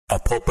a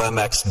Pulp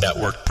MX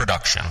Network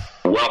production.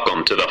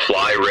 Welcome to the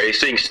Fly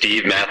Racing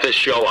Steve Mathis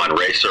Show on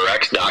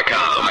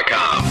RacerX.com.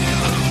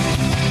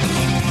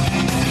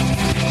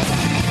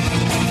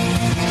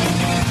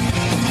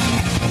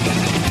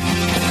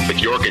 With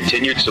your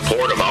continued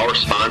support of our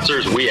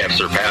sponsors, we have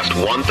surpassed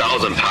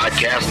 1,000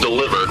 podcasts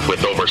delivered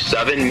with over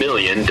 7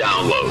 million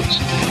downloads.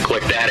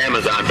 Click that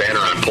Amazon banner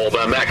on Pulp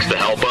MX to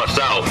help us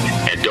out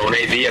and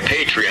donate via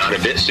Patreon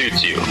if it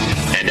suits you.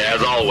 And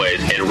as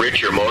always, enrich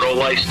your moto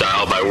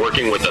lifestyle by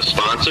working with the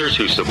sponsors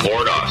who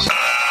support us.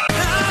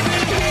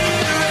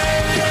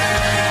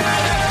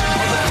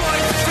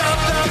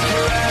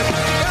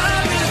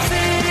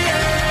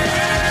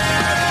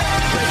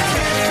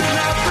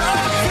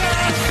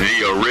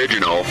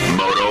 Original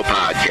Moto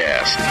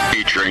Podcast,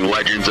 featuring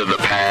legends of the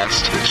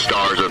past,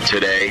 stars of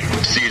today,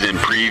 season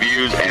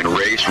previews and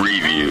race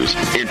reviews,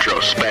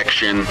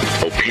 introspection,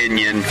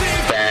 opinion,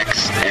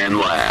 facts, and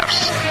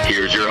laughs.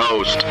 Here's your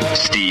host,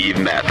 Steve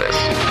Mathis.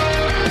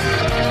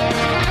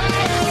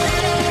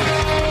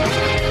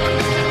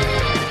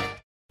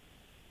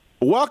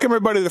 Welcome,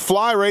 everybody, to the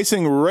Fly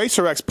Racing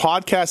RacerX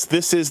podcast.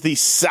 This is the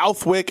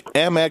Southwick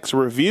MX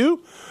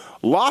review.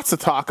 Lots to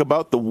talk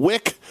about. The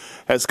Wick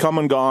has come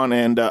and gone,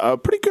 and a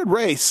pretty good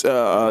race,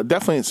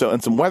 definitely,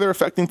 and some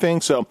weather-affecting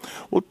things. So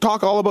we'll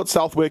talk all about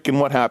Southwick and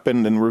what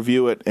happened and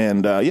review it.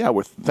 And,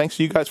 thanks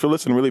to you guys for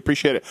listening. Really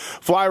appreciate it.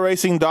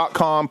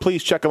 FlyRacing.com.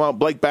 Please check them out.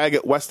 Blake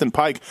Baggett, Weston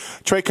Pike,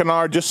 Trey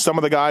Kennard, just some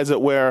of the guys that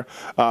wear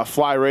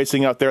Fly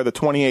Racing out there. The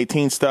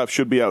 2018 stuff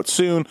should be out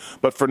soon.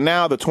 But for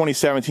now, the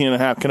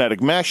 2017.5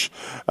 Kinetic Mesh,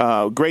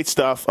 great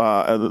stuff.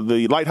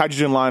 The light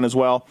hydrogen line as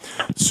well.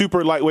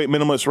 Super lightweight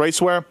minimalist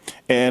racewear.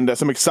 And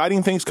some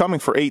exciting things coming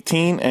for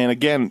 18. And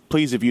again,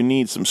 please, if you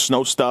need some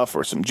snow stuff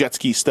or some jet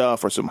ski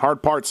stuff or some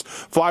hard parts,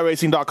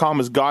 flyracing.com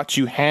has got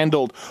you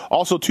handled.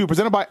 Also, too,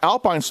 presented by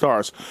Alpine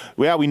Stars.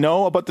 Yeah, we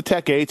know about the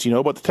Tech 8s, you know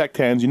about the Tech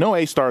 10s, you know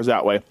A-Stars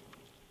that way.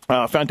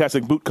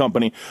 Fantastic boot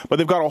company, but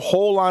they've got a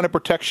whole line of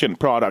protection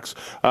products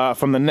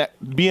from the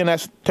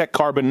BNS Tech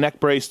Carbon neck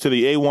brace to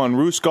the A1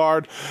 Roost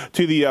Guard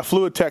to the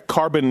Fluid Tech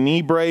Carbon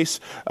knee brace.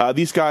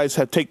 These guys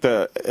have take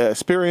the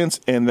experience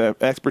and the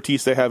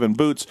expertise they have in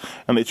boots,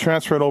 and they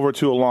transfer it over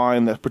to a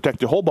line that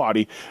protects your whole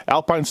body.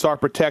 Alpine Star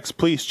Protects.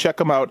 Please check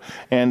them out,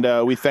 and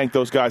we thank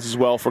those guys as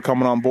well for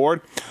coming on board.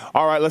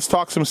 All right, let's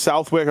talk some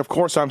Southwick. Of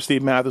course, I'm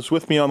Steve Mathis.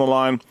 With me on the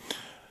line,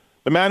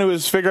 the man who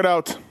has figured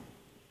out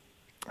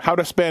how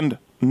to spend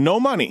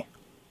no money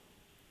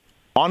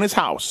on his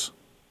house,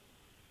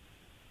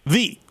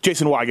 the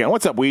Jason Wygant.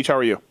 What's up, Weech? How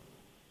are you?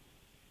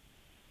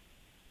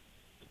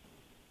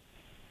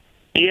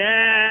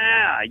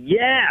 Yeah.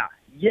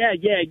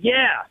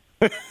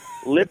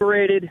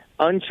 Liberated,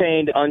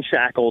 unchained,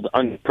 unshackled,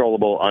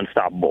 uncontrollable,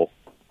 unstoppable,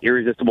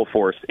 irresistible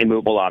force,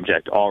 immovable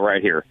object, all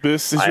right here.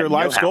 This is your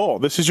life's goal.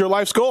 This is your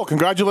life's goal.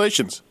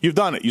 Congratulations. You've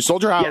done it. You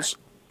sold your house. Yes.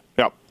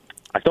 Yep.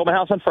 I sold my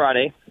house on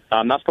Friday.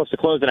 I'm not supposed to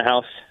close in a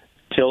house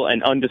till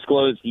an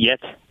undisclosed yet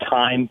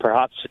time,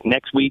 perhaps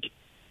next week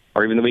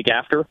or even the week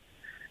after.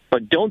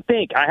 But don't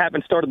think I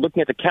haven't started looking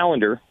at the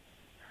calendar.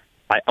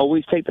 I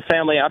always take the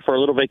family out for a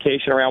little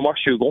vacation around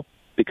Washougal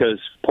because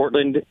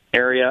Portland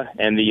area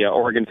and the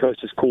Oregon coast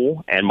is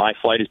cool, and my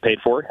flight is paid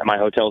for, and my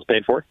hotel is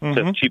paid for. So it's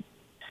a cheap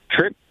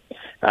trip.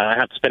 I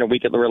have to spend a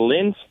week at Loretta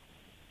Lynn's,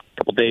 a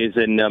couple days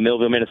in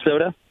Millville,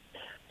 Minnesota.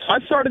 So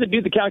I've started to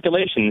do the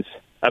calculations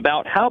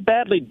about how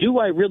badly do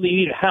I really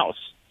need a house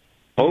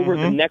over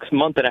the next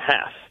month and a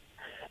half?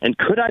 And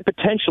could I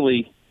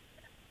potentially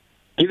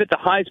give it the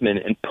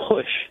Heisman and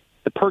push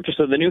the purchase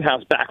of the new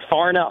house back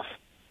far enough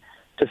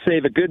to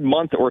save a good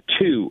month or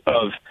two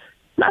of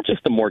not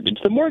just the mortgage.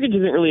 The mortgage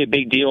isn't really a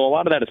big deal. A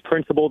lot of that is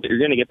principal that you're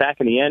going to get back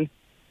in the end,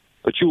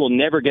 but you will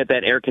never get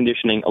that air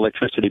conditioning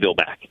electricity bill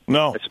back.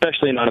 No.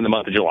 Especially not in the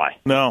month of July.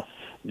 No.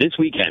 This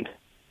weekend,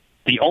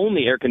 the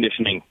only air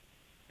conditioning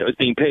that was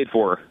being paid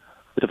for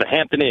was at the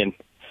Hampton Inn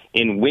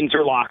in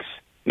Windsor Locks,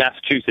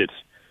 Massachusetts,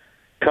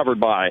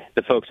 covered by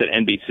the folks at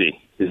NBC.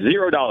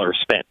 $0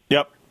 spent.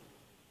 Yep.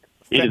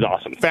 It is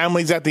awesome.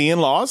 Families at the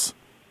in-laws.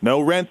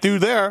 No rent due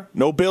there.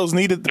 No bills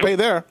needed to pay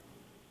there.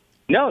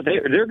 No,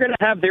 they're going to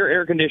have their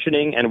air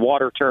conditioning and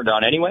water turned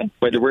on anyway,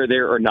 whether we're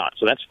there or not.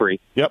 So that's free.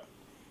 Yep.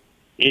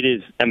 It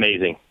is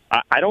amazing.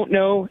 I don't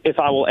know if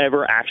I will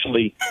ever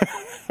actually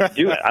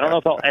do it. I don't know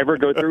if I'll ever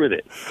go through with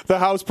it. The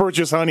house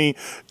purchase, honey,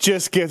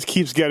 just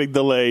keeps getting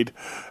delayed.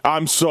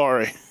 I'm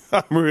sorry.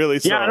 I'm really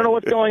sorry. Yeah, I don't know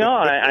what's going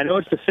on. I know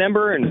it's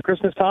December and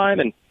Christmas time,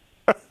 and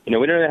we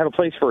don't even have a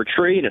place for a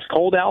tree, and it's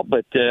cold out,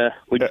 but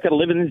we just got to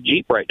live in this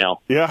Jeep right now.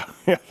 Yeah,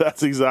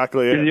 that's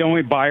exactly it. You're the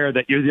only buyer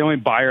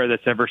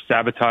that's ever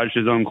sabotaged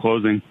his own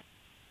closing.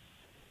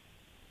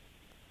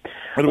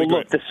 Well,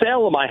 look, the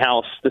sale of my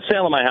house, at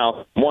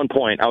one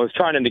point, I was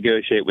trying to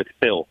negotiate with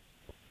Phil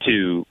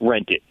to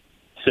rent it.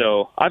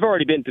 So I've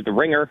already been through the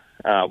ringer.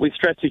 We've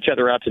stretched each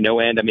other out to no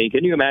end. I mean,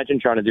 can you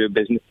imagine trying to do a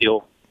business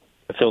deal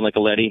with Phil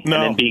Nicoletti and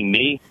then being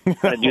me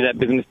trying to do that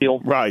business deal?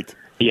 Right.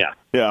 Yeah.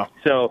 Yeah.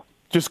 So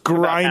just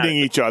grinding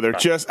each other,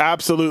 just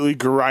absolutely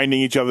grinding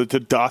each other to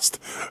dust,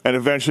 and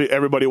eventually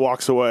everybody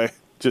walks away.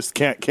 Just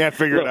can't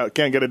figure it out,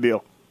 can't get a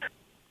deal.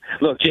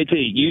 Look, JT,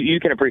 you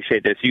can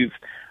appreciate this. You've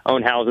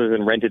owned houses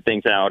and rented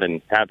things out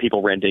and have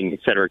people renting, et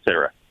cetera, et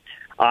cetera.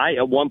 I,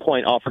 at one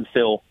point, offered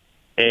Phil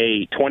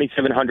a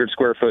 2,700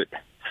 square foot,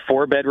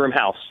 4-bedroom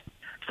house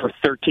for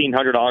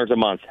 $1,300 a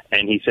month,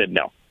 and he said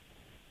no.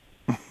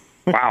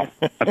 Wow,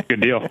 that's a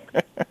good deal.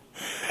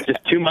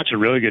 Just too much. A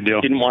really good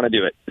deal. Didn't want to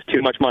do it. It's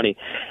too much money.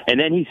 And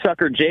then he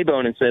suckered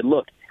J-Bone and said,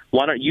 look,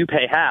 why don't you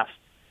pay half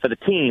for the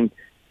team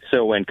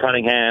so when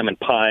Cunningham and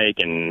Pike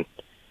and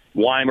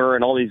Weimer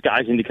and all these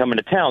guys need to come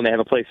into town, they have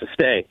a place to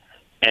stay.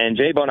 And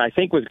J-Bone, I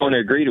think, was going to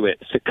agree to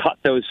it, to cut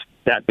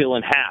that bill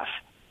in half.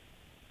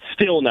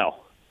 Still no.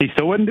 He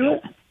still wouldn't do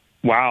it?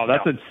 Wow,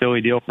 that's a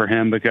silly deal for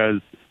him because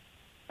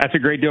that's a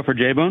great deal for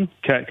J-Bone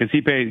because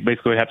he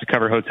basically have to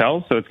cover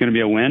hotels, so it's going to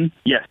be a win.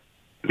 Yes.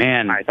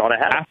 Man, I thought I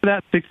had after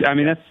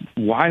that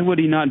why would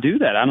he not do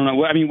that? I don't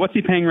know. I mean, what's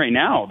he paying right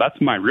now? That's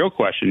my real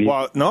question.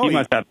 Well, no, he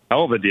must have a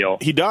hell of a deal.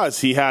 He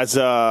does. He has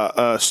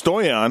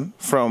Stoyan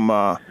from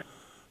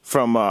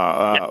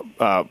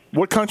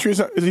what country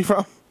is he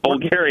from?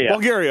 Bulgaria.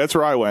 Bulgaria. That's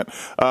where I went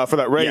for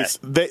that race.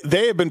 Yes.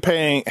 They have been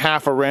paying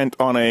half a rent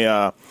on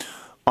a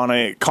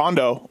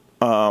condo,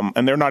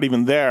 and they're not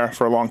even there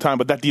for a long time.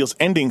 But that deal's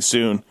ending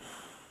soon,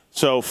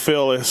 so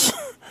Phil is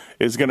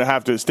going to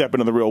have to step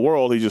into the real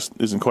world. He just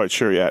isn't quite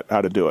sure yet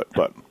how to do it.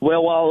 But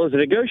while I was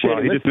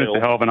negotiating he with just missed Phil,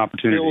 a hell of an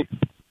opportunity.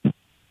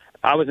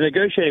 I was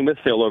negotiating with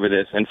Phil over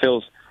this, and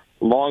Phil's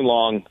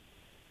long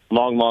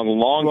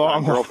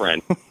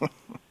girlfriend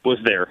was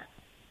there.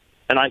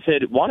 And I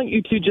said, why don't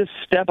you two just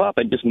step up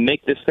and just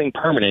make this thing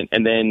permanent,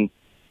 and then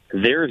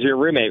there's your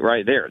roommate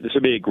right there. This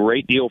would be a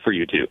great deal for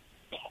you two.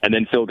 And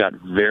then Phil got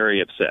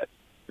very upset,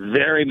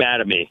 very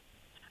mad at me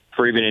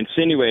for even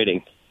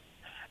insinuating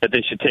that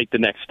they should take the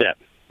next step.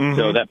 Mm-hmm.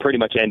 So that pretty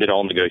much ended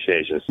all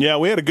negotiations. Yeah,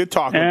 we had a good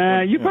talk.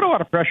 You put a lot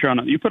of pressure on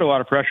him. You put a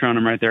lot of pressure on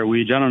him right there,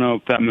 Weege. I don't know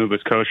if that move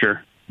was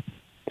kosher.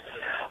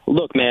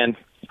 Look, man,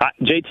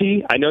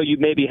 JT, I know you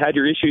maybe had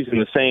your issues in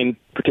the same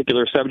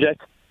particular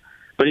subject,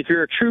 but if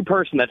you're a true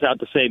person that's out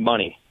to save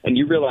money and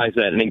you realize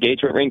that an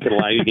engagement ring could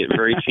allow you to get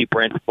very cheap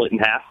rent split in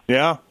half,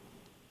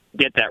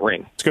 get that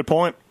ring. That's a good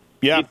point.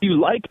 Yeah. If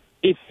you like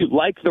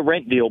the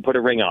rent deal, put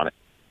a ring on it.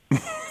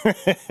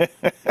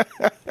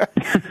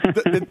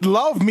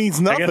 Love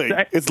means nothing.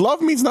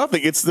 Love means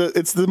nothing. It's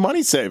the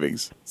money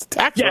savings. It's a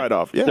tax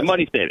write-off. Yeah, the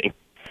money saving.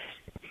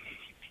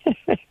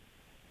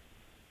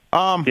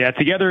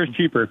 Together is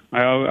cheaper.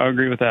 I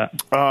agree with that.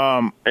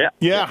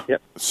 Yeah.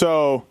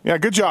 So,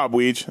 good job,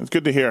 Weege. It's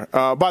good to hear.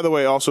 By the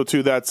way, also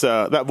too,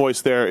 that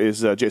voice there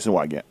is Jason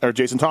Wygant or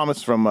Jason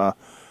Thomas from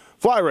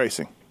Fly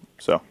Racing.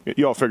 So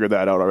you all figured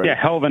that out already. Yeah,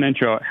 hell of an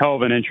intro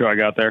I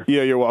got there.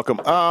 Yeah, you're welcome.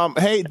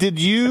 Hey, did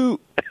you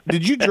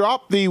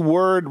drop the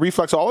word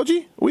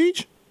reflexology,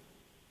 Weege?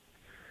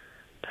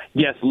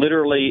 Yes,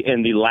 literally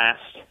in the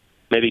last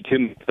maybe 2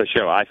 minutes of the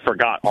show, I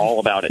forgot all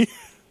about it,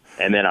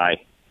 and then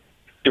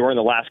during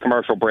the last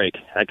commercial break,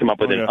 I come up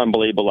with an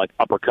unbelievable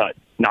uppercut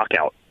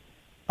knockout.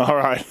 All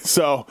right,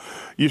 so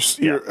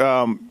you're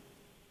all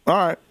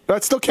right.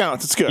 That still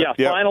counts. It's good.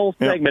 Yeah, final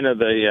segment of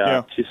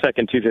the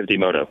second 250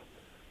 moto.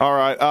 All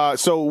right.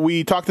 So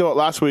we talked about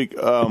last week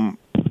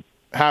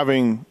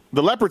having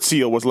the leopard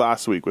seal was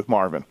last week with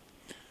Marvin.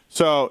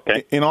 So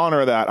in honor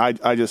of that,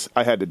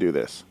 I had to do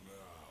this.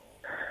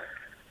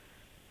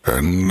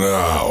 And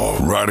now,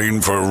 riding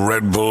for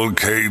Red Bull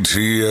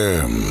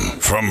KTM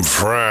from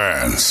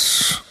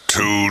France,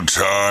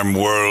 2-time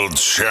world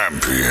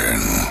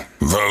champion,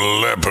 the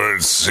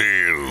leopard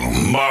seal,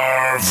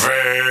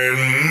 Marvin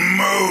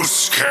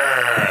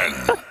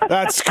Muscan.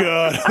 That's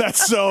good.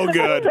 That's so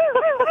good.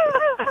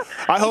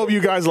 I hope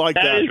you guys like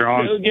that. That is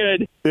so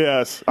good.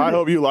 Yes, I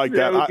hope you like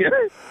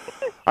that.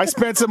 I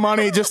spent some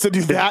money just to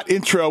do that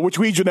intro, which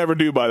we should never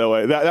do, by the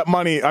way. That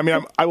money, I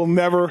mean, I will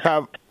never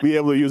be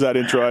able to use that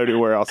intro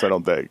anywhere else, I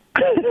don't think.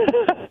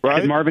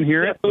 Right? Did Marvin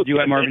hear it? Did you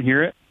let Marvin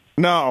hear it?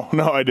 No,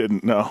 I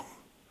didn't, no.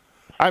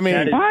 I mean,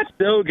 that is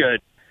so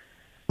good.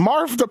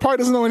 Marv probably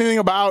doesn't know anything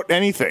about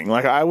anything.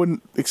 Like, I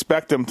wouldn't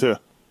expect him to,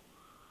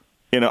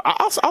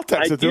 I'll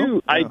text it to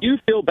him. I do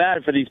feel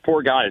bad for these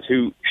poor guys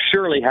who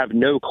surely have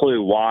no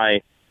clue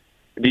why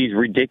these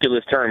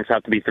ridiculous terms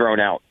have to be thrown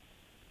out.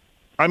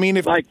 I mean,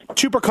 if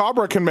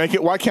Chupacabra can make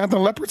it, why can't the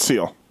leopard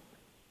seal?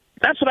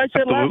 That's what I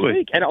said last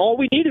week, and all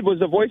we needed was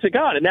the voice of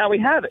God, and now we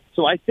have it.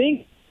 So I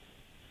think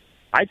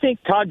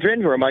Todd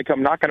Dringer might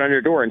come knocking on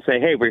your door and say,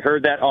 "Hey, we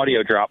heard that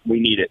audio drop. We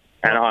need it."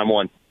 Anaheim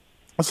won.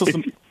 Let's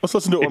listen to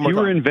it one more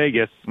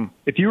time.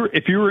 If you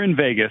were in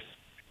Vegas,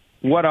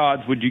 what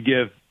odds would you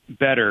give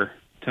better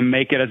to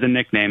make it as a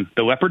nickname,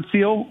 the leopard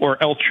seal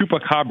or El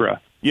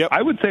Chupacabra? Yep.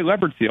 I would say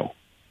leopard seal.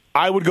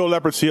 I would go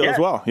leopard seal as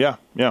well. Yeah.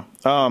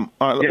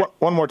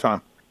 One more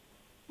time.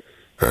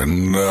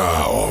 And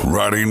now,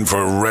 riding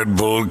for Red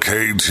Bull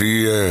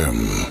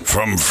KTM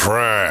from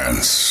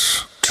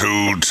France,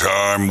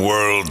 2-time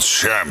world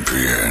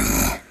champion,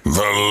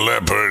 the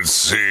leopard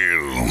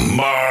seal,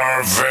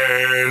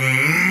 Marvin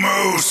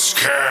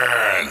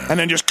Muscan. And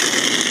then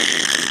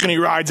and he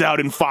rides out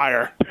in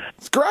fire.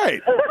 It's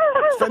great.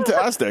 It's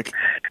fantastic.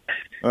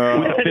 With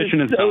a fish in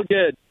his so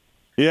good.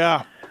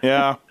 Yeah.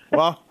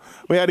 Well,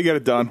 we had to get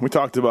it done. We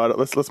talked about it.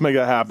 Let's make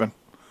that happen.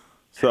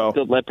 So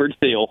The leopard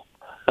seal.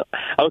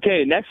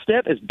 Okay, next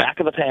step is back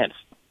of the pants.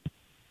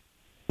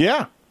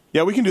 yeah,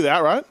 we can do that,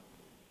 right?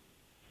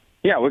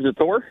 Yeah, was it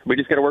Thor? We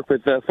just got to work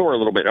with Thor a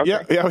little bit. Okay.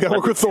 Yeah, we got to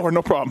work with Thor.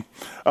 No problem.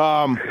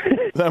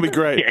 That'd be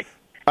great. Okay.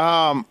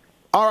 All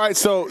right,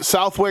 so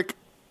Southwick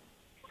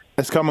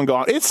has come and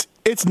gone.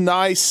 It's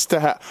nice to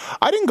have.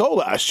 I didn't go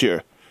last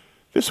year.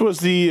 This was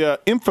the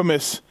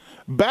infamous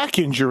back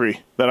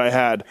injury that I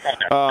had,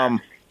 and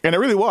it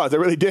really was. It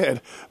really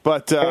did.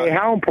 But Hey,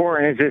 how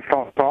important is this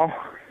phone call?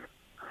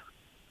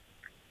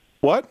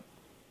 what?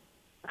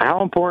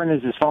 How important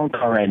is this phone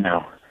call right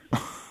now?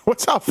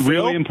 What's up, Phil?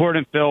 Really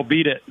important, Phil.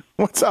 Beat it.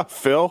 What's up,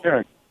 Phil?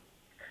 Sure.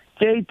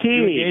 JT,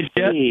 engaged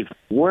yet? Steve,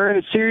 we're in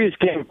a serious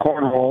game of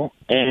cornhole,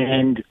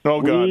 and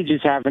Oh, God. we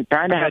just haven't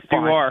trying to have Yes, you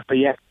fun. are. But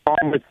yet,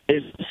 fun with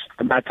business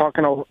about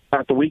talking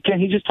about the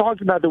weekend. He just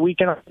talked about the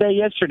weekend all day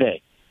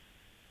yesterday.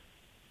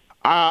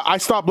 I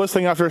stopped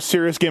listening after a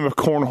serious game of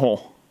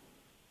cornhole.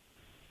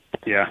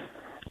 Yeah.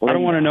 I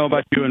don't want to know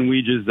about you and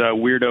Weege's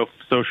weirdo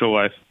social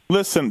life.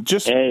 Listen,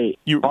 just Hey,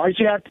 you. all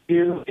you have to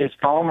do is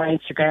follow my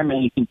Instagram,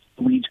 and you can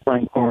see Weege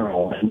playing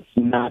cornhole. And it's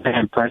not that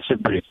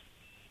impressive, but it's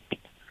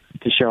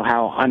to show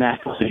how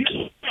unathletic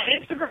he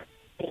is.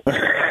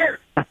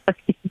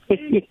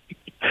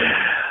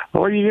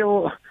 What do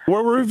you?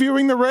 We're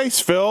reviewing the race,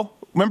 Phil.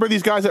 Remember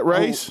these guys at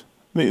race?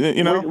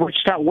 You know,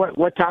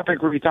 What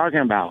topic were we talking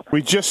about?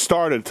 we just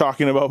started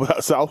talking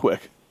about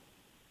Southwick.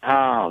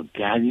 Oh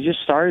God, you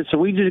just started. So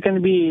we just going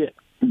to be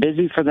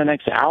busy for the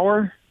next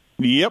hour?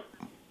 Yep.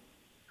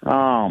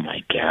 Oh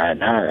my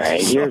God! All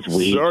right, here's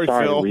Weege. Sorry,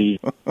 Phil. Weege.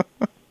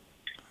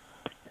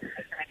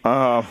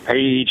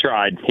 He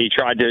tried. He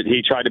tried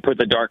to put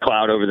the dark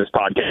cloud over this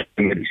podcast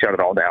and he shut it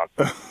all down.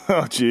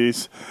 Oh,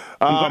 jeez.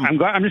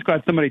 I'm just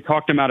glad somebody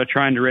talked him out of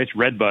trying to race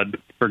Redbud,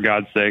 for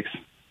God's sakes.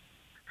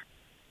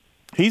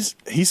 He's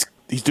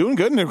doing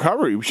good in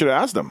recovery. We should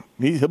have asked him.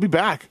 He'll be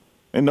back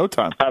in no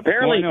time.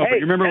 Apparently, Well, I know, but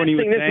you remember when he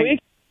was testing this saying- week?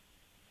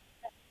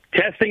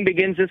 Testing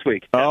begins this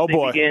week. Oh, Testing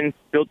boy. Begins.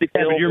 Filthy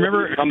Yeah, Phil. but you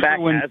remember Comeback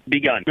when- has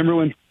begun. Remember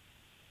when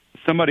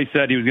somebody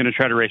said he was going to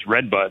try to race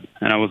Redbud,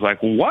 and I was like,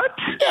 what?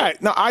 Yeah,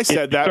 no, I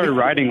said that. Started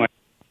riding like,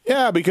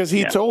 Yeah, because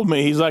he told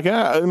me. He's like,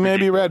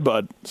 maybe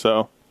Redbud.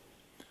 So,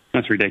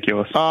 that's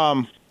ridiculous.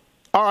 all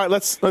right,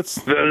 let's.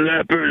 The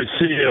leopard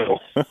seal.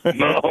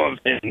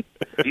 Marvin.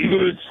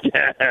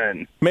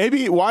 Muscan.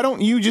 Maybe why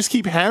don't you just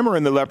keep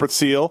hammering the leopard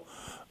seal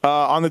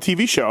on the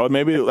TV show?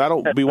 Maybe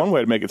that'll be one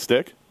way to make it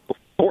stick.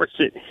 Force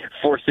it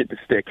to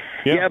stick.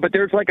 Yeah. Yeah, but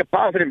there's like a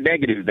positive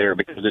negative there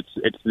because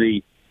it's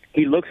the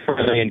he looks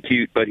friendly and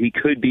cute, but he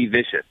could be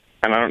vicious,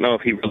 and I don't know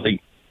if he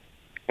really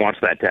wants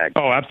that tag.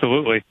 Oh,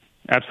 absolutely.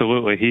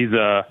 Absolutely.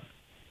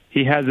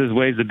 He has his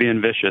ways of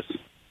being vicious.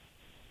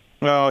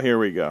 Oh, here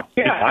we go.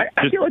 Yeah,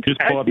 I feel like Just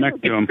pull up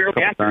next to him a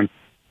couple times.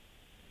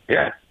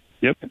 Yeah.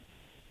 Yep.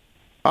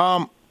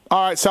 All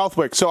right,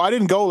 Southwick. So I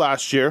didn't go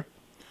last year.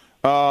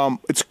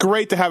 It's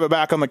great to have it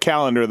back on the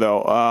calendar,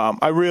 though.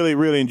 I really,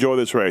 really enjoy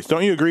this race.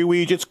 Don't you agree,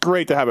 Weege? It's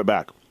great to have it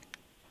back.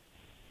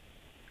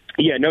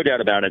 Yeah, no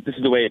doubt about it. This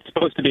is the way it's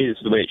supposed to be. This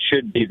is the way it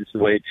should be. This is the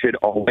way it should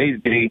always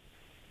be.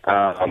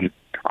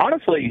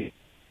 Honestly,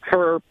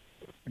 for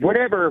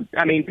whatever,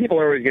 I mean, people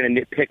are always going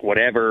to nitpick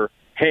whatever.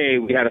 Hey,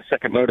 we had a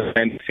second motor at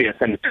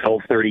CSN at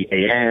 12:30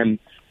 a.m.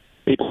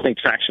 People think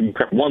tracks should be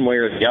prepped one way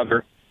or the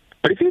other.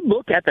 But if you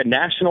look at the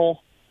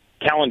national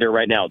calendar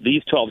right now,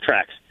 these 12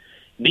 tracks,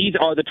 these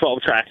are the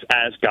 12 tracks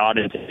as God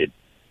intended.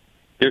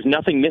 There's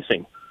nothing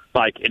missing.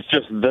 Like, it's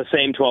just the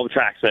same 12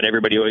 tracks that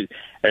everybody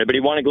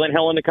wanted Glen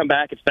Helen to come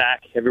back, it's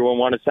back. Everyone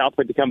wanted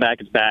Southwick to come back,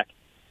 it's back.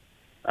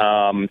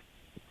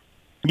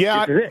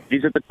 Yeah, This is it.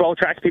 These are the 12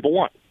 tracks people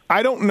want.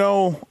 I don't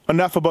know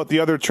enough about the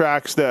other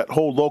tracks that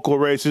hold local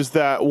races.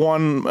 That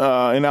one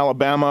in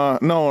Alabama,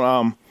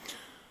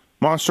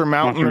 Monster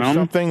Mountain or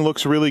something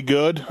looks really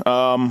good.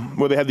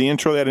 Where they had the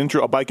intro, they had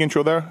a bike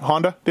intro there.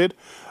 Honda did.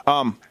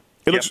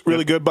 It looks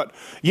really good. But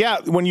yeah,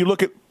 when you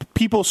look at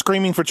people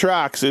screaming for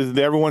tracks,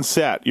 everyone's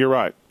set. You're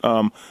right.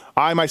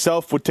 I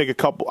myself would take a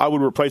couple. I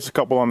would replace a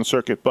couple on the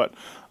circuit, but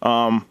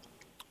I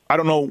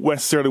don't know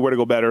necessarily where to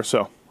go better.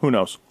 So who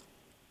knows?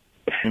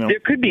 You know? There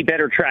could be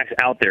better tracks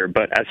out there,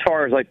 but as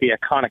far as like the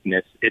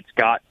iconicness, it's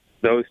got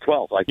those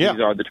 12. Like, these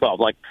are the 12.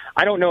 Like,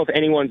 I don't know if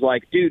anyone's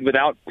like, dude,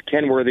 without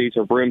Kenworthy's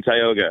or Broome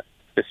Tioga,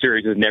 the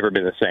series has never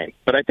been the same.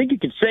 But I think you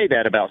could say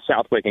that about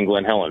Southwick and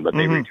Glen Helen, but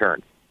they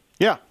returned.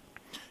 Yeah.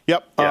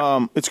 Yep.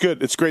 Yeah. It's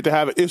good. It's great to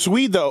have it. It's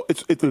weird though.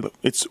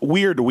 It's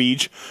weird,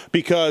 Weege,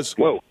 because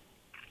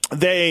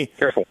they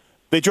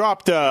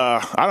dropped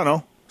I don't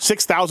know,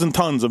 6,000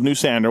 tons of new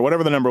sand or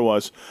whatever the number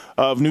was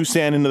of new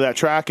sand into that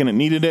track, and it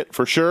needed it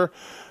for sure.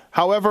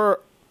 However,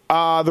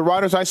 the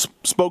riders I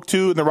spoke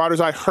to and the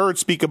riders I heard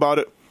speak about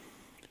it,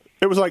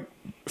 it was like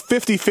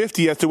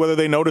 50-50 as to whether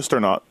they noticed or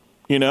not,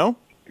 you know?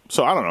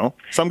 So I don't know.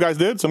 Some guys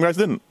did, some guys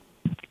didn't.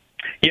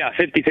 Yeah,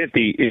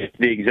 50-50 is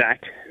the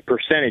exact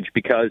percentage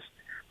because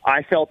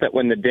I felt that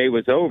when the day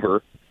was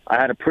over, I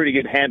had a pretty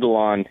good handle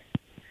on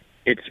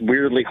it's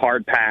weirdly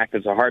hard-packed.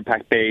 It's a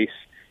hard-packed base.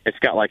 It's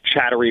got like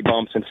chattery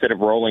bumps instead of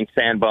rolling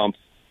sand bumps.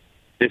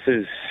 This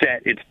is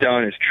set. It's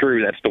done. It's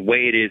true. That's the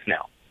way it is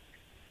now.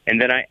 And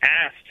then I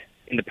asked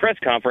in the press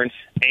conference,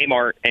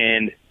 Amart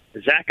and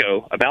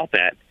Zacho about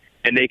that,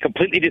 and they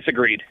completely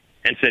disagreed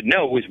and said,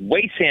 no, it was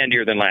way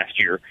sandier than last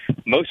year.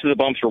 Most of the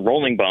bumps were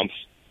rolling bumps,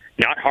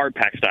 not hard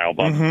pack style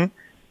bumps. Mm-hmm.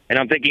 And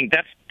I'm thinking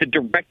that's the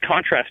direct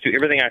contrast to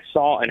everything I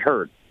saw and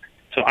heard.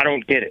 So I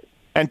don't get it.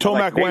 And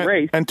Tomac went,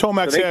 raced, and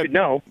Tomac so said,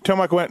 no.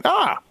 Tomac went,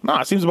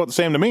 it seems about the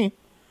same to me.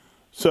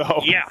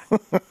 So yeah,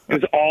 it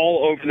was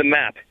all over the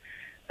map.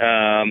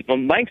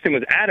 Langston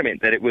was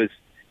adamant that it was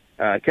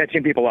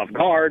catching people off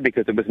guard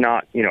because it was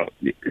not,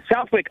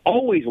 Southwick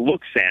always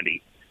looks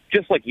sandy,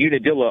 just like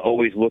Unadilla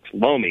always looks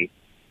loamy,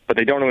 but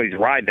they don't always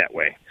ride that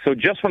way. So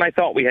just when I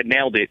thought we had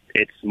nailed it,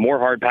 it's more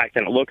hard packed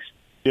than it looks.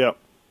 Yeah.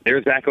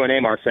 There's Zacho and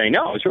Amar saying,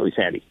 no, it's really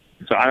sandy.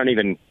 So I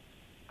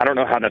don't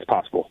know how that's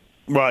possible.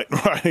 Right,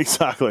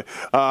 exactly.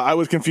 I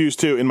was confused,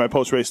 too, in my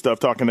post-race stuff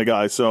talking to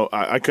guys, so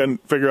I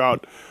couldn't figure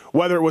out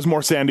whether it was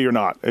more sandy or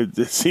not.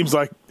 It seems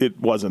like it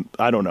wasn't.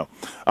 I don't know.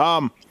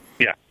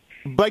 Yeah.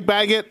 Blake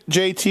Baggett,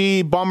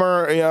 JT,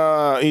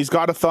 bummer. He's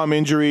got a thumb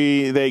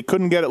injury. They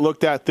couldn't get it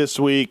looked at this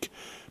week.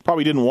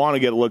 Probably didn't want to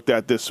get it looked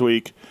at this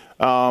week.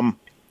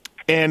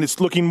 And it's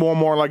looking more and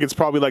more like it's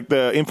probably like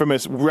the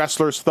infamous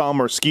wrestler's thumb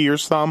or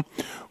skier's thumb,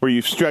 where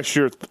you stretch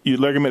your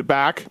ligament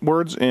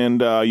backwards,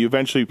 and you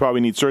eventually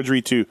probably need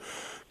surgery to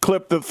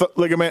clip the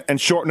ligament and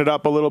shorten it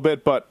up a little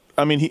bit. But,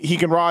 I mean, he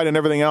can ride and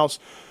everything else.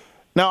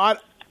 Now,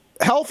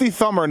 healthy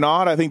thumb or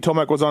not, I think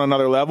Tomac was on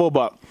another level,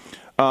 but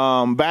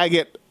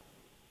Baggett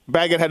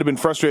had been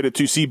frustrated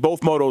to see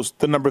both motos,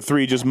 the number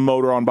 3, just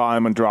motor on by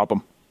him and drop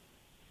him.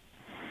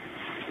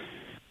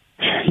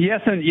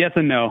 Yes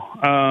and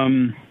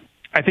no.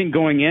 I think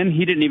going in,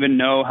 he didn't even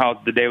know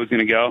how the day was going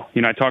to go.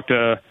 I talked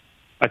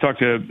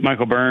to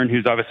Michael Byrne,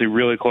 who's obviously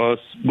really close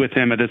with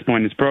him at this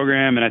point in his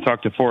program, and I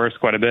talked to Forrest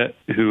quite a bit,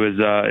 who is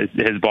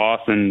his boss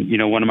and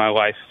one of my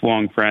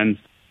lifelong friends.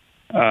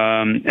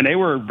 And they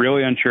were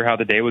really unsure how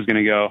the day was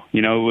going to go.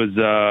 It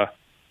was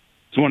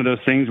one of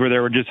those things where they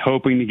were just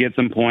hoping to get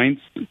some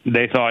points.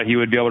 They thought he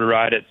would be able to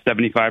ride at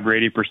 75 or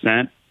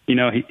 80%.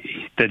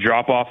 The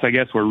drop-offs, I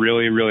guess, were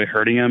really, really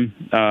hurting him.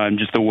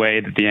 Just the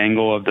way that the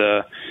angle of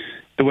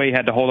the way he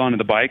had to hold on to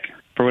the bike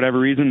for whatever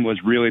reason was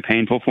really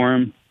painful for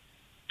him.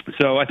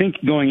 So I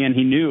think going in,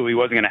 he knew he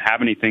wasn't going to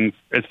have anything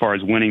as far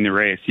as winning the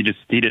race. He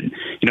didn't,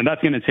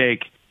 that's going to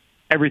take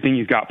everything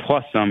he's got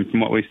plus some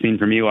from what we've seen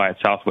from Eli at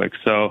Southwick.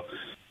 So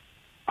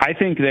I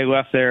think they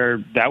left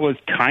there. That was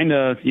kind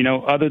of,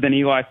 other than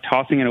Eli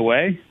tossing it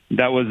away,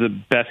 that was the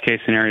best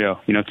case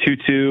scenario.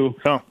 2-2.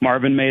 Oh.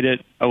 Marvin made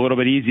it a little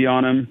bit easy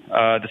on him.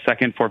 The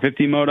second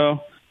 450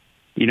 moto.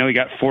 He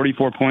got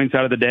 44 points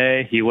out of the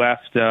day. He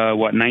left,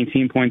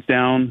 19 points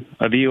down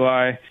of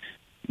Eli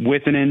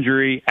with an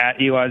injury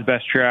at Eli's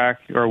best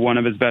track or one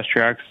of his best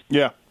tracks.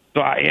 Yeah.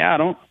 So I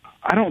don't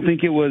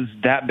think it was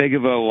that big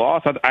of a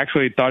loss. I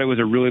actually thought it was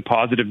a really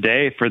positive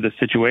day for the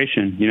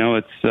situation.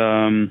 It's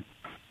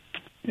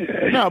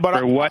no, but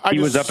for what he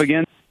was up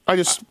against. I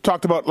just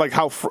talked about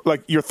how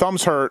your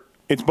thumbs hurt.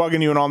 It's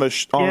bugging you and on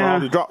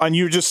the drop, and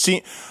you just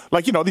see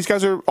these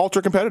guys are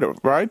ultra competitive,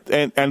 right?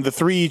 And the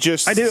 3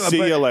 just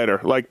see you later.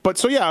 He did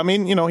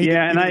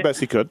the best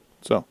he could.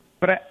 So,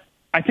 but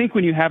I think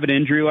when you have an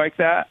injury like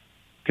that,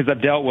 because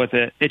I've dealt with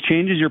it, it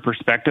changes your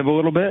perspective a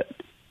little bit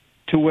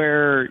to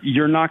where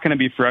you're not going to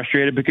be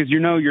frustrated because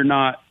you're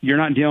not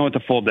dealing with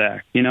the full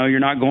deck.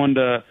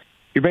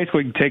 You're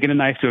basically taking a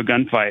knife to a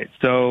gunfight.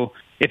 So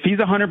if he's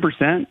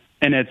 100%.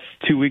 And it's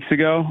 2 weeks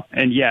ago,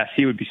 and yes,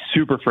 he would be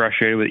super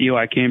frustrated with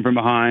Eli came from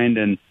behind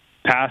and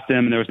passed him,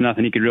 and there was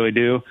nothing he could really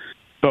do.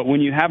 But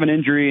when you have an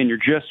injury and you're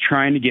just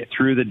trying to get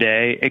through the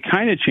day, it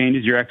kind of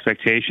changes your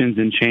expectations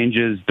and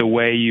changes the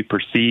way you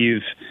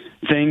perceive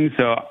things.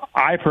 So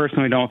I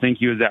personally don't think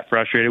he was that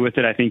frustrated with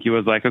it. I think he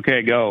was like,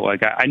 okay, go.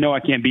 I know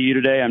I can't beat you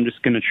today. I'm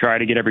just going to try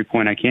to get every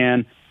point I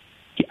can.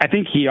 I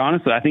think he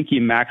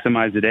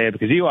maximized the day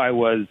because Eli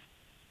was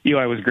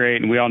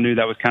great, and we all knew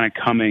that was kind of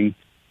coming.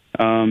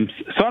 So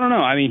I don't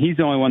know. I mean, he's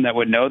the only one that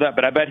would know that,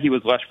 but I bet he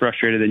was less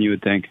frustrated than you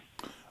would think.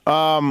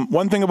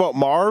 One thing about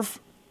Marv,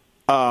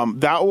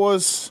 that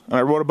was, and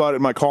I wrote about it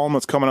in my column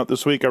that's coming out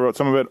this week. I wrote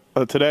some of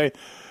it today.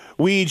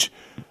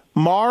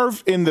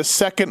 Marv in the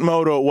second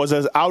moto was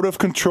as out of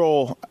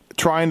control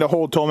trying to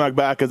hold Tomac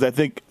back as I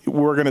think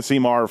we're going to see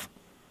Marv.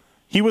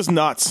 He was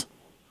nuts.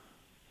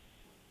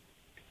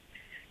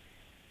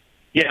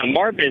 Yeah,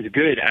 Marvin is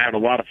good at a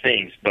lot of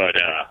things, but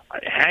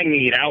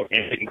hanging it out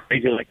and getting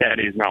crazy like that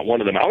is not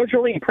one of them. I was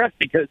really impressed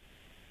because,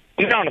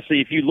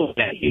 honestly, if you look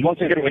at it, he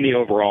wasn't going to win the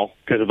overall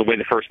because of the way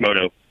the first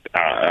moto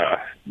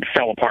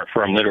fell apart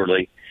for him,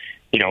 literally.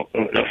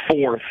 The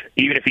fourth,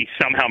 even if he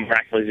somehow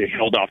miraculously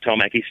held off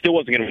Tomac, he still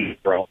wasn't going to win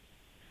the overall.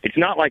 It's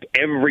not like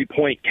every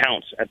point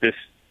counts at this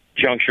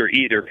juncture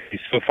either. He's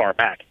so far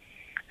back.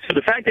 So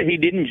the fact that he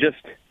didn't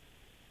just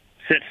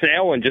set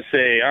sail and just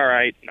say, all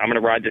right, I'm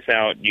going to ride this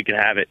out, you can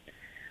have it.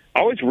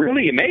 I was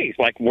really amazed,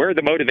 where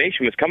the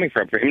motivation was coming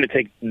from for him to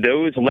take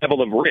those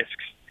level of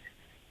risks.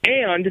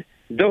 And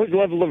those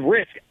level of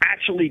risk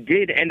actually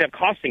did end up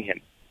costing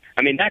him.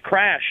 I mean, that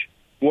crash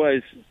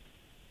was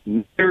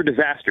near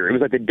disaster. It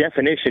was like the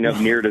definition of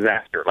near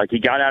disaster. Like, he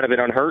got out of it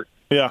unhurt.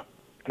 Yeah.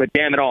 But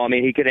damn it all, I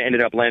mean, he could have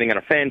ended up landing on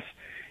a fence,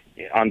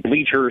 on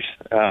bleachers,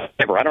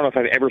 ever. I don't know if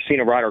I've ever seen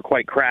a rider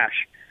quite crash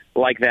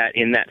like that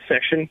in that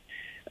section,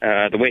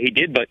 the way he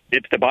did, but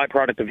it's the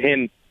byproduct of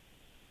him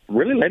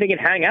really letting it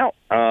hang out.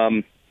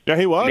 Yeah,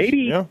 he was. Maybe.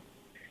 Yeah.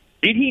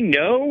 Did he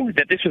know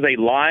that this was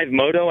a live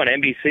moto on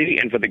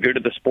NBC, and for the good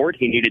of the sport,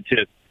 he needed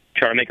to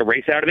try to make a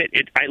race out of it?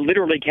 I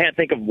literally can't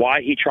think of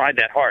why he tried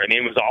that hard. I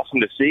mean, it was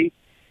awesome to see,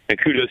 and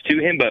kudos to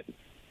him, but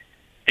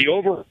the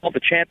overall, the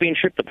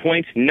championship, the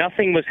points,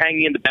 nothing was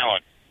hanging in the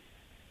balance,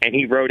 and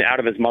he rode out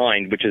of his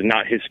mind, which is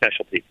not his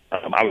specialty.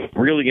 I was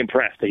really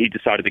impressed that he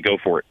decided to go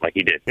for it like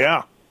he did.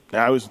 Yeah,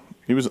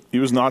 he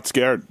was not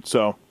scared.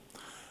 So,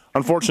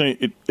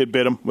 unfortunately, it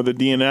bit him with a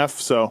DNF.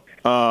 So,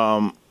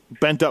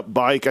 bent up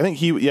bike. I think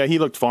he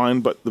looked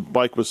fine, but the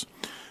bike was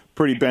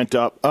pretty bent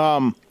up.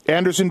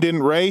 Anderson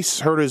didn't race,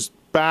 hurt his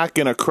back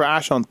in a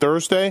crash on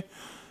Thursday.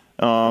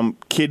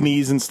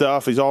 Kidneys and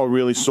stuff. He's all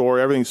really sore.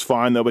 Everything's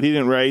fine though, but he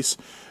didn't race.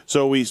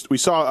 So we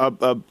saw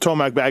a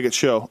Tomac Baggett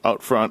show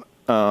out front,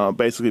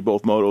 basically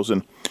both motos.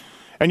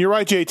 And you're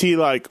right, JT.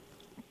 Like,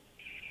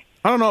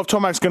 I don't know if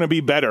Tomac's going to be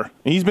better.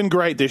 He's been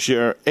great this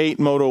year. 8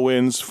 moto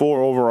wins,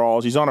 4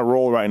 overalls. He's on a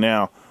roll right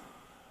now.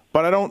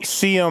 But I don't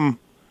see him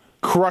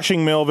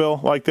crushing Millville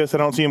like this. I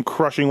don't see him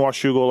crushing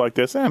Washougal like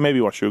this. Maybe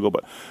Washougal,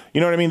 but you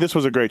know what I mean? This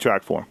was a great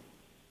track for him.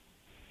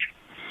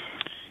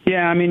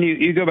 Yeah, I mean,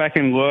 you go back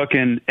and look,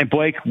 and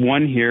Blake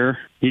won here.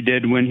 He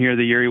did win here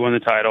the year he won the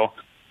title.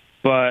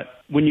 But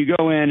when you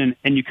go in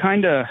and you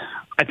kind of,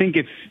 I think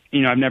if,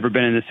 I've never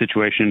been in this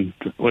situation.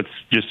 Let's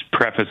just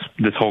preface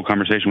this whole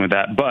conversation with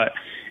that. But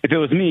if it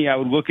was me, I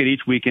would look at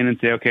each weekend and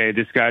say, okay,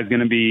 this guy's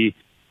going to be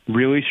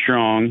really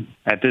strong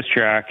at this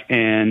track,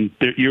 and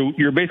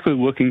you're basically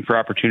looking for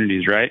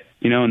opportunities, right?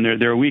 And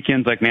there are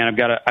weekends like, man, I've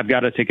got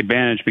to take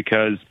advantage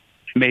because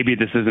maybe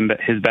this isn't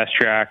his best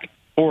track.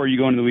 Or you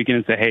go into the weekend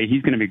and say, hey,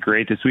 he's going to be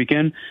great this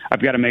weekend.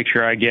 I've got to make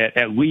sure I get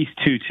at least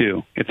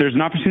 2-2. If there's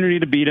an opportunity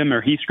to beat him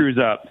or he screws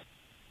up,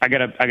 I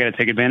got to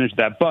take advantage of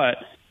that. But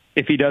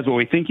if he does what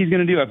we think he's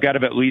going to do, I've got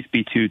to at least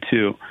be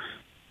 2-2.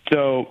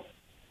 So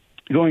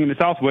going into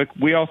Southwick,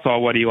 we all saw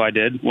what Eli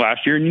did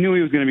last year, and you knew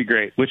he was going to be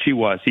great, which he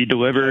was. He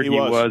delivered. He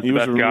was the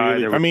best guy.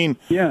 Really,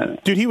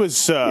 dude, he was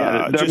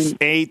just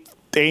 8th,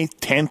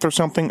 10th or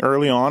something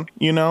early on,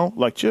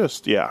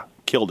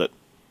 killed it.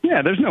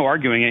 Yeah, there's no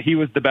arguing it. He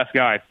was the best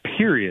guy,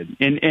 period.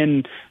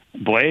 And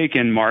Blake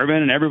and Marvin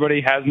and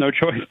everybody has no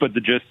choice but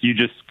to you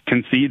just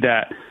concede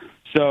that.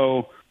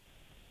 So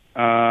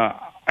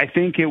I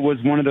think it was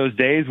one of those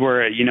days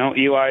where,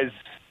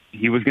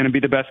 he was going to be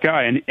the best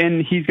guy.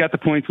 And he's got the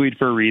points lead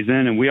for a reason,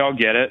 and we all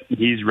get it.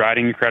 He's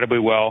riding incredibly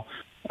well.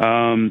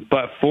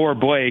 But for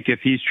Blake, if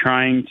he's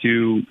trying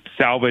to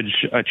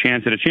salvage a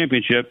chance at a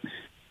championship,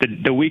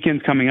 the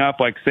weekend's coming up,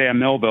 like, say, at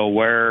Millville,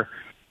 where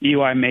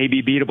Eli may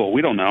be beatable.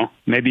 We don't know.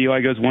 Maybe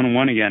Eli goes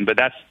 1-1 again, but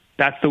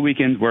that's the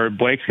weekend where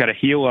Blake's got to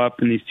heal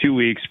up in these 2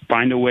 weeks,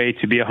 find a way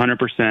to be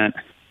 100%,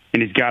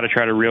 and he's got to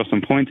try to reel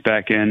some points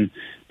back in,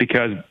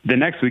 because the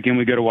next weekend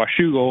we go to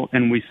Washougal,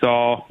 and we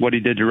saw what he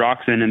did to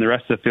Roxon and the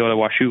rest of the field at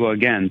Washougal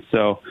again.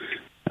 So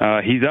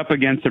he's up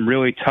against some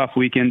really tough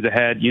weekends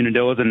ahead.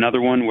 Unadilla is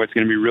another one where it's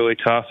going to be really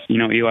tough.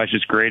 Eli's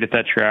just great at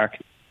that track.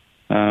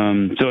 So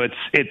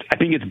I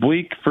think it's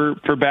bleak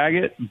for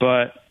Baggett,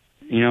 but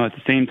at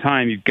the same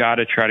time, you've got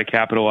to try to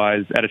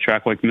capitalize at a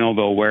track like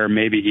Millville where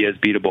maybe he is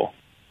beatable.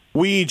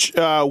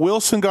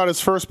 Wilson got his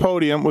first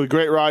podium with a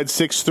great ride,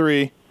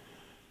 6-3.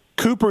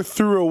 Cooper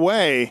threw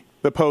away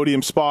the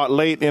podium spot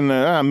late in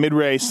the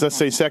mid-race, let's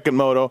say second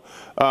moto,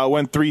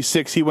 went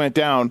 3-6. He went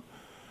down.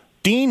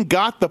 Dean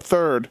got the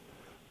third,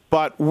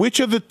 but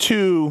which of the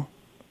two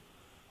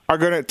are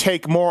going to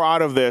take more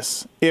out of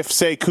this if,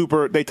 say,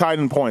 Cooper, they tied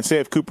in points, say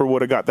if Cooper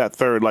would have got that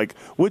third? Like,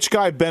 which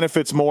guy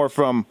benefits more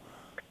from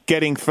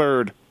getting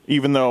third,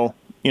 even though,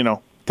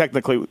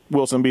 technically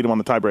Wilson beat him on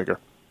the tiebreaker?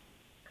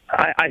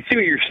 I see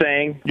what you're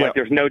saying. Yeah. Like,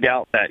 there's no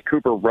doubt that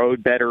Cooper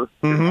rode better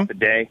throughout the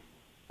day.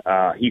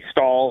 He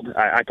stalled.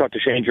 I talked to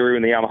Shane Drury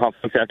in the Yamaha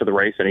folks after the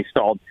race, and he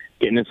stalled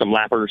getting in some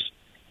lappers.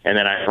 And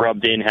then I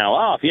rubbed in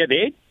how, if he had the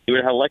 8, he would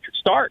have had an electric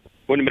start.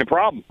 Wouldn't have been a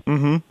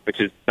problem,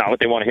 which is not what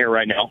they want to hear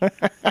right now,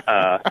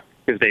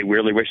 because they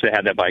really wish they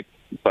had that bike,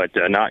 but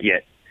not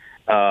yet.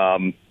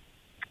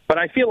 But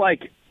I feel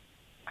like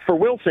for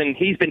Wilson,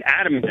 he's been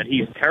adamant that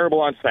he's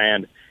terrible on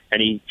sand, and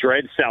he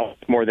dreads South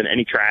more than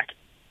any track.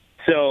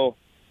 So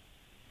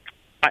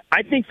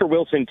I think for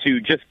Wilson to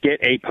just get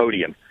a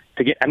podium,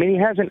 he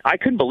hasn't, I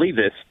couldn't believe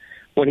this.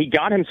 When he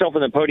got himself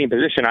in the podium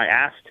position, I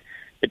asked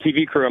the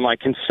TV crew, I'm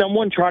like, can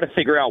someone try to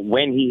figure out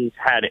when he's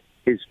had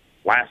his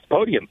last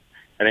podium?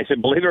 And they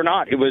said, believe it or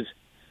not, it was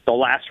the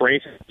last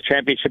race of the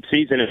championship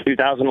season in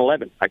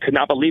 2011. I could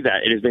not believe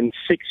that. It has been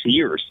 6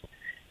 years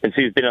since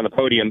he's been on the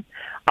podium.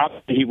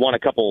 Obviously, he won a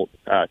couple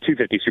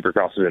 250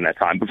 Supercrosses in that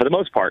time. But for the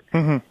most part,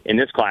 in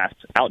this class,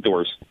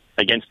 outdoors,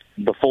 against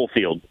the full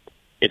field,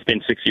 it's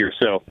been 6 years.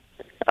 So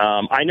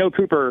I know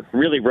Cooper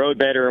really rode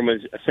better and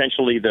was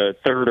essentially the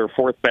third or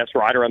fourth best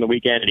rider on the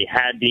weekend, and he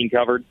had Dean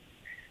covered.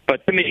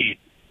 But to me,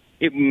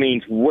 it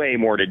means way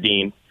more to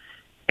Dean.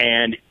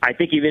 And I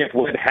think even if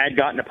Webb had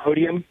gotten a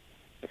podium,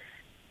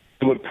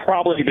 it would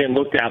probably have been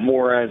looked at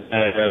more as,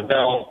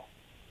 well,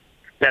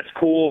 that's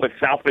cool, but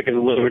Southwick is a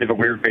little bit of a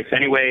weird race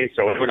anyway,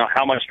 so I don't know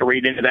how much to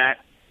read into that.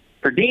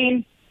 For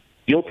Dean,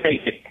 you'll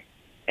take it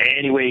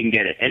any way you can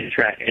get it, any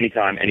track,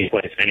 anytime, any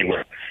place,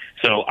 anywhere.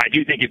 So I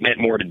do think it meant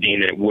more to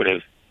Dean than it would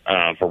have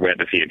for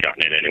Webb if he had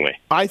gotten it anyway.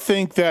 I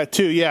think that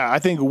too. Yeah, I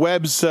think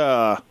Webb's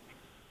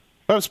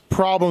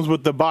problems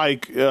with the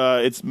bike.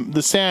 It's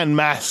the sand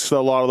masks a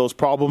lot of those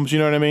problems. You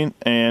know what I mean?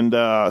 And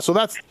so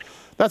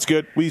that's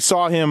good. We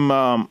saw him,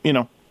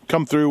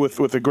 come through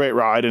with a great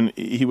ride, and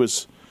he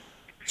was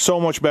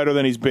so much better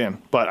than he's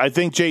been. But I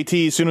think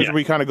JT, as soon as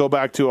we kind of go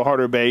back to a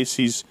harder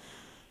base,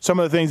 some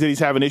of the things that he's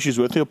having issues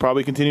with, he'll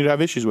probably continue to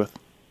have issues with.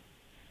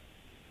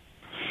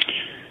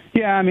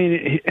 Yeah, I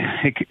mean,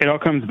 it all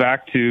comes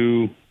back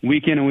to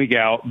week in and week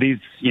out. These,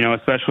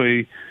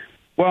 especially,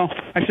 well,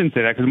 I shouldn't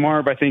say that because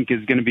Marv, I think,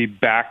 is going to be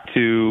back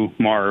to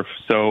Marv.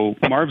 So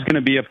Marv's going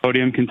to be a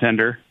podium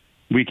contender,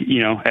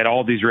 at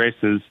all these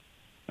races.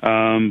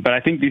 But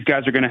I think these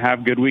guys are going to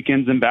have good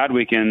weekends and bad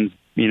weekends.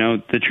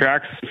 The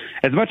tracks,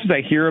 as much as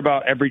I hear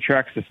about every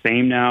track's the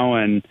same now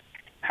and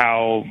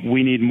how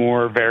we need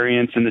more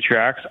variance in the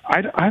tracks,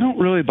 I don't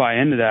really buy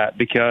into that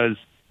because,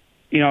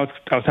 I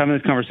was having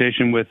this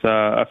conversation with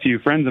a few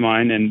friends of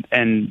mine,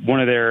 and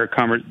one of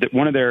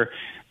their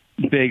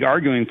big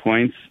arguing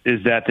points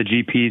is that the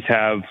GPs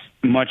have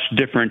much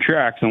different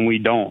tracks and we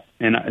don't.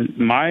 And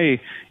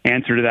my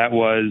answer to that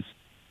was,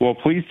 well,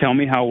 please tell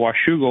me how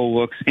Washougal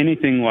looks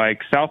anything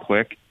like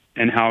Southwick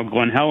and how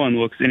Glen Helen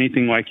looks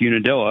anything like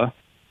Unadilla,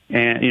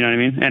 and you know what I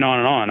mean, and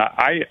on.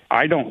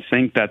 I don't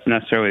think that's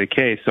necessarily the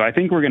case. So I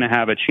think we're going to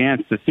have a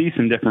chance to see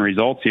some different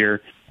results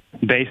here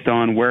based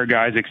on where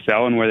guys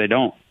excel and where they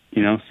don't.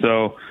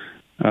 So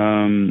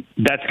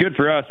that's good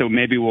for us. So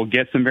maybe we'll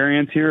get some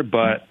variance here.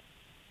 But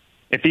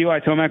if Eli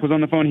Tomac was on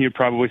the phone, he would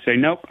probably say,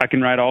 nope, I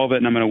can ride all of it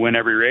and I'm going to win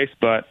every race.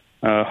 But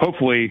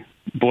hopefully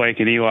Blake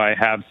and Eli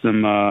have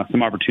some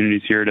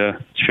opportunities here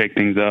to shake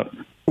things up.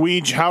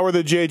 Weege, how are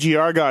the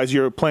JGR guys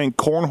you're playing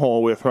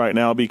cornhole with right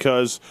now?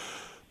 Because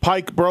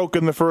Pike broke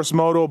in the first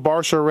moto.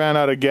 Barsha ran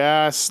out of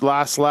gas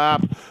last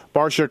lap.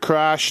 Barsha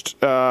crashed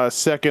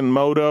second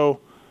moto.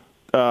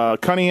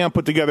 Cunningham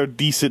put together a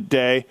decent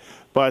day.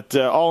 But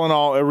all in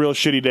all, a real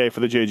shitty day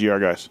for the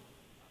JGR guys.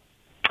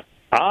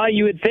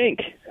 You would think.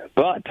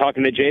 But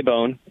talking to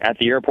J-Bone at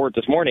the airport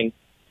this morning,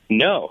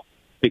 no.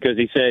 Because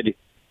he said,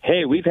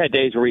 hey, we've had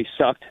days where we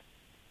sucked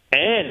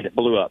and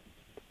blew up.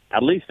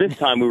 At least this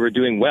time we were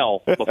doing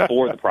well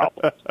before the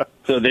problem.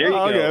 So there you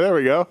go. Okay, there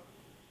we go.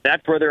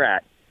 That's where they're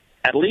at.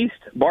 At least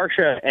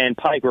Barsha and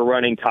Pike were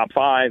running top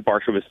five.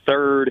 Barsha was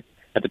third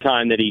at the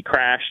time that he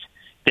crashed.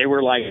 They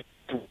were like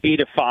 3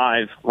 to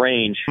 5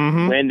 range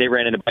when they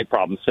ran into bike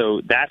problems.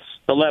 So that's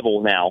the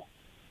level now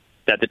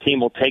that the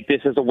team will take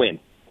this as a win.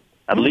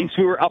 At least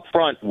we were up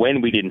front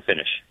when we didn't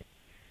finish.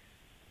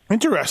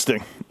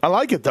 Interesting. I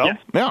like it, though.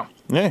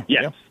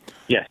 Yes.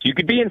 Yes. You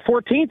could be in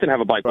 14th and have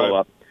a bike blow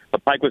up,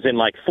 but Pike was in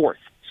like 4th.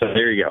 So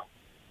there you go.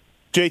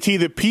 JT,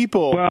 the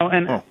people. Well,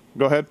 and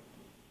go ahead.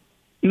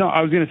 No,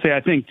 I was going to say,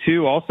 I think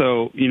too.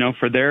 Also,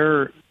 for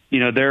their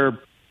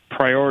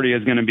priority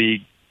is going to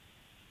be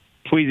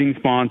pleasing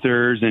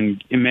sponsors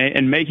and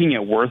making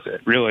it worth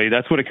it. Really,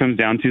 that's what it comes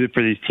down to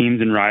for these teams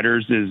and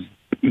riders, is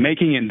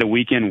making it the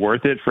weekend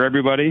worth it for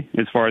everybody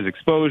as far as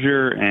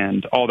exposure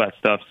and all that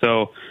stuff.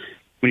 So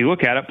when you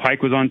look at it,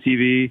 Pike was on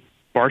TV,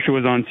 Barsha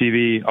was on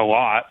TV a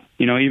lot.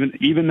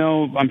 Even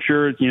though I'm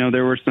sure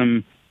there were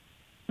some.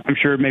 I'm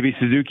sure maybe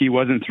Suzuki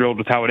wasn't thrilled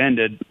with how it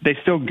ended. They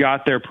still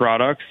got their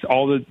products.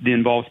 All the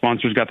involved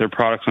sponsors got their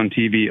products on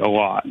TV a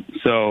lot.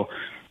 So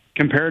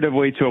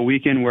comparatively to a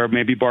weekend where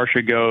maybe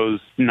Barsha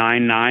goes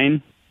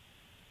 9-9,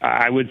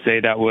 I would say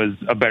that was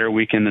a better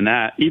weekend than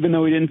that. Even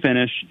though we didn't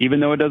finish, even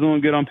though it doesn't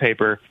look good on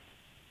paper,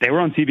 they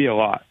were on TV a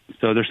lot.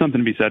 So there's something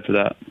to be said for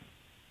that.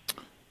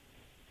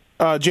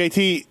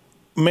 JT,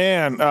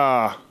 man,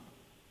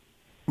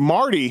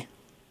 Marty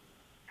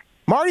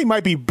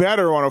might be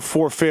better on a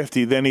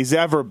 450 than he's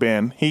ever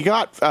been. He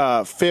got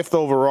 5th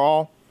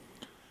overall.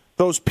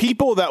 Those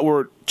people that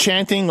were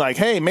chanting like,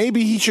 hey,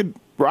 maybe he should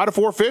ride a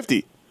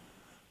 450.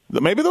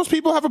 Maybe those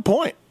people have a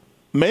point.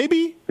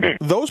 Maybe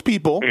those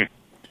people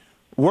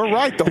were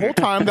right the whole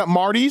time that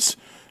Marty's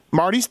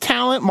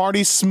talent,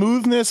 Marty's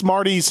smoothness,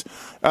 Marty's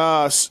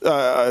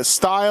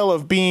style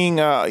of being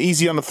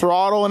easy on the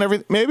throttle and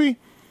everything, maybe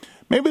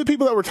the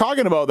people that were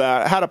talking about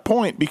that had a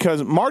point,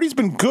 because Marty's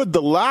been good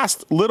the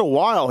last little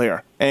while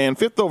here, and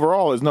 5th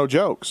overall is no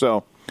joke.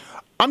 So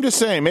I'm just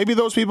saying, maybe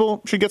those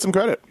people should get some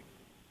credit.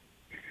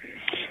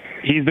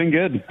 He's been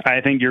good.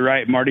 I think you're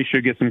right. Marty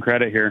should get some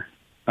credit here.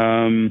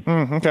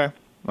 Okay.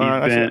 All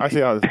right. I see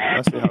how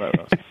that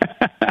goes.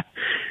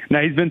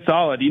 No, he's been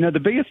solid. The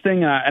biggest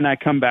thing, and I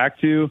come back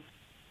to,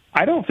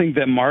 I don't think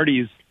that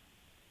Marty's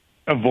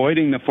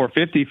avoiding the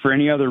 450 for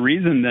any other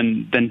reason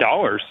than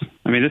dollars.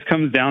 I mean, this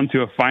comes down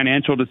to a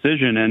financial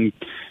decision. And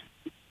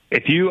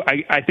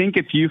I think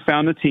if you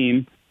found a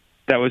team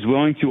that was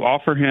willing to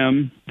offer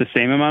him the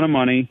same amount of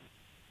money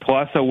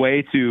plus a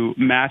way to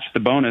match the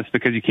bonus,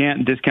 because you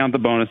can't discount the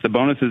bonus. The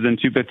bonuses in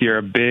 250 are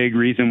a big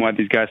reason why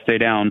these guys stay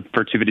down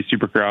for 250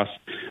 Supercross.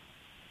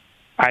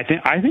 I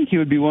think he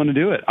would be willing to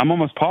do it. I'm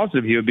almost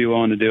positive he would be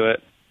willing to do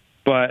it.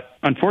 But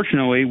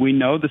unfortunately, we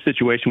know the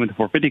situation with the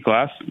 450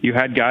 class. You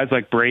had guys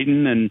like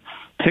Brayton and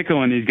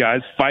Tickle and these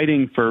guys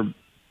fighting for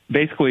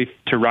basically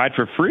to ride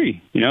for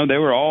free. You know, they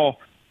were all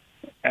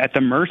at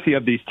the mercy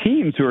of these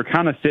teams who are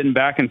kind of sitting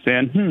back and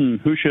saying,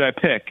 who should I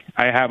pick?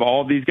 I have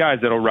all of these guys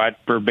that'll ride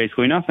for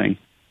basically nothing.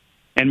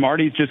 And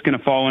Marty's just going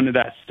to fall into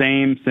that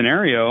same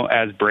scenario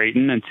as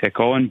Brayton and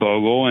Tickle and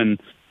Bogle and,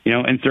 you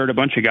know, insert a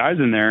bunch of guys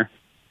in there.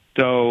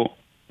 So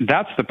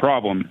that's the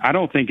problem. I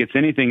don't think it's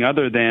anything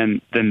other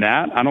than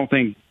that. I don't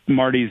think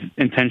Marty's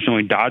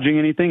intentionally dodging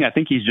anything. I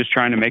think he's just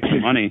trying to make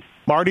some money.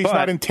 Marty's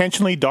not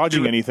intentionally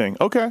dodging anything.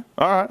 Okay.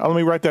 All right. Let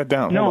me write that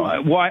down. No,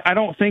 I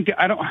don't think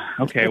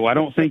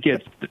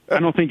it's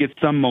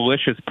some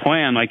malicious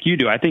plan like you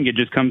do. I think it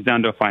just comes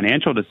down to a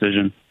financial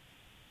decision.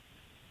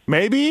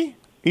 Maybe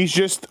he's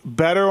just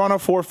better on a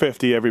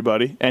 450,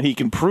 everybody, and he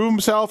can prove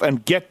himself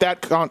and get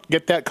that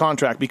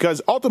contract,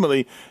 because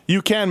ultimately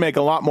you can make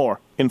a lot more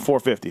in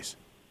 450s.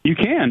 You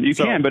can,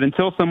 but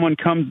until someone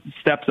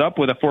steps up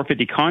with a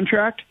 450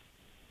 contract,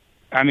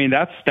 I mean,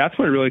 that's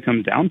what it really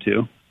comes down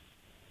to.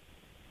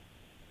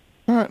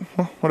 All right,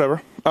 well,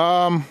 whatever.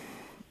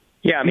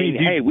 Yeah, I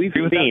mean, hey, we've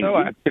seen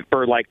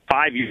for like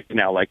 5 years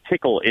now, like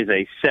Tickle is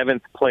a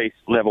 7th place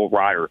level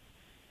rider.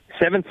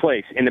 7th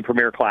place in the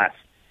premier class.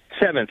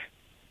 7th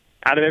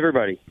out of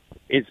everybody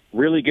is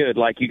really good.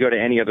 Like, you go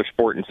to any other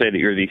sport and say that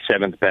you're the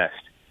 7th best.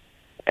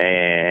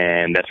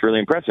 And that's really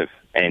impressive.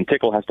 And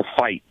Tickle has to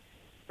fight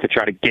to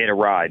try to get a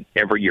ride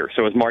every year.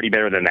 So is Marty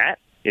better than that?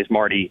 Is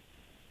Marty's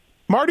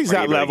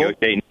that level?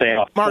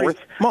 Fourth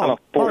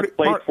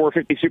place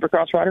 450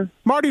 Supercross rider?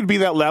 Marty would be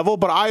that level,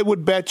 but I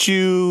would bet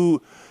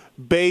you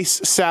base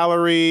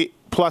salary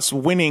plus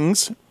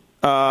winnings,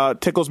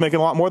 Tickle's making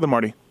a lot more than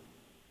Marty.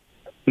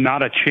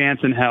 Not a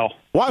chance in hell.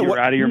 Why? You're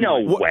out of your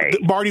mind. No way.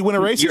 Did Marty win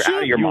a race this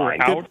year? You're out of your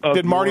mind.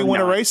 Did Marty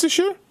win a race this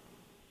year?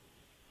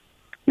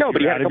 No,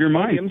 but you're out of your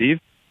mind, Steve.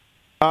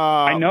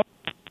 I know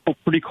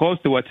pretty close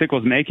to what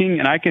Tickle's making,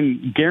 and I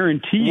can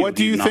guarantee you. What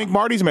do you think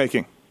Marty's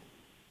making?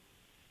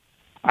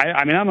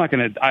 I mean, I'm not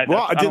going to. I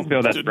don't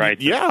feel that's right.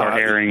 Yeah.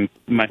 Start airing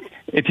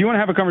if you want to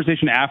have a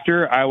conversation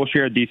after, I will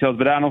share details,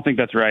 but I don't think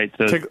that's right.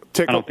 I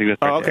don't think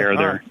that's right to air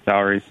their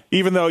salaries.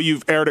 Even though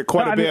you've aired it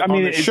quite a bit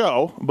on the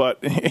show,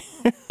 but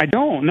I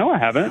don't. No, I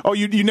haven't. Oh,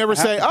 you never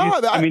say.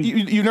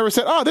 You never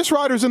said. Oh, this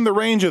rider's in the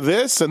range of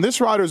this, and this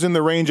rider's in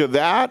the range of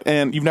that,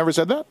 and you've never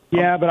said that.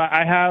 Yeah, but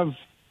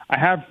I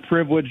have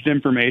privileged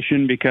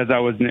information because I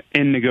was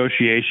in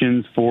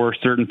negotiations for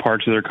certain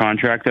parts of their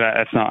contract.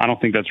 I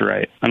don't think that's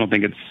right. I don't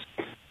think it's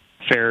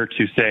fair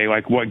to say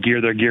like what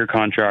gear their gear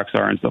contracts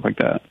are and stuff like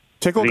that.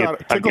 Tickle you're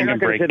not going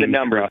to say the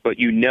numbers, but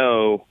you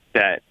know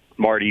that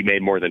Marty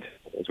made more than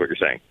Tickle, is what you're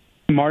saying.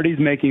 Marty's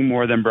making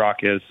more than Brock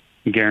is,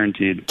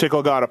 guaranteed.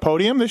 Tickle got a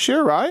podium this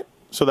year, right?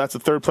 So that's a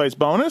 3rd place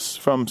bonus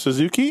from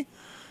Suzuki,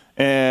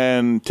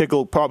 and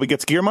Tickle probably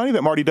gets gear money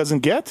that Marty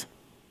doesn't get.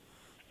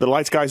 The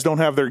Lights guys don't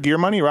have their gear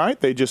money, right?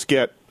 They just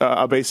get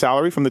a base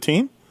salary from the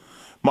team.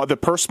 The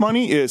purse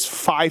money is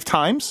 5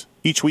 times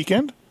each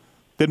weekend.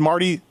 Did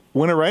Marty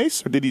win a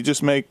race, or did he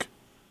just make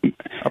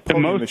a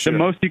podium this year? The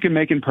most you can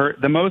make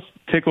the most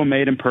Tickle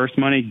made in purse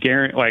money,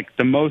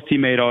 the most he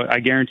made, I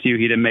guarantee you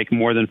he didn't make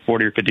more than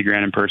 40 or 50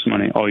 grand in purse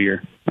money all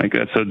year. Like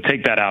that. So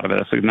take that out of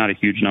it. That's not a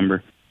huge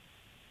number.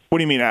 What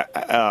do you mean,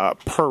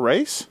 per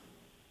race?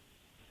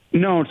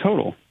 No,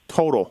 total.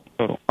 Total.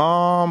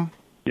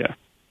 Yeah.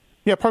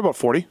 Yeah, probably about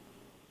 40.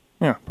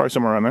 Yeah, probably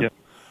somewhere around there. Yeah.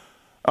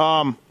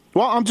 Well,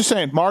 I'm just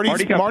saying,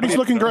 Marty's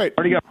looking great.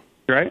 Marty got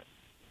right.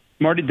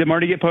 Did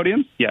Marty get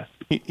podiums? Yes.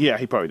 He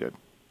probably did.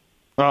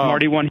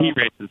 Marty won heat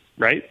races,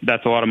 right?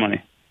 That's a lot of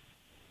money.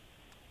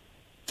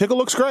 Tickle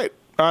looks great.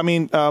 I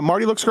mean,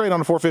 Marty looks great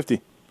on a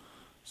 450.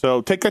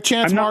 So take that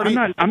chance, Marty.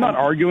 I'm not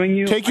arguing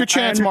you. Take your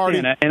chance, Marty.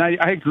 And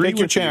I agree. Take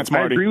your chance,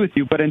 Marty. I agree with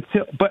you.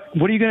 But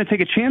what are you going to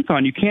take a chance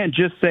on? You can't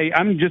just say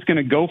I'm just going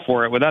to go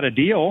for it without a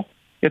deal.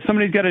 If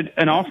somebody's got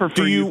an offer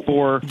for you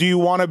for, do you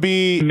want to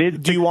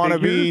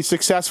be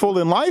successful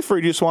in life, or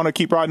do you just want to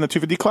keep riding the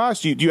 250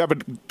 class? Do you have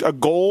a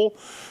goal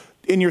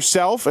in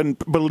yourself and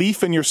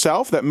belief in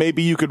yourself that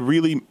maybe you could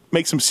really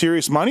make some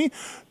serious money?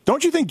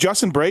 Don't you think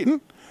Justin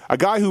Brayton, a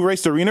guy who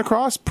raced Arena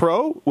Cross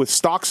Pro with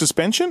stock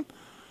suspension,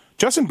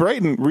 Justin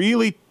Brayton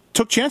really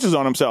took chances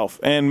on himself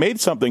and made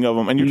something of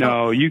him? And you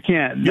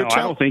can't. No,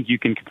 I don't think you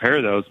can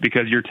compare those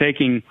because you're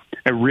taking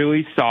a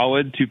really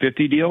solid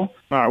 250 deal. All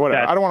right,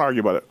 whatever. I don't want to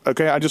argue about it.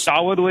 Okay, I just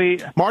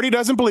solidly. Marty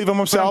doesn't believe in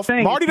himself.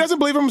 Marty doesn't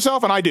believe in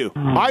himself, and I do.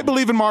 I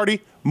believe in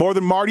Marty more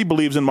than Marty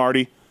believes in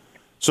Marty.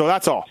 So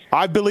that's all.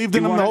 I've believed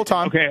in him the whole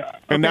time. Okay.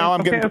 And now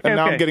I'm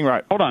getting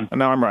right. Hold on. And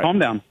now I'm right. Calm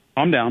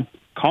down.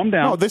 Calm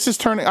down. No, this is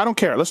turning. I don't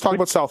care. Let's talk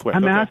about Southwick.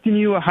 I'm okay. asking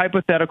you a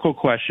hypothetical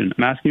question.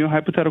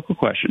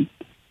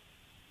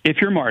 If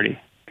you're Marty,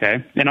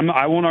 okay, and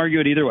I won't argue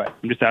it either way.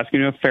 I'm just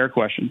asking you a fair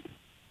question.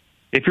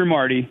 If you're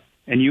Marty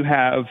and you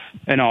have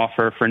an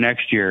offer for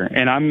next year,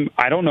 and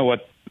I don't know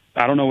what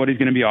he's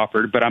going to be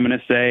offered, but I'm going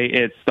to say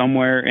it's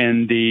somewhere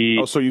in the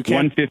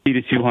 150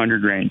 to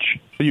 200 range.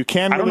 So you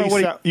can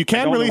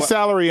release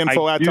salary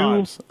info at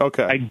times.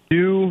 Okay. I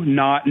do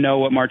not know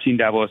what Martin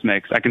Davalos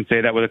makes. I can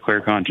say that with a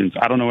clear conscience.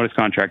 I don't know what his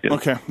contract is.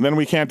 Okay, then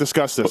we can't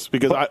discuss this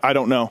because I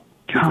don't know.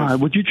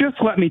 God, would you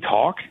just let me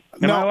talk?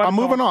 I'm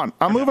moving on.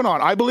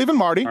 I believe in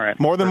Marty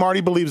more than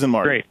Marty believes in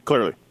Marty. Great.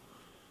 Clearly.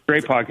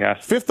 Great podcast.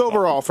 5th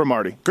overall for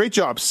Marty. Great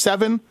job.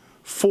 7-4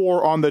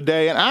 on the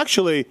day. And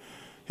actually,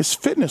 his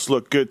fitness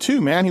looked good too,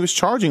 man. He was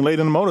charging late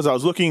in the motos. I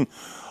was looking,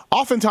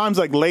 oftentimes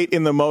like late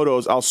in the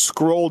motos, I'll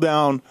scroll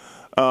down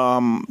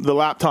the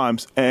lap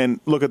times and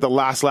look at the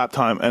last lap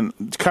time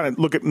and kind of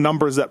look at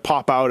numbers that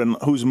pop out and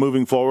who's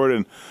moving forward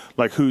and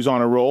like who's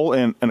on a roll.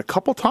 And a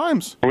couple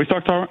times. Are we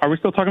still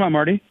talking about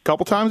Marty? A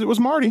couple times it was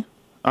Marty.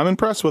 I'm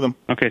impressed with him.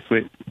 Okay,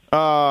 sweet.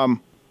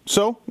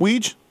 So,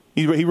 Weege,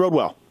 he rode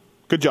well.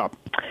 Good job.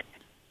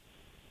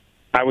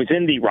 I was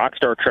in the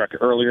Rockstar truck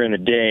earlier in the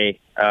day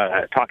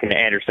talking to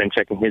Anderson,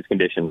 checking his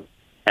condition,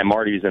 and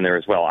Marty was in there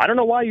as well. I don't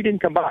know why you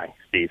didn't come by,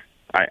 Steve.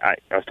 I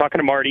was talking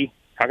to Marty,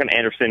 talking to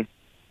Anderson,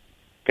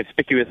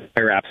 conspicuous in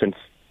their absence.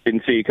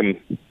 Didn't see you come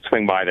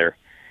swing by there.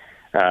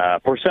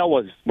 Porcel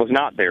was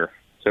not there,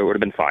 so it would have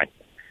been fine.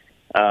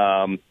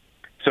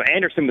 So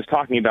Anderson was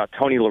talking about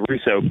Tony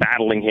LaRusso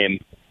battling him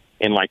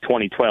in like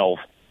 2012.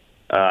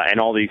 And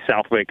all these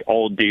Southwick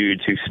old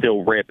dudes who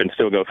still rip and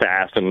still go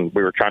fast, and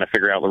we were trying to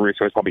figure out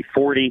LaRusso was probably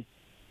 40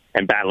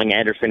 and battling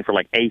Anderson for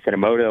like 8th in a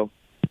moto.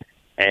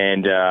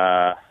 And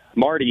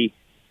Marty,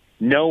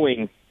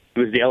 knowing it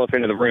was the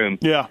elephant in the room,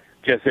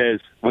 just says,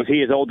 was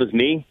he as old as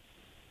me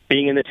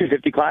being in the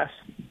 250 class?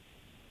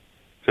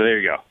 So there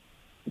you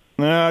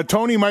go.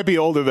 Tony might be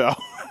older, though.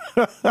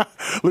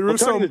 Well,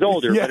 Tony was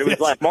older, but it was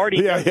like Marty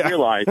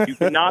realized you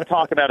cannot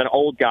talk about an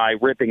old guy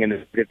ripping in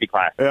the 50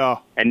 class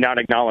and not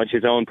acknowledge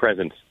his own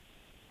presence.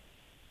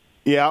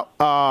 Yeah.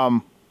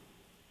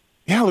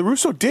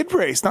 LaRusso did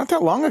race not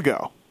that long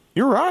ago.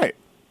 You're right.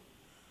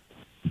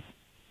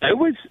 It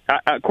was,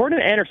 according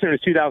to Anderson, it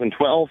was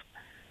 2012.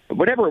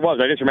 Whatever it was,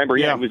 I just remember,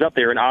 it was up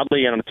there, and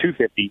oddly on a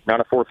 250, not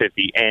a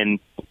 450, and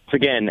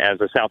again, as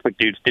the Southwick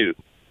dudes do.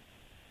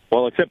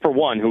 Well, except for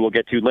one, who we'll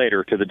get to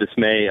later, to the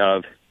dismay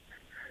of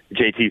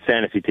JT's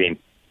fantasy team.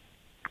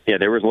 Yeah,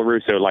 there was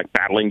LaRusso like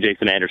battling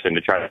Jason Anderson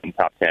to try to win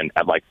top 10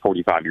 at like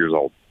 45 years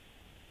old.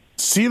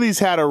 Seeley's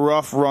had a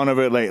rough run of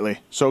it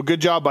lately, so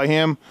good job by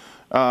him.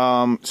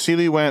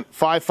 Seeley went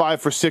 5-5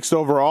 for 6th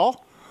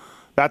overall.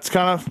 That's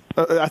kind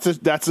of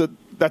that's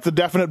a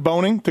definite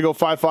boning to go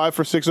 5-5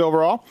 for 6th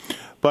overall.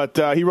 But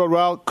he rode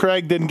well.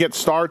 Craig didn't get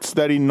starts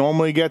that he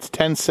normally gets.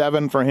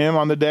 10-7 for him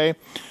on the day.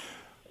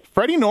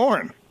 Freddie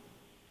Noren,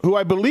 who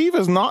I believe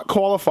is not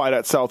qualified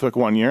at Southwick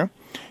one year.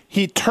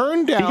 He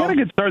turned down... He got a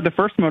good start the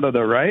first moto,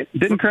 though, right?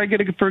 Didn't Craig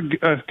get a good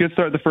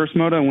start the first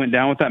moto and went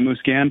down with that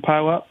Muscan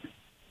pile-up?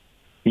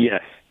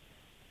 Yes.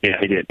 Yeah,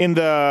 he did. In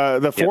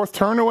the fourth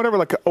turn or whatever,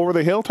 like over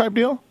the hill type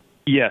deal?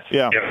 Yes.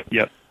 Yeah.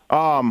 Yep.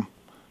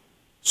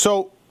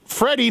 So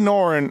Freddie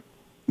Noren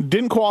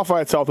didn't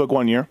qualify at Southwick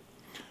one year.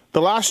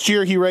 The last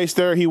year he raced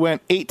there, he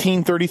went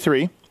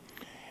 18:33.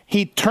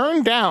 He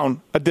turned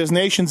down a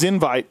Desnations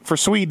invite for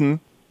Sweden,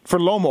 for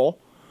Lommel,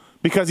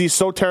 because he's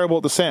so terrible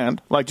at the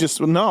sand. Like,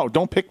 just, no,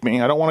 don't pick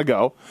me. I don't want to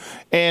go.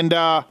 And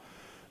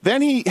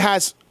then he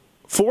has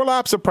 4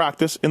 laps of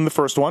practice in the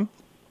first one.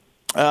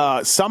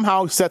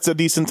 Somehow sets a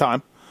decent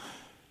time.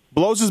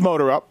 Blows his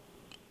motor up.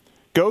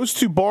 Goes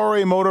to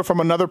borrow a motor from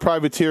another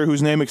privateer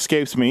whose name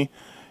escapes me.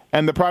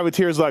 And the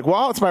privateer is like,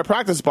 well, it's my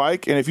practice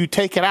bike, and if you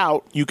take it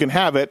out, you can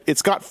have it.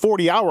 It's got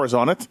 40 hours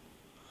on it.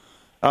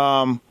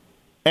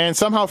 And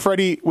somehow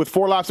Freddie, with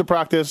 4 laps of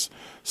practice,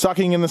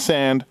 sucking in the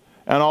sand,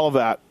 and all of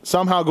that,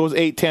 somehow goes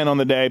 8-10 on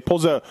the day,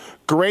 pulls a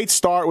great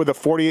start with a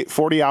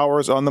 40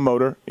 hours on the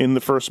motor in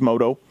the first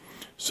moto.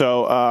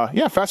 So,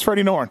 fast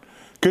Freddie Noren.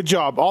 Good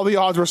job. All the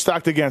odds were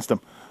stacked against him.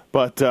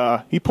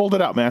 But he pulled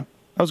it out, man.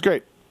 That was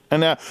great.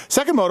 And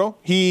second moto,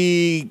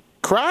 he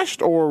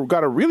crashed or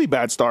got a really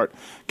bad start.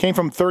 Came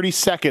from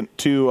 32nd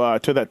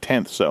to that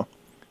 10th. So,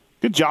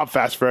 good job,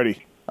 fast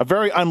Freddie. A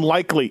very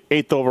unlikely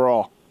 8th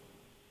overall.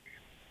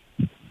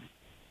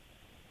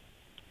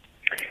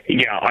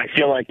 Yeah, I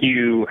feel like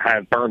you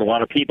have burned a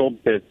lot of people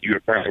because you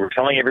apparently were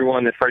telling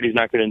everyone that Freddie's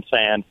not good in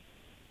sand,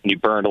 and you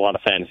burned a lot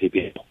of fantasy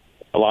people.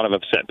 A lot of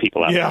upset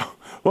people out there. Yeah.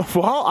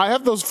 Well, I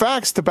have those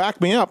facts to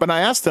back me up, and I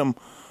asked him,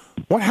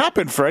 what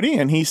happened, Freddie?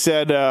 And he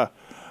said, I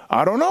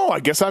don't know. I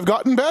guess I've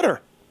gotten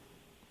better.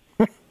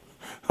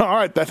 All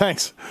right.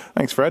 Thanks.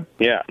 Thanks, Fred.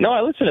 Yeah. No,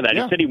 I listened to that.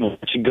 Yeah. He said he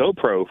watched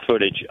GoPro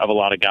footage of a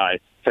lot of guys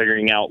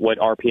figuring out what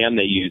RPM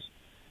they use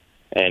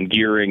and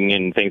gearing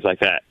and things like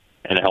that,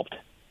 and it helped.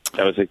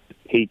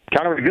 He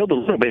kind of revealed a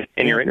little bit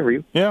in your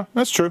interview. Yeah,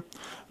 that's true.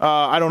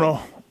 I don't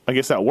know. I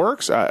guess that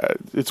works.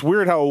 It's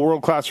weird how a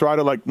world-class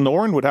rider like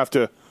Noren would have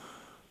to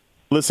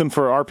listen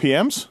for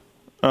RPMs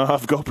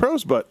of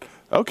GoPros, but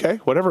okay,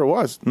 whatever it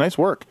was. Nice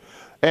work.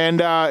 And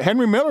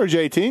Henry Miller,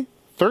 JT,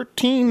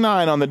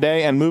 13.9 on the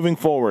day and moving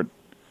forward.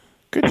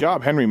 Good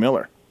job, Henry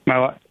Miller.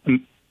 Am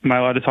I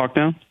allowed to talk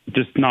now?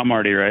 Just not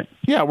Marty, right?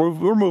 Yeah,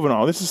 we're moving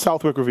on. This is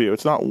Southwick Review.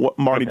 It's not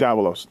Marty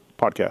Davalos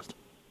podcast.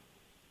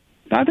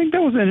 I think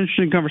that was an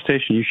interesting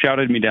conversation. You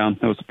shouted me down.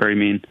 That was very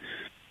mean.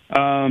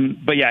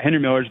 But yeah, Henry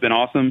Miller's been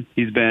awesome.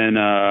 He's been,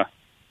 I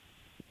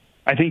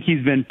think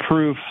he's been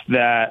proof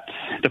that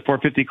the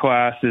 450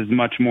 class is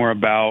much more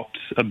about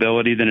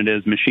ability than it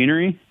is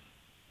machinery.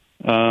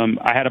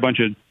 I had a bunch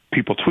of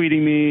people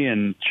tweeting me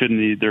and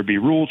shouldn't there be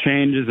rule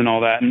changes and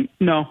all that. And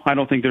no, I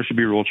don't think there should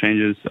be rule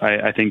changes.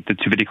 I think the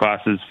 250 class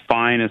is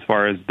fine as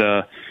far as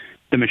the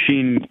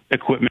machine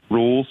equipment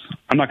rules.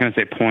 I'm not going to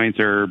say points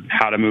or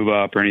how to move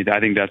up or anything.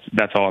 I think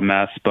that's all a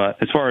mess. But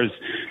as far as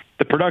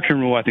the production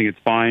rule, I think it's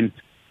fine.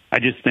 I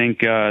just think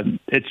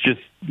it's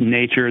just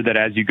nature that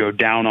as you go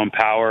down on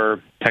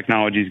power,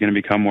 technology is going to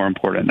become more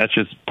important. That's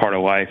just part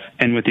of life.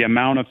 And with the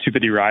amount of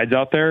 250 rides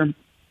out there,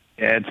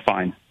 it's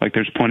fine. Like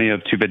there's plenty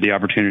of 250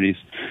 opportunities.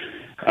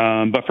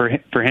 But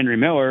for Henry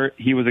Miller,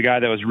 he was a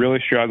guy that was really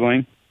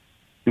struggling.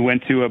 He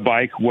went to a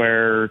bike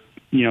where,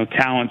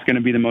 talent's going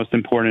to be the most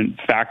important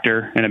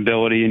factor, and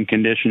ability and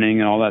conditioning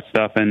and all that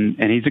stuff. And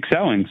he's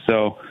excelling.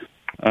 So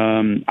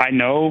I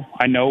know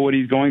what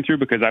he's going through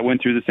because I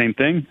went through the same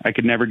thing. I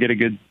could never get a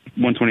good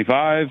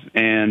 125,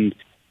 and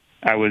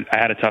I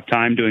had a tough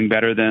time doing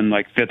better than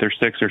like 5th or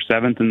 6th or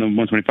 7th in the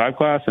 125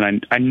 class.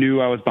 And I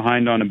knew I was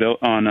behind on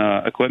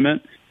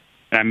equipment.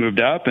 And I moved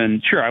up,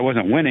 and sure, I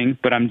wasn't winning,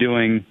 but I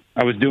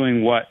was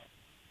doing what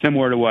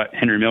similar to what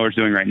Henry Miller's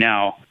doing right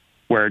now,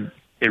 where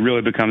it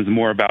really becomes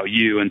more about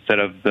you instead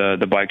of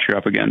the bikes you're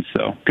up against.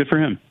 So good for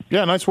him.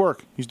 Yeah, nice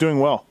work. He's doing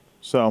well.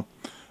 So,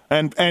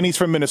 and he's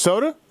from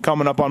Minnesota,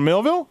 coming up on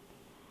Millville.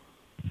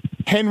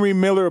 Henry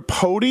Miller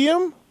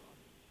podium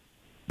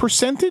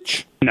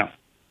percentage? No.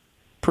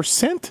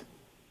 Percent?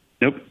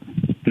 Nope.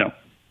 No.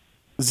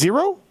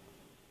 0?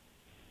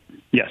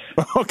 Yes.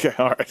 Okay.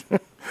 All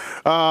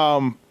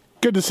right.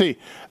 Good to see.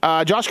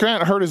 Josh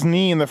Grant hurt his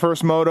knee in the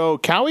first moto.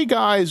 Cowie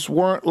guys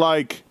weren't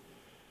like,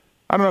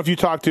 I don't know if you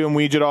talked to him,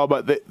 Weege, at all,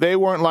 but they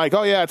weren't like,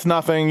 oh, yeah, it's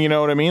nothing, you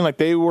know what I mean? Like,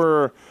 they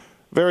were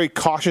very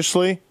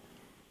cautiously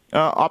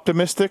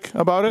optimistic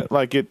about it.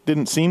 Like, it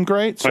didn't seem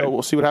great, so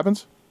we'll see what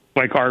happens.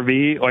 Like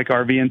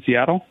RV in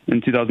Seattle in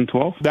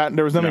 2012?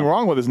 There was nothing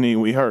wrong with his knee,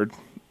 we heard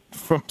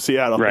from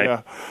Seattle.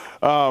 Right.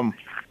 Yeah.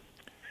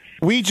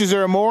 Weege, is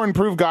there a more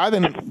improved guy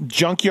than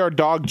Junkyard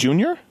Dog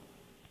Jr.?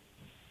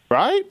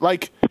 Right?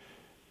 Like,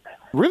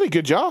 really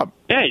good job.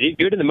 Yeah, he did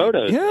good in the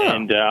motos. Yeah.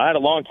 And I had a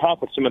long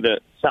talk with some of the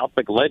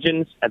Southwick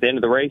legends at the end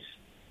of the race.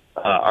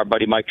 Our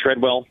buddy Mike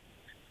Treadwell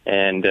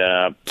and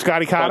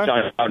Scotty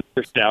Cotta.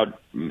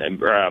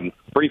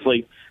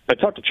 Briefly, but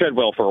talked to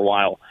Treadwell for a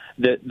while.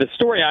 The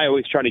story I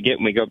always try to get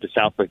when we go up to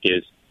Southwick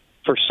is,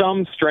 for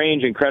some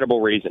strange, incredible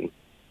reason,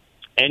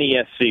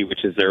 NESC,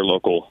 which is their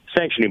local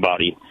sanctioning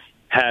body,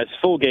 has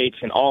full gates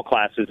in all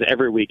classes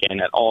every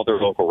weekend at all their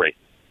local races.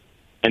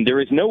 And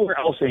there is nowhere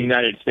else in the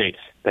United States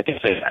that can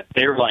say that.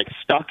 They're like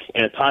stuck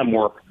in a time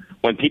warp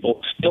when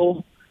people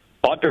still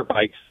bought their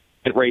bikes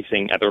and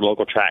racing at their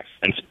local tracks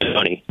and spend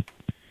money,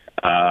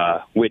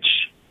 which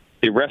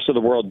the rest of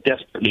the world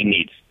desperately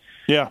needs.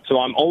 Yeah. So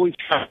I'm always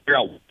trying to figure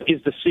out, what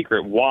is the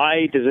secret?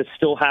 Why does this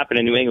still happen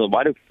in New England?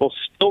 Why do people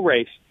still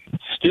race,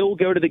 still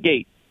go to the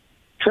gate?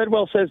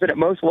 Treadwell says that at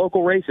most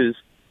local races,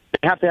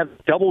 they have to have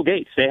double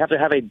gates. They have to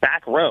have a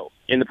back row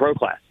in the pro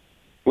class,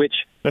 which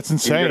that's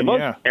insane. You go to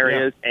most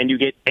areas, and you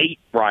get 8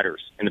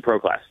 riders in the pro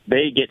class.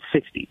 They get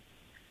 60.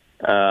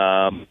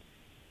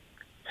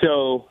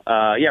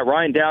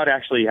 Ryan Dowd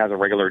actually has a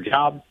regular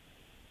job.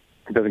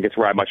 He doesn't get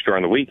to ride much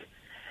during the week.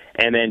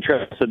 And then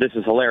Trev said, this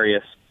is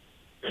hilarious.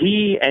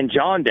 He and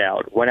John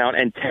Dowd went out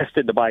and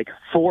tested the bike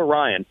for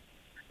Ryan.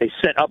 They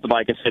set up the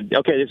bike and said,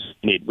 okay, this is what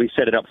you need. We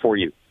set it up for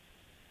you.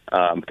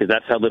 Because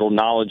that's how little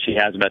knowledge he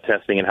has about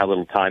testing and how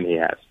little time he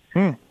has.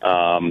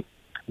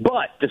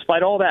 But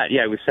despite all that, he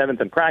was 7th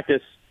in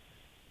practice,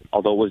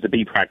 although it was the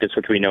B practice,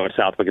 which we know in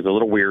Southwick is a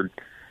little weird.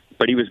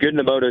 But he was good in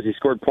the motos. He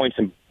scored points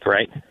in both,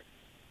 right?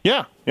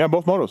 Yeah,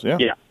 both motos,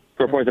 yeah.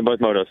 Scored points in both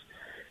motos.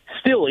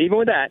 Still, even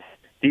with that,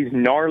 these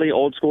gnarly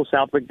old-school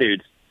Southwick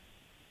dudes,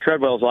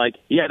 Treadwell's like,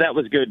 yeah, that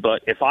was good,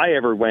 but if I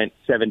ever went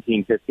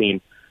 17,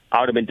 15, I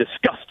would have been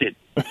disgusted.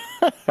 I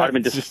would have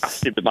been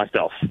disgusted with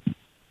myself.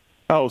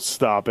 Oh,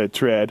 stop it,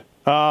 Tread.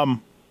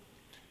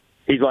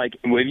 He's like,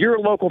 if you're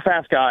a local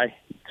fast guy,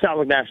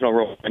 Southwick National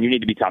rule, and you need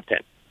to be top 10.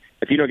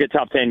 If you don't get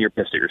top 10, you're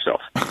pissed at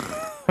yourself.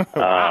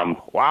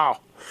 Wow.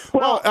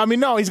 Well, I mean,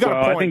 no, he's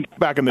got a point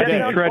back in the day.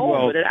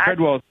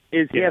 Treadwell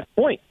he has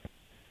points.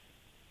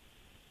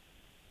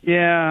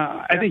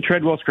 Yeah, I think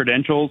Treadwell's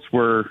credentials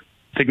were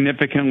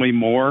significantly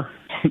more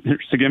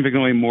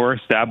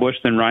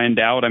established than Ryan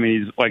Dowd. I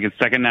mean, he's like his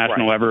 2nd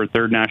national ever, or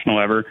 3rd national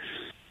ever.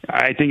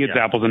 I think it's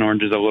apples and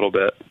oranges a little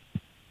bit.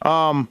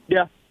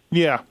 Yeah.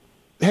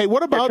 Hey,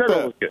 what about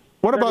Treadwell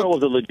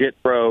was a legit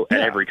pro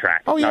at every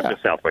track, not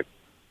just Southwick.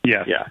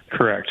 Yeah,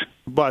 correct.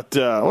 But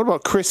what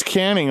about Chris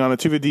Canning on a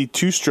 250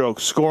 two-stroke,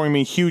 scoring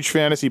me huge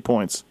fantasy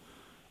points?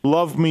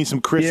 Love me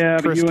some Chris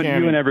Canning.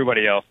 You and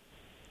everybody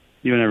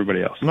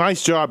else.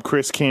 Nice job,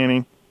 Chris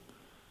Canning.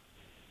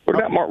 What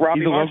about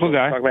Robbie Marshall? Local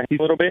guy. Talk about him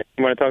a little bit.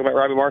 You want to talk about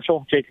Robbie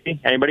Marshall, JT?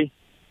 Anybody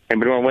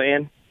want to weigh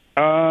in?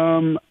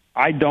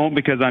 I don't,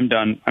 because I'm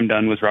done. I'm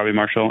done with Robbie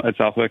Marshall at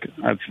Southwick.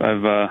 I've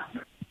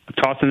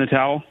tossed in the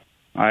towel.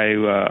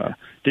 I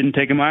didn't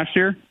take him last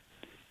year.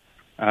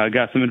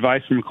 Got some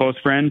advice from a close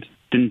friend.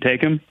 Didn't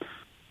take him.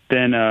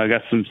 Then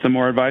got some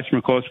more advice from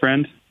a close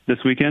friend this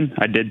weekend.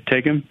 I did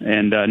take him,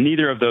 and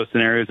neither of those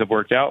scenarios have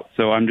worked out.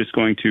 So I'm just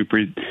going to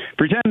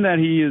pretend that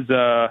he is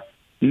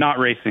not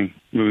racing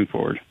moving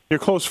forward. Your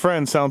close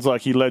friend sounds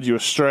like he led you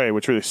astray,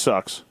 which really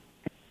sucks.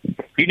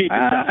 You need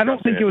to I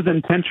don't think it was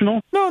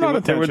intentional. No, not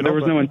intentional. There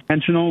was no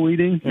intentional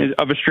leading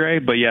of astray,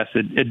 but yes,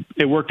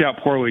 it worked out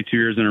poorly 2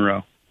 years in a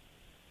row.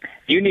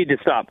 You need to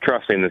stop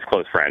trusting this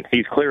close friend.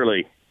 He's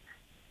clearly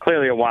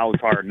a wild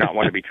card, not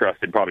want to be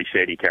trusted, probably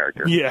shady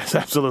character. Yes,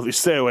 absolutely.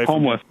 Stay away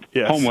from homeless. him.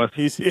 Yes. Homeless.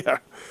 He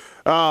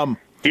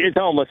is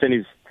homeless, and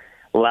he's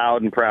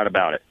loud and proud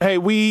about it. Hey,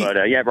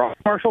 Rob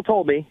Marshall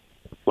told me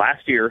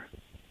last year,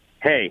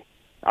 hey,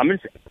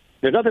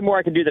 there's nothing more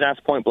I can do than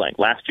ask point blank.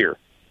 Last year,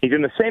 he's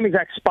in the same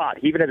exact spot.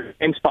 He even had the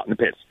same spot in the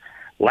pits.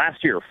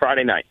 Last year,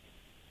 Friday night,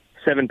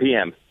 7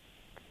 p.m.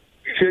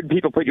 Should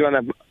people put you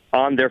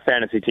on their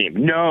fantasy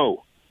team?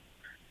 No.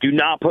 Do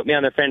not put me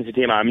on their fantasy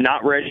team. I'm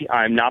not ready.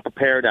 I'm not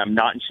prepared. I'm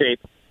not in shape.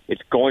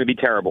 It's going to be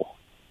terrible.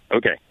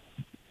 Okay.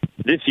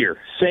 This year,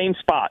 same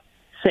spot,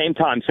 same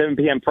time, 7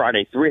 p.m.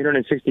 Friday,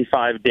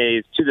 365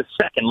 days to the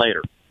second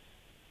later.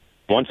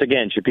 Once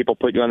again, should people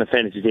put you on the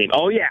fantasy team?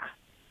 Oh, yeah.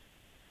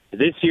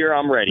 This year,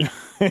 I'm ready.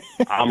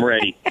 I'm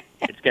ready.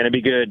 It's going to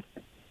be good.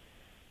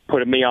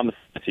 Put me on the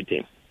fantasy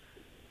team.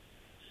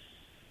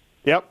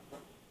 Yep.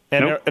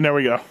 And there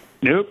we go.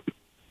 Nope.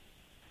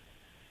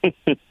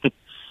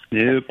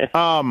 Nope.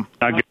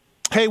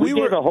 Hey, we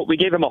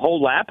gave him a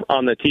whole lap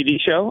on the TV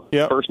show,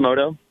 First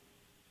Moto.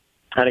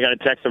 And I got a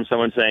text from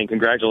someone saying,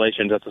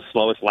 congratulations, that's the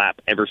slowest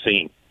lap ever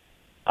seen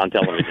on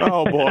television.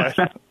 Oh, boy.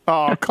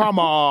 Oh, come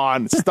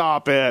on.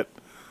 Stop it.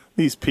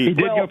 These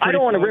people. Well, I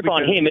don't want to rip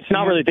on him. It's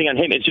not really a thing on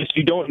him. It's just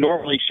you don't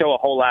normally show a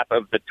whole lap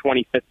of the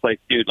 25th place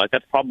dude. Like,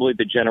 that's probably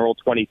the general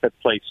 25th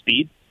place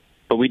speed,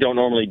 but we don't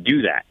normally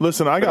do that.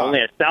 Listen,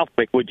 only at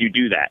Southwick would you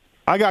do that.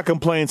 I got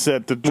complaints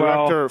that the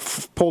director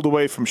pulled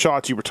away from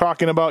shots you were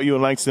talking about. You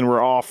and Langston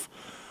were off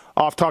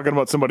talking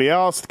about somebody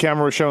else. The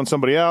camera was showing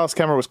somebody else.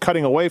 Camera was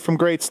cutting away from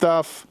great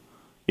stuff.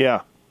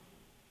 Yeah,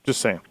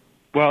 just saying.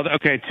 Well,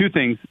 okay, two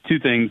things.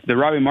 The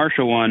Robbie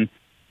Marshall one,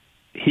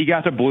 he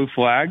got a blue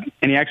flag,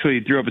 and he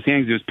actually threw up his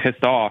hands. He was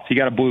pissed off. He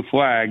got a blue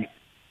flag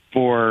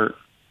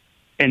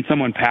and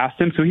someone passed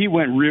him, so he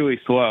went really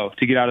slow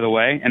to get out of the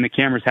way, and the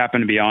cameras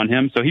happened to be on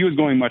him, so he was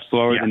going much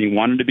slower than he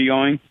wanted to be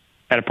going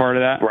at a part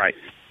of that. Right.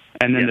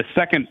 And then the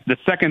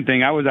second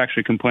thing, I was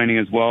actually complaining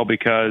as well,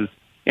 because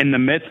in the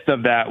midst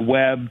of that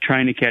Webb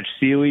trying to catch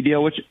Seeley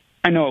deal, which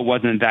I know it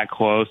wasn't that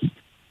close,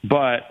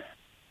 but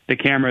the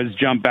cameras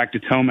jumped back to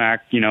Tomac,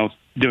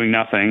 doing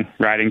nothing,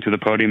 riding to the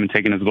podium and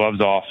taking his gloves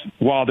off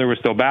while they were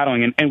still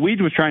battling. And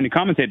Weege was trying to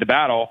commentate the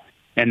battle,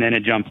 and then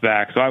it jumped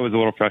back. So I was a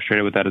little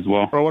frustrated with that as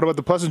well. Or what about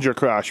the Plessinger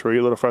crash? Were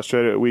you a little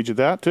frustrated at Weege at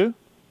that, too?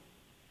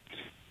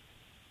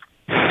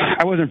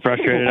 I wasn't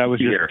frustrated. I was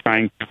just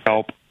trying to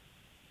help.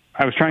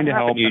 I was trying to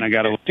help, and I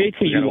got a little.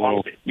 JT, you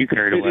lost it. You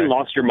completely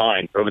lost your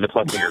mind over the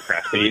Plessinger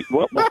crash.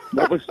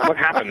 What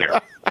happened there?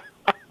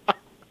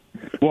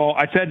 Well,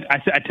 I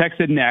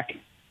texted Neck,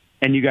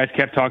 and you guys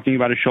kept talking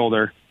about his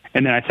shoulder.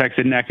 And then I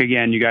texted Neck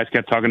again. You guys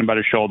kept talking about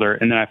his shoulder.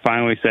 And then I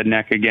finally said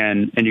Neck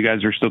again, and you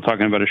guys were still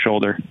talking about his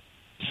shoulder.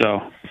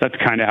 So that's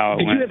kind of how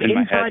it went in my head. Did you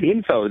have inside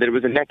info that it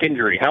was a neck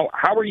injury? How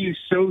are you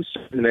so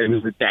certain that it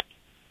was a neck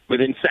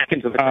within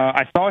seconds of the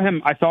I saw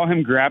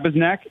him grab his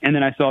neck, and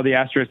then I saw the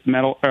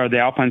the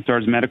Alpine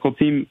Stars medical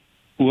team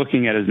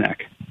looking at his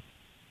neck.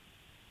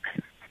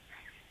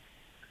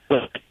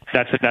 Look,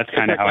 that's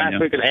kind of how I know.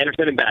 Last week with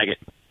Anderson and Baggett.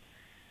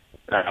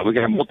 We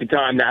got a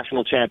multi-time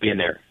national champion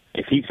there.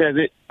 If he says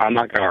it, I'm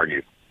not going to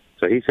argue.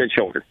 So he said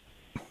shoulder.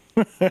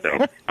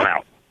 So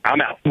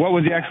I'm out. What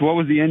was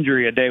the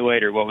injury a day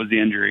later? What was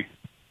the injury?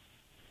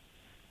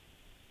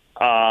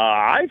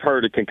 I've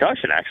heard a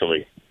concussion,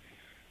 actually.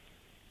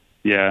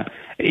 Yeah.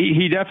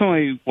 He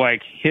definitely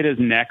hit his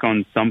neck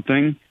on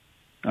something.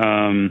 He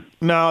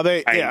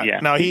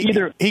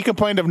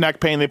complained of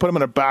neck pain. They put him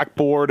in a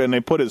backboard, and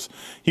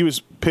he was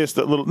pissed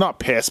not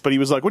pissed, but he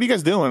was like, what are you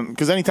guys doing?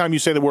 Because anytime you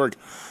say the word,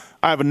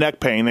 I have a neck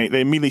pain,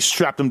 they immediately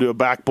strapped him to a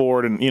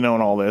backboard and and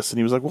all this. And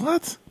he was like,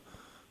 what?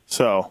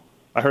 So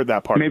I heard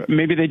that part of it.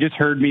 Maybe they just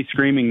heard me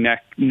screaming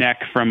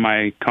neck from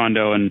my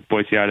condo in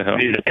Boise, Idaho,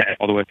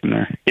 all the way from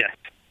there. Yes.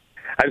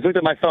 I just looked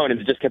at my phone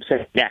and it just kept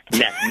saying neck.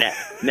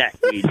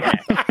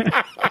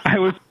 I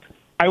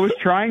was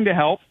trying to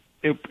help.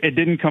 It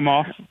didn't come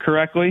off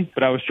correctly,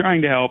 but I was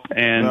trying to help,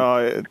 and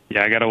I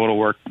got a little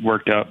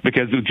worked up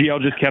because the GL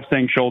just kept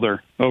saying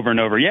shoulder over and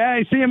over. Yeah,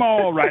 I see him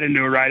all right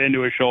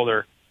into his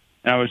shoulder.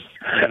 And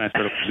I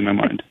started losing my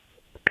mind.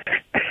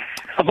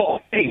 of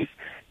all things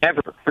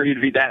ever for you to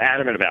be that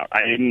adamant about.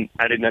 I didn't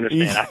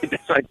understand.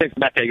 So I texted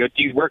back. I go,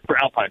 do you work for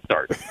Alpine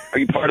Stars? Are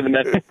you part of the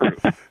medical crew?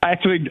 I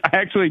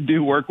actually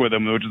do work with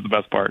them, which is the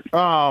best part.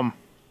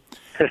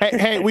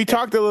 Hey, we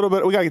talked a little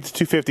bit. We got to get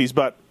to 250s,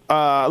 but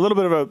a little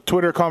bit of a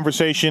Twitter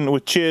conversation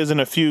with Chiz and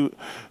a few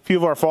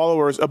of our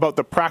followers about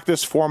the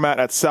practice format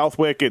at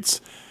Southwick. It's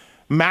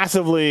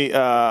massively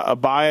a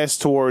bias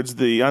towards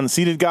the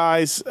unseeded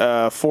guys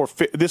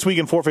this week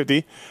in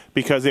 450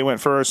 because they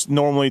went first,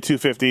 normally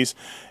 250s,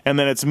 and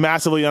then it's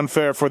massively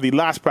unfair for the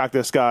last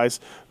practice guys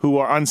who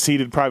are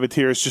unseeded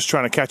privateers just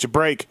trying to catch a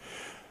break.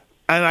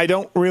 And I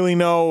don't really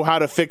know how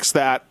to fix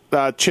that.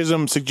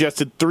 Chisholm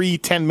suggested 3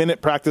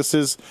 10-minute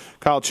practices.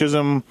 Kyle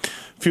Chisholm,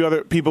 a few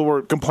other people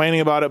were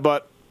complaining about it,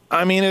 but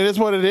I mean, it is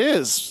what it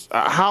is.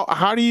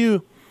 How do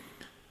you?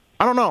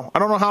 I don't know. I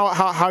don't know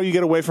how you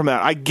get away from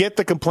that. I get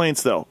the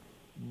complaints though,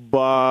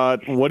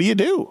 but what do you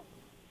do?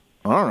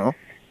 I don't know.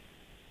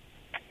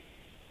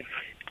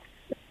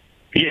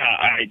 Yeah,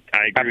 I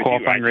agree with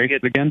qualifying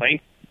races again.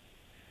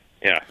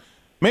 Yeah.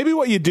 Maybe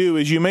what you do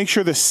is you make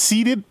sure the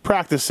seeded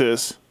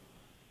practices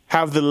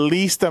have the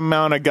least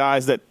amount of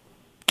guys that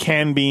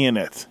can be in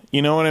it.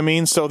 You know what I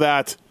mean? So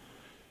that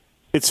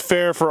it's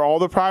fair for all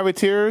the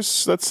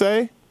privateers, let's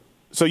say.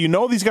 So you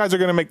know these guys are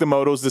going to make the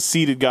motos, the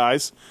seeded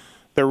guys.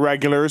 They're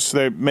regulars.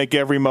 They make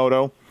every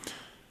moto.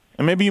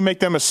 And maybe you make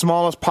them as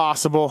small as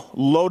possible,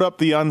 load up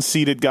the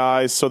unseeded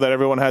guys so that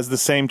everyone has the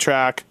same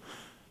track.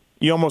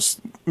 You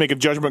almost make a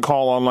judgment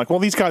call on like, well,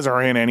 these guys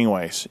are in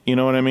anyways. You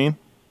know what I mean?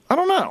 I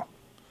don't know.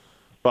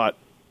 But,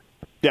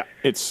 yeah,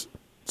 it's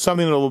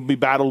something that will be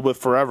battled with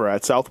forever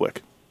at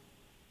Southwick.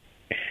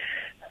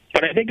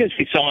 But I think as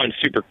we saw in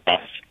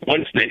Supercross,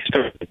 once they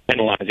started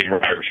penalizing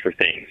riders for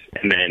things,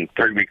 and then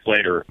 3 weeks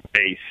later,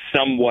 a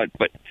somewhat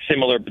but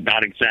similar but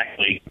not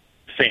exactly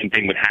same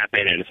thing would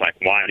happen, and it's like,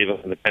 why are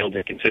the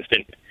penalty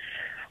consistent?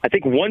 I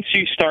think once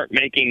you start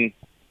making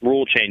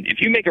rule change,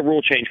 if you make a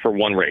rule change for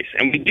one race,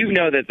 and we do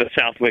know that the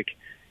Southwick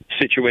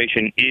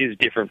situation is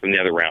different from the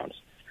other rounds,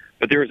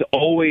 but there is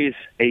always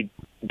a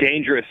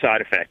dangerous side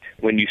effect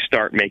when you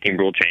start making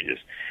rule changes.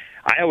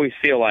 I always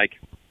feel like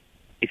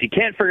if you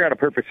can't figure out a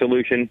perfect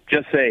solution,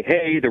 just say,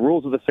 hey, the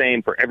rules are the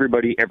same for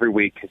everybody every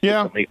week,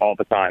 consistently, all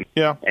the time.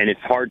 Yeah. And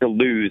it's hard to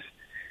lose.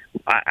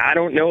 I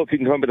don't know if you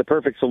can come up with a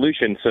perfect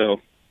solution, so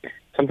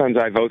sometimes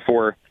I vote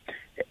for,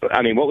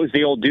 I mean, what was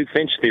the old Duke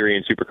Finch theory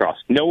in Supercross?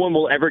 No one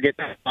will ever get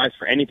penalized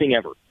for anything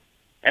ever.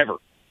 Ever.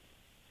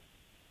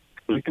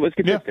 At least it was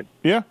consistent.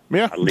 Yeah.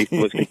 At least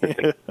it was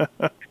consistent.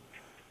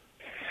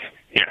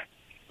 Yeah.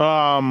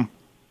 All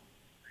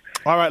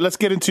right, let's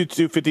get into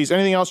 250s.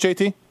 Anything else,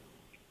 JT?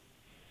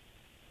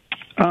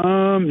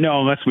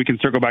 No, unless we can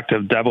circle back to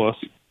Davelos.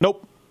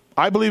 Nope.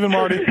 I believe in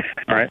Marty.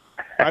 All right.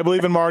 I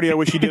believe in Marty. I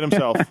wish he did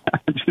himself.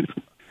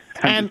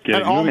 I'm just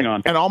kidding. Moving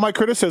on. And all my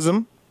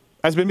criticism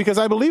has been because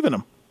I believe in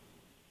him.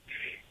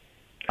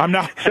 I'm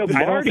not. So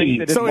Marty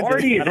is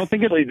I don't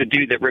think it's the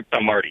dude that ripped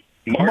on Marty.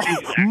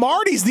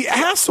 Marty's the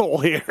asshole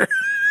here.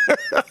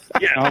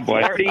 Yeah, oh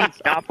boy.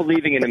 Marty's not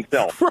believing in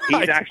himself. Right,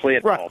 He's actually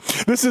at fault.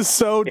 This is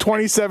so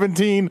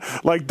 2017,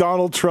 like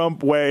Donald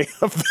Trump way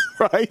of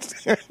right.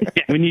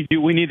 We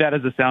need that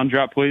as a sound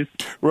drop, please.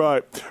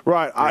 Right.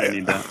 I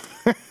need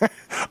that.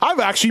 I've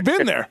actually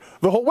been there.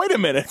 Wait a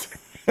minute.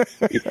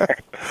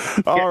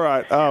 All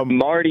right.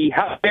 Marty,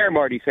 how dare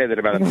Marty say that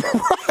about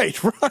himself?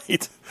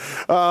 Right.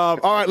 All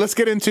right, let's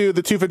get into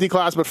the 250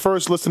 class, but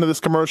first, listen to this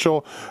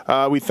commercial.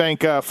 We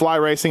thank Fly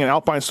Racing and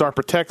Alpine Star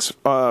Protects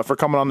for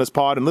coming on this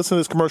pod, and listen to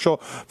this commercial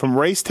from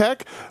Race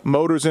Tech,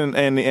 motors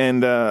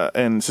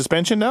and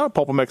suspension now.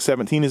 Pulp MX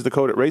 17 is the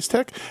code at Race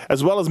Tech,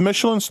 as well as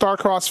Michelin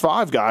Starcross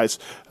 5, guys.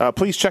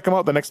 Please check them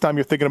out the next time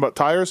you're thinking about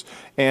tires,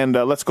 and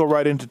let's go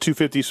right into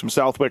 250s from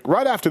Southwick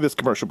right after this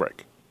commercial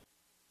break.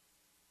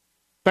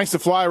 Thanks to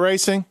Fly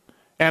Racing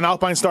and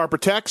Alpine Star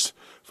Protects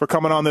for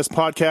coming on this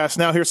podcast.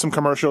 Now here's some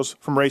commercials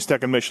from Race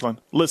Tech and Michelin.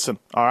 Listen,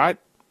 all right?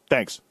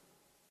 Thanks.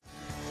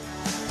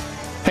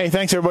 Hey,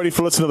 thanks everybody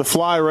for listening to the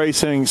Fly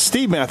Racing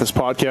Steve Mathis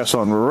podcast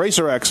on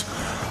Racer X.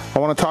 I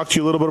want to talk to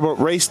you a little bit about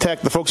Race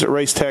Tech. The folks at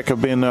Race Tech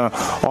have been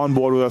on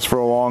board with us for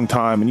a long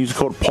time. And use the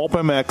code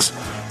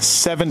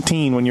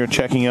PulpMX17 when you're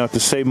checking out to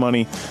save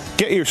money.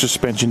 Get your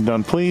suspension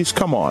done, please.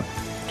 Come on.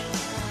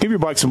 Give your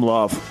bike some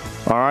love.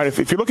 All right,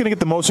 if you're looking to get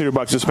the most of your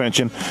bike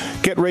suspension,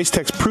 get Race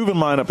Tech's proven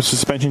lineup of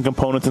suspension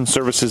components and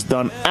services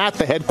done at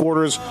the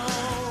headquarters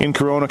in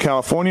Corona,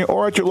 California,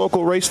 or at your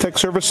local Race Tech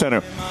service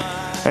center.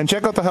 And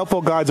check out the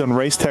helpful guides on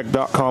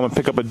racetech.com and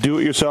pick up a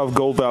do-it-yourself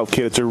gold valve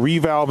kit. It's a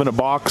revalve in a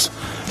box.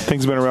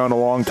 Thing's been around a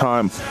long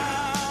time.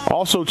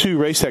 Also, too,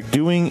 Race Tech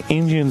doing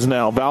engines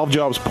now, valve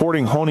jobs,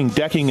 porting, honing,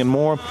 decking, and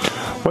more.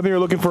 Whether you're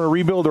looking for a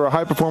rebuild or a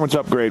high-performance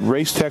upgrade,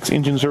 Race Tech's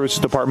Engine Services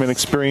Department,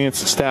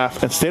 experienced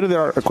staff, and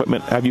state-of-the-art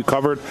equipment have you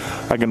covered.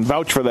 I can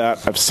vouch for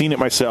that. I've seen it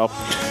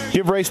myself.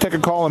 Give Race Tech a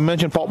call and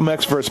mention Pulp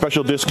MX for a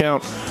special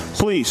discount.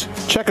 Please,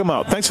 check them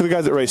out. Thanks to the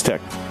guys at Race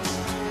Tech.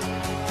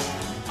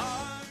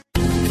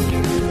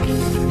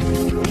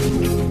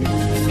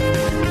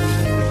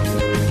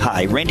 Hi,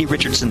 Hi, Randy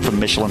Richardson from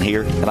Michelin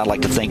here, and I'd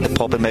like to thank the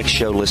Pulp MX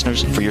Show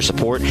listeners for your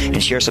support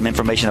and share some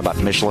information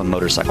about Michelin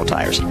motorcycle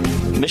tires.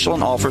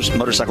 Michelin offers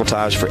motorcycle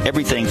tires for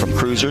everything from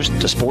cruisers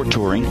to sport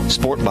touring,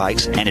 sport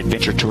bikes, and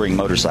adventure touring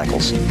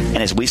motorcycles. And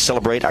as we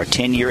celebrate our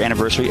 10-year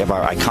anniversary of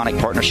our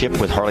iconic partnership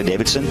with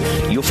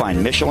Harley-Davidson, you'll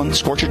find Michelin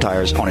Scorcher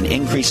tires on an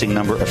increasing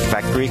number of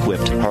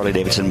factory-equipped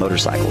Harley-Davidson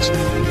motorcycles.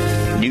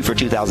 New for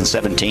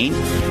 2017,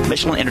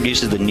 Michelin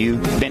introduces the new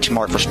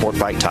benchmark for sport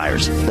bike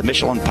tires, the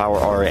Michelin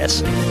Power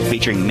RS,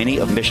 featuring many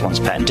of Michelin's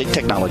patented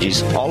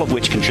technologies, all of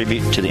which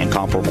contribute to the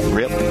incomparable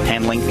grip,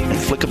 handling, and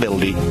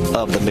flickability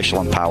of the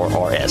Michelin Power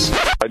RS.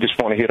 I just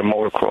want to hear the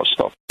motocross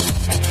stuff.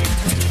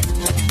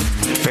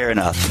 Fair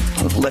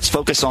enough. Let's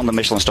focus on the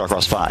Michelin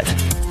Starcross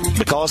 5.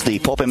 Because the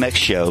Pulp MX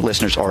Show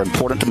listeners are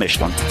important to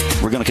Michelin,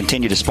 we're going to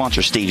continue to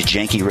sponsor Steve's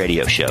Janky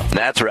Radio Show.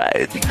 That's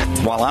right.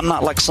 While I'm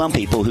not like some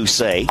people who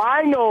say,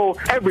 I know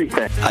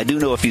everything, I do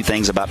know a few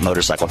things about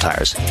motorcycle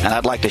tires, and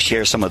I'd like to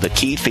share some of the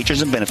key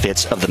features and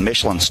benefits of the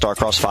Michelin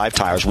Starcross 5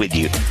 tires with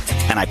you.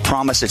 And I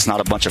promise it's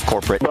not a bunch of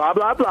corporate blah,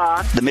 blah,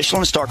 blah. The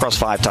Michelin Starcross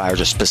 5 tires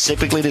are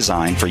specifically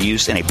designed for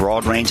use in a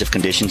broad range of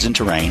conditions and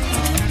terrain.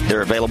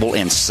 They're available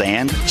in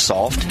sand,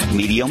 soft,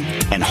 medium,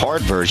 and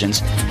hard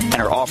versions, and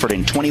are offered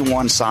in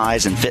 21 size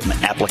and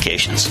fitment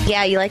applications.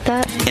 Yeah, you like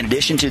that? In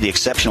addition to the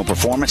exceptional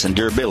performance and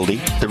durability,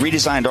 the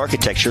redesigned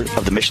architecture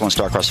of the Michelin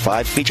Starcross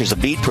 5 features a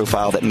bead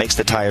profile that makes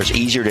the tires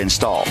easier to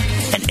install.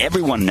 And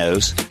everyone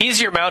knows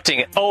easier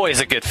mounting,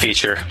 always a good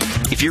feature.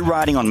 If you're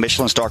riding on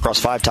Michelin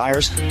Starcross 5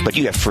 tires, but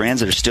you have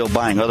friends that are still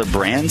buying other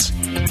brands,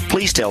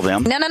 please tell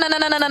them No.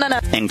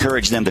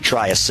 encourage them to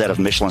try a set of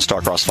Michelin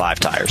Starcross 5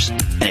 tires.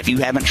 And if you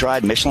haven't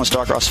tried Michelin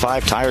Starcross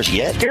 5 tires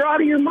yet, You're out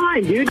of your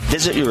mind, dude.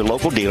 visit your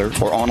local dealer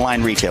or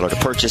online retailer to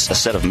purchase a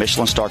set of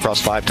Michelin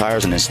Starcross 5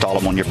 tires and install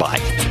them on your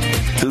bike.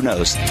 Who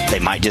knows? They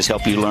might just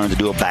help you learn to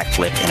do a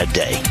backflip in a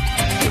day.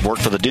 It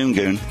worked for the Doom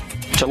Goon.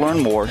 To learn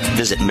more,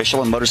 visit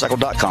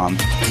MichelinMotorcycle.com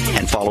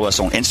and follow us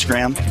on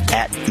Instagram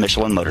at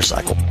Michelin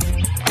Motorcycle.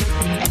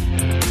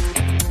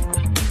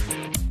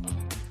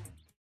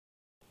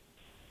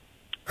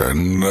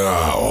 And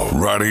now,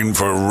 riding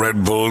for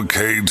Red Bull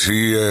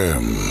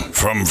KTM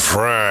from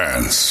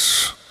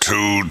France,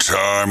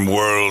 two-time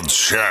world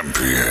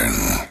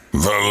champion,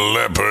 the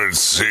Leopard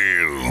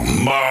Seal,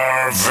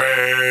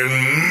 Marvin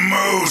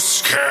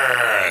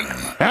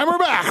Muscan. And we're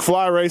back.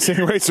 Fly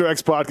Racing Racer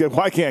X podcast.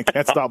 Why can't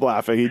stop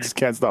laughing? He just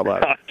can't stop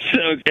laughing.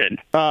 So good.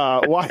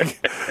 Why?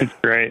 It's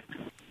great.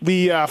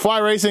 The Fly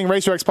Racing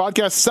Racer X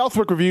podcast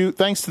Southwick review.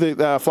 Thanks to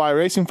the Fly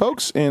Racing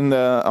folks, and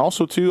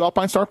also to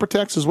Alpine Star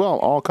Protects as well.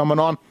 All coming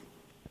on.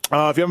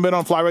 If you haven't been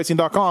on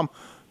flyracing.com,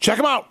 check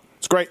them out.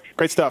 It's great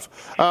stuff.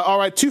 All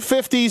right,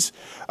 250s.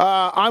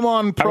 I'm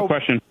on I have a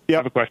question. Yeah, I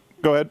have a question.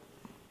 Go ahead.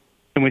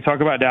 Can we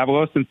talk about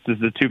Davilo since this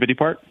is the 250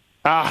 part?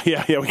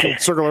 Yeah, we can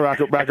circle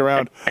it back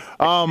around.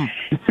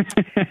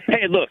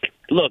 Hey, look,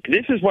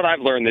 this is what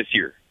I've learned this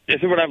year.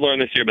 This is what I've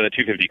learned this year by the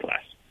 250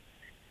 class.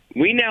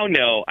 We now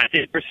know, I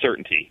think for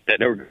certainty, that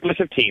regardless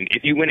of team,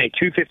 if you win a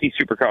 250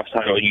 Supercross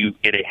title, you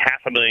get a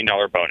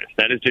 $500,000 bonus.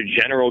 That is the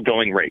general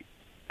going rate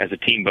as a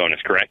team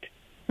bonus, correct?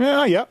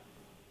 Yeah, yep.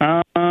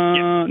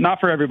 Not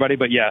for everybody,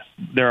 but yes.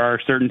 There are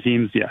certain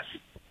teams, yes.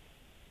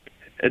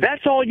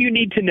 That's all you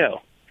need to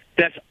know.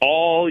 That's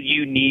all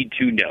you need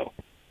to know.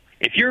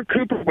 If you're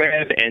Cooper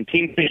Webb and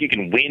teams think you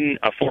can win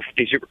a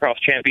 450 Supercross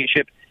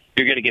championship,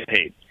 you're going to get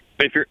paid.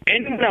 But if you're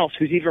anyone else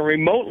who's even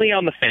remotely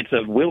on the fence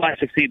of, will I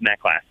succeed in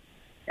that class,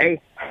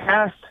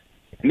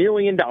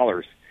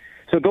 $500,000.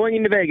 So going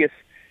into Vegas,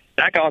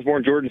 Zach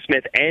Osborne, Jordan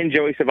Smith, and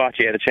Joey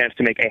Savacci had a chance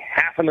to make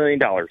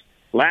 $500,000.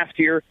 Last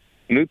year,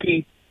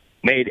 Mookie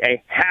made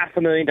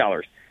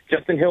 $500,000.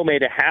 Justin Hill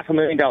made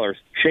 $500,000.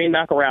 Shane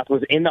McElrath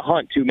was in the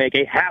hunt to make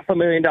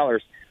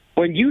 $500,000.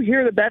 When you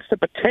hear that that's the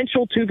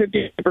potential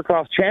 250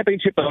 Supercross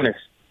championship bonus,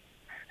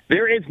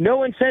 there is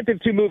no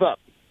incentive to move up.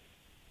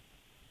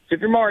 So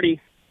if you're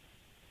Marty,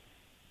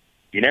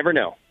 you never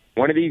know.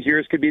 One of these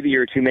years could be the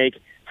year to make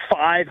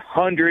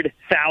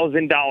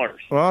 $500,000.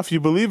 Well, if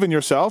you believe in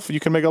yourself, you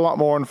can make a lot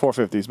more in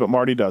 450s, but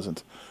Marty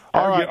doesn't.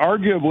 All right.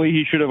 Arguably,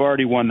 he should have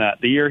already won that.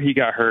 The year he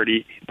got hurt,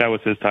 that was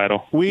his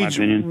title.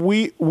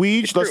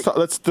 Weege,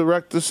 let's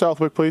direct to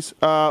Southwick, please.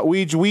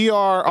 Weege, we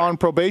are on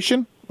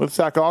probation with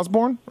Zach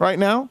Osborne right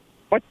now.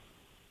 What?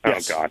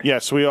 Yes. Oh, God.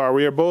 Yes, we are.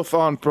 We are both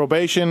on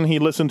probation. He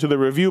listened to the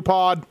review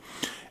pod,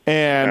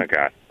 and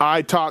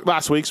I talked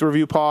last week's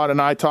review pod,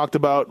 and I talked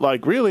about,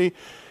 really,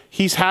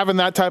 he's having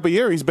that type of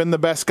year. He's been the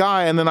best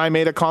guy, and then I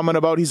made a comment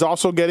about he's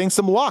also getting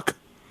some luck.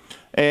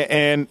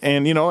 And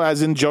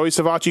as in Joey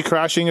Savacci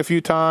crashing a few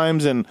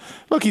times. And,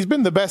 look, he's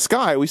been the best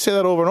guy. We say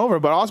that over and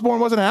over. But Osborne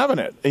wasn't having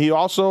it. He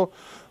also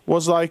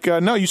was like,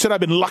 no, you said I've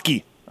been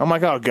lucky. I'm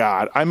like, oh,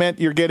 God. I meant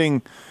you're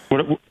getting,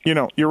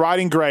 you're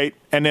riding great.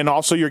 And then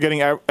also you're getting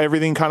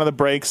everything kind of the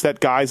breaks that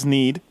guys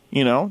need,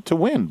 to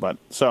win. But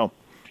so,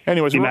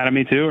 anyways. He mad at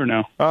me too or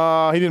no?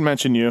 He didn't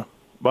mention you.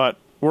 But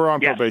we're on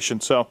probation.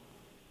 So,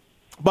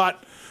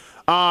 but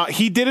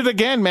he did it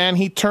again, man.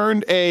 He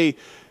turned a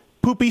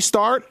poopy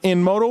start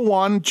in Moto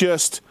 1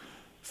 just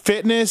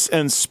fitness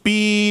and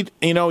speed.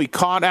 He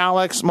caught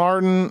Alex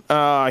Martin.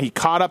 He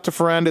caught up to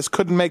Ferrandis,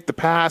 couldn't make the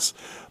pass,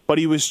 but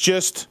he was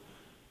just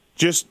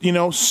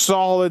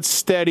solid,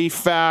 steady,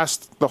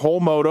 fast the whole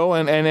moto,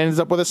 and ends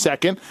up with a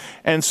second.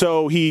 And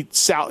so he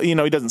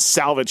doesn't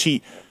salvage.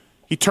 He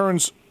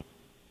turns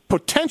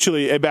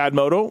potentially a bad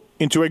moto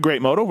into a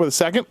great moto with a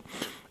second,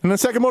 and the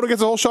second moto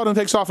gets a whole shot and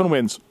takes off and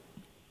wins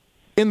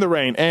in the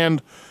rain.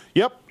 And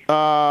he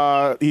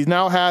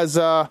now has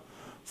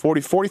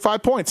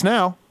 45 points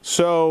now.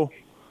 So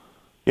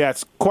yeah,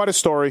 it's quite a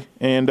story,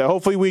 and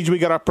hopefully we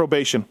get our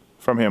probation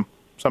from him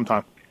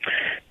sometime.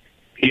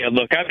 Yeah,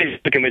 look, I've been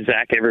looking with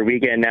Zach every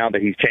weekend now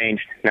that he's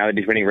changed. Now that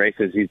he's winning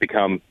races, he's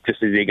become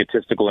just as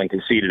egotistical and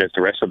conceited as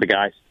the rest of the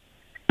guys.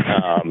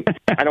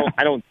 I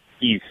don't think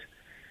he's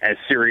as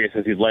serious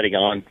as he's letting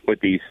on with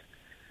these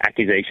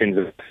accusations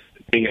of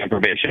being on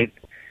probation.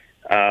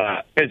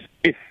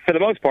 If for the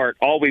most part,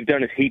 all we've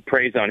done is heap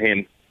praise on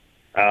him.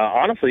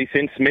 Honestly,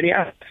 since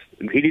Minneapolis,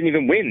 he didn't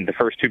even win the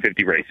first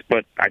 250 race.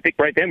 But I think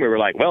right then we were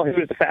like, well, he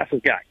was the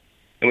fastest guy.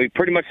 And we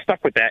pretty much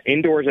stuck with that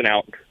indoors and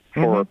out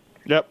for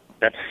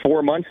that's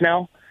 4 months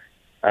now.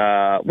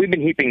 We've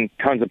been heaping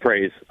tons of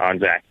praise on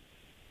Zach.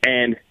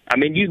 And, I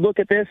mean, you look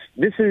at this.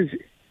 This is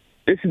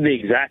the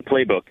exact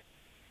playbook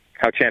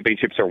how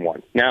championships are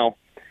won. Now,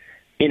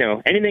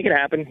 anything can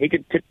happen. He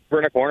could tip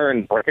over in a corner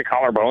and break a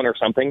collarbone or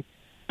something.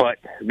 But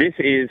this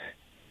is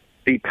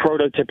the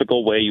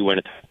prototypical way you win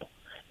a title.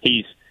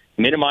 He's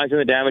minimizing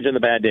the damage on the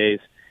bad days.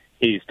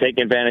 He's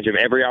taking advantage of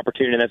every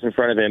opportunity that's in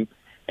front of him.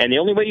 And the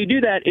only way you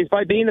do that is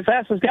by being the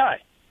fastest guy.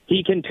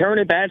 He can turn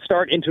a bad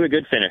start into a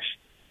good finish.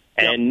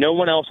 And no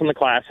one else in the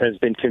class has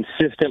been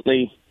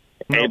consistently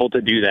able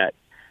to do that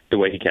the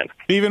way he can.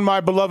 Even my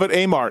beloved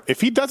Amart,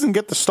 if he doesn't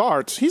get the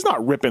starts, he's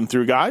not ripping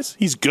through guys.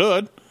 He's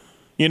good.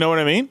 You know what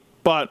I mean?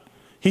 But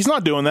he's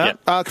not doing that.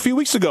 A few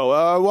weeks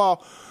ago,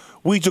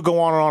 weeks will go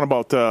on and on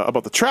about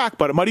the track,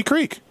 but at Muddy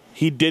Creek,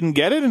 he didn't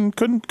get it and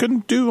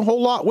couldn't do a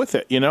whole lot with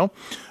it,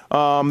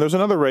 There's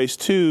another race,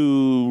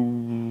 too.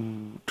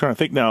 I'm trying to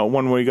think now,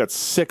 one where he got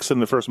 6 in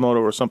the first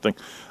moto or something.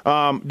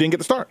 Didn't get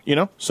the start,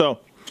 So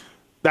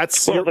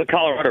that's... Well, the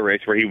Colorado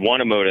race where he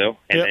won a moto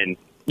and then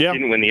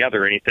didn't win the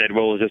other, and he said,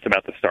 well, it was just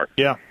about to start.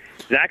 Yeah.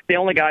 Zach's the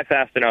only guy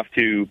fast enough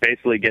to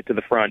basically get to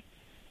the front.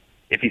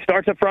 If he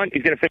starts up front,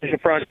 he's going to finish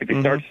up front. If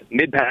he starts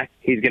mid-pack,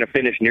 he's going to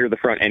finish near the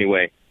front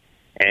anyway.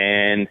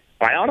 And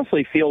I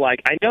honestly feel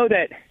like, I know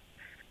that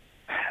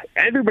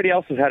everybody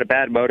else has had a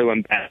bad moto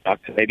and bad luck,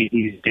 so maybe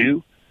he's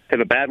due to have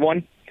a bad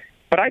one.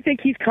 But I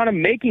think he's kind of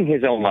making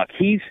his own luck.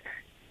 He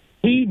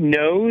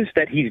knows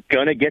that he's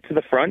going to get to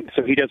the front,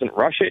 so he doesn't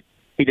rush it.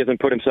 He doesn't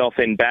put himself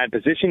in bad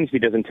positions. He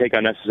doesn't take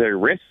unnecessary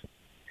risks.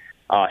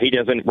 He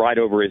doesn't ride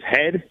over his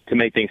head to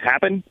make things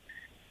happen.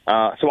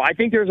 So I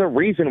think there's a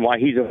reason why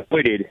he's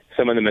avoided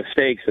some of the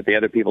mistakes that the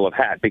other people have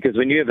had. Because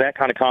when you have that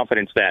kind of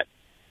confidence that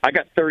I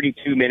got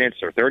 32 minutes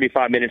or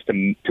 35 minutes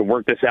to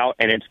work this out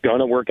and it's going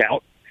to work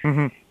out,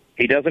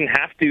 he doesn't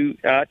have to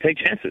take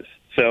chances.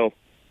 So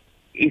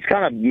he's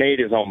kind of made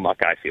his own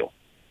luck, I feel.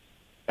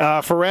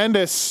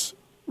 Ferrandis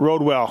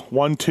rode well,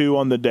 1-2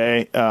 on the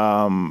day.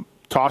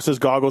 Tossed his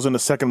goggles in the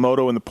second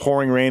moto in the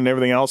pouring rain and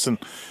everything else, and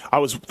I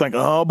was thinking,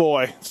 oh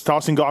boy,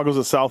 tossing goggles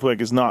at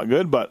Southwick is not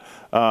good, but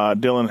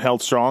Dylan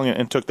held strong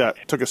and took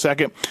a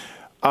second.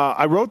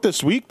 I wrote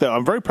this week, though,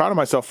 I'm very proud of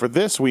myself for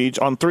this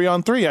week, on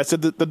 3-on-3. I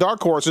said that the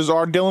dark horses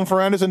are Dylan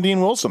Ferrandis and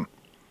Dean Wilson.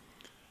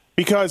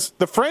 Because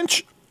the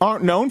French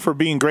aren't known for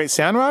being great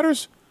sand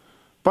riders,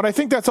 but I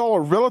think that's all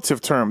a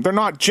relative term. They're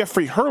not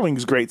Jeffrey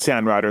Hurling's great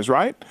sand riders,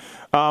 right?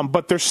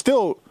 But they're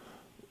still...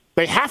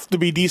 They have to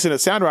be decent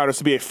at sand riders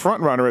to be a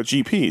front runner at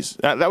GPs.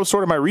 That was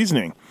sort of my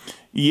reasoning.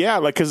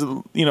 Yeah, because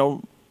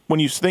when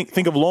you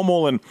think of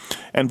Lommel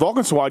and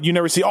Volkenswad, you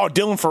never see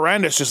Dylan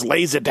Ferrandis just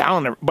lays it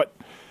down. But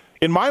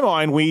in my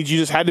mind, you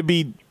just had to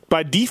be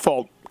by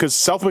default because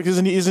Southwick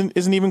isn't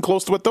even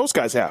close to what those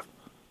guys have.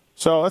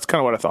 So that's kind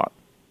of what I thought.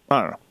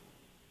 I don't know.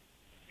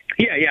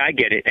 Yeah, I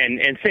get it.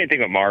 And same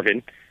thing with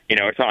Marvin.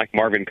 It's not like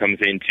Marvin comes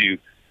into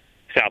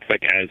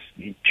Southwick as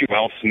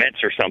Joel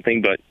Smets or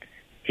something, but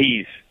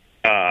he's.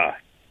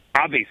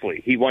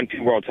 Obviously, he won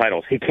 2 world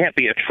titles. He can't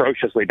be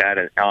atrociously bad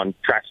on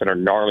tracks that are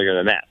gnarlier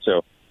than that.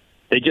 So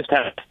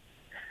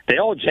they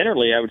all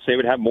generally, I would say,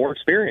 would have more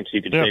experience,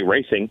 you could say,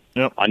 racing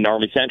on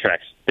gnarly sand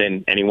tracks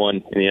than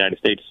anyone in the United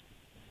States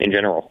in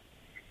general.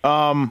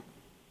 Dylan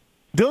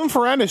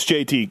Ferrandis,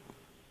 JT,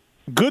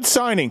 good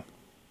signing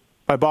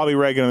by Bobby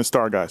Reagan and the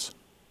Star guys.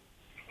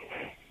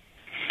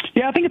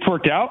 Yeah, I think it's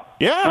worked out.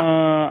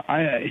 Yeah.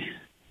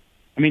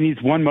 I mean,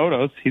 he's won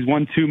motos. He's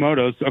won 2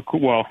 motos.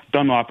 Well,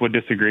 Dunlop would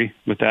disagree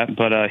with that,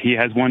 but he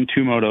has won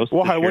 2 motos.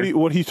 Why? What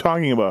are you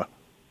talking about?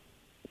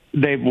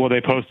 They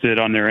posted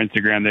on their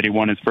Instagram that he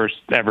won his first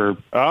ever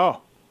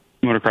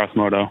motocross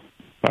moto.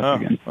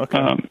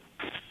 Okay.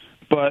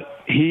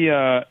 But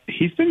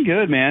he's been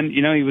good, man.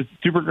 He was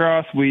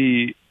Supercross.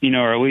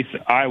 Or at least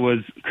I was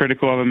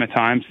critical of him at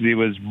times because he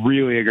was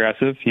really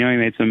aggressive. He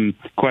made some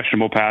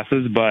questionable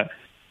passes, but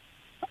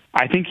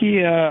I think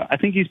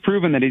he's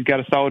proven that he's got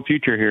a solid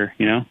future here.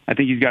 I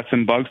think he's got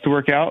some bugs to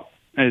work out,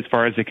 as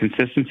far as the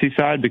consistency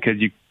side, because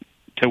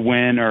to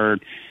win or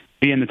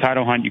be in the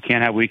title hunt, you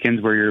can't have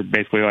weekends where you're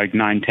basically like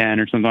 9-10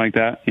 or something like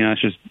that.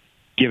 It's just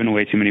giving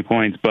away too many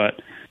points.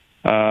 But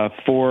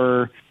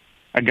for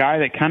a guy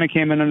that kind of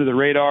came in under the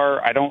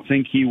radar, I don't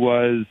think he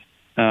was,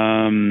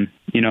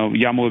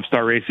 Yamaha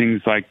Star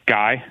Racing's like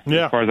guy.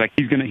 Yeah. As far as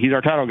he's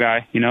our title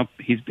guy.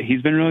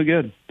 He's been really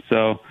good.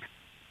 So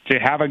to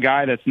have a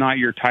guy that's not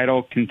your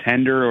title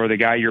contender or the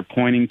guy you're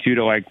pointing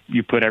to like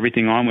you put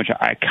everything on, which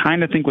I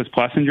kind of think was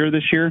Plessinger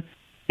this year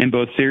in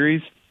both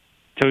series,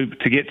 to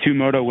get 2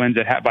 moto wins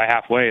by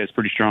halfway is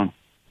pretty strong.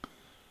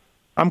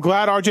 I'm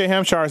glad RJ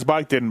Hampshire's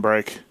bike didn't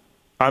break.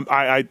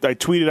 I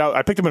tweeted out,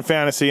 I picked him in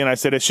fantasy, and I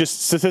said it's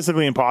just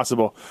statistically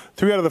impossible.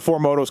 3 out of the 4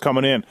 motos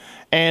coming in.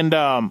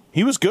 And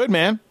he was good,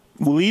 man.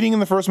 Leading in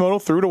the first moto,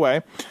 threw it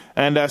away.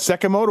 And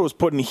second moto was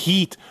putting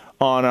heat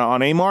on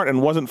Amart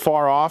and wasn't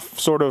far off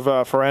sort of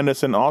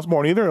Ferrandis and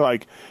Osborne either.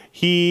 Like,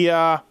 he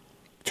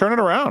turned it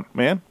around,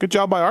 man. Good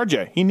job by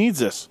RJ. He needs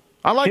this.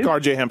 I like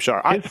RJ Hampshire.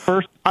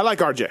 I like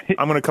RJ.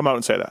 I'm going to come out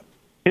and say that.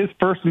 His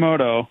first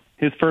moto,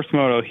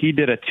 he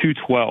did a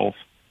 212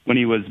 when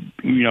he was,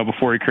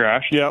 before he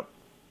crashed. Yep.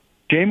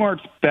 J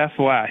Mart's best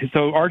lap.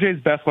 So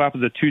RJ's best lap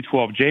was a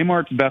 212. J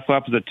Mart's best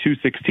lap was a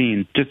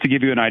 216. Just to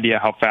give you an idea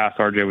how fast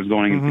RJ was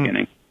going in the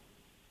beginning.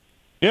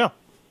 Yeah.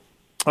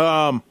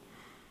 And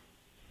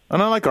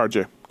I like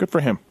RJ. Good for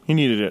him. He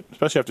needed it,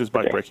 especially after his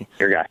bike breaking.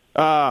 Your guy.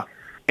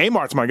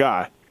 Amart's my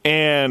guy.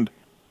 And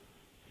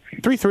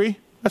 3-3.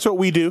 That's what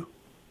we do.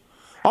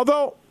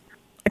 Although,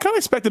 I kind of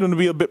expected him to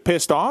be a bit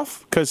pissed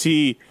off because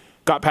he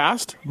got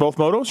past both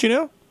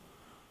motos,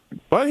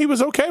 But he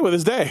was okay with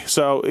his day.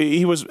 So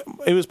he was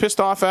pissed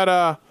off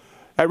at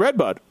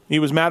Redbud. He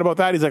was mad about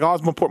that. He's like,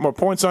 Osborne put more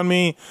points on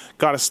me.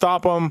 Got to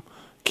stop him.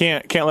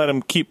 Can't let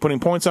him keep putting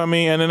points on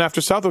me. And then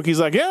after Southwick, he's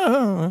like,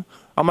 yeah.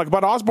 I'm like,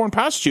 but Osborne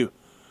passed you.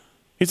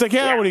 He's like,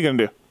 yeah. What are you going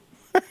to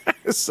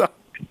do? So,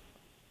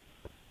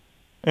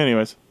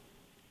 anyways.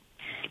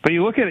 But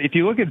if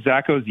you look at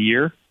Zacho's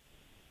year,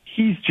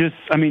 he's just,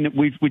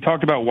 we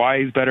talked about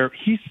why he's better.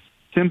 He's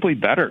simply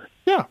better.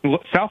 Yeah.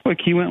 Southwick,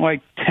 he went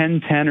like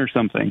 10-10 or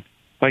something.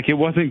 Like, it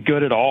wasn't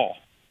good at all,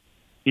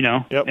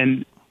 Yep.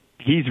 And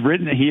he had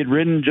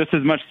ridden just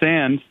as much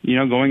sand,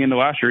 going into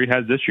last year. He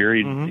has this year.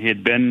 He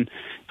had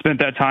spent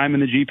that time in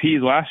the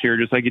GPs last year,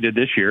 just like he did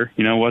this year.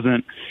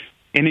 Wasn't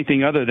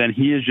anything other than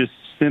he is just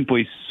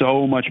simply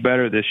so much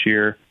better this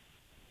year,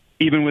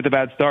 even with a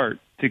bad start,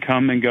 to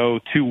come and go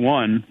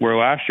 2-1, where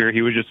last year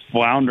he was just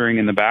floundering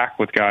in the back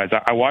with guys.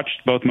 I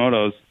watched both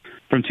motos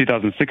from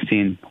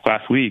 2016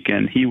 last week,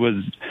 and he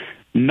was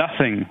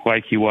nothing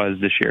like he was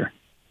this year.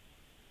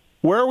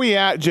 Where are we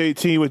at,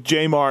 JT, with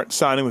J Mart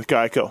signing with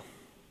Geico?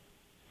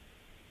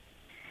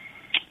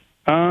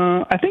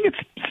 I think it's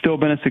still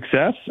been a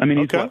success.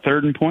 He's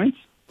third in points?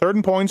 Third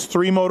in points,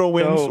 3 moto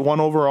wins, 1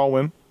 overall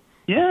win.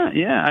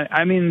 Yeah.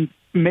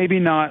 Maybe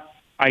not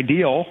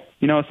ideal.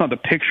 It's not the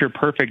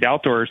picture-perfect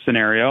outdoor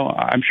scenario.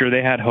 I'm sure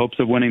they had hopes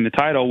of winning the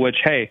title, which,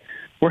 hey,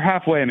 we're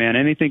halfway, man.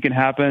 Anything can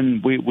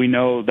happen. We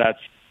know that's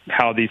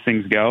how these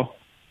things go.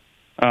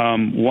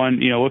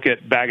 Look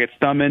at Baggett's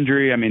thumb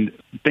injury.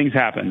 Things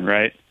happen,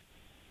 right?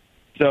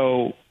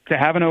 So to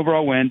have an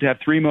overall win, to have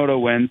 3 moto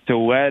wins, to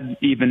lead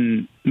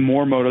even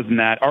more motos than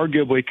that,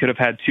 arguably could have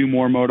had 2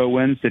 more moto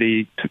wins that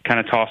he kind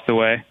of tossed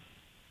away.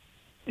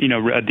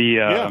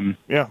 The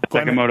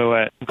second moto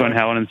at Glen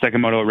Helen and the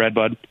second moto at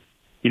Redbud.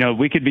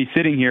 We could be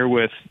sitting here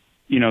with,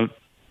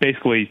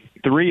 basically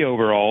 3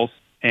 overalls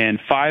and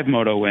 5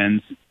 moto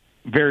wins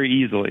very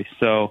easily.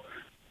 So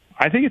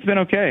I think it's been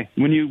okay.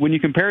 When you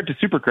compare it to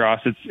Supercross,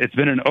 it's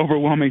been an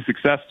overwhelming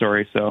success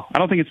story. So I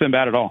don't think it's been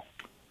bad at all.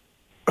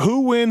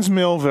 Who wins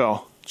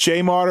Millville,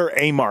 J Mart or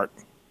Amart?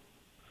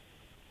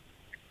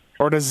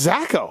 Or does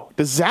Zacho?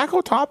 Does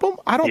Zacho top him?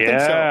 I don't think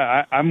so.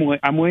 Yeah,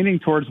 I'm leaning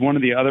towards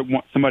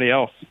somebody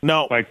else.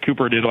 No, like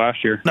Cooper did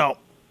last year. No.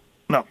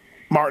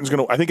 Martin's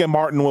gonna. I think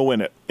Martin will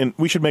win it, and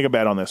we should make a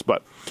bet on this.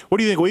 But what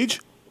do you think,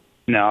 Weege?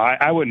 No,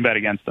 I wouldn't bet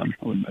against them.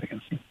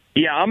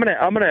 Yeah, I'm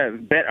gonna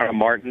bet on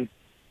Martin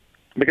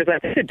because I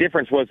think the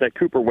difference was that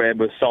Cooper Webb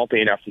was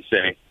salty enough to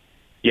say,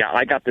 "Yeah,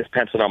 I got this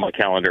penciled on my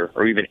calendar,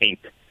 or even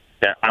inked,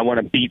 that I want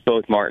to beat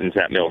both Martins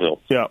at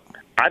Millville." Yeah.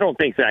 I don't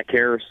think Zach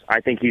cares.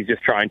 I think he's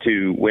just trying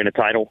to win a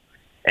title,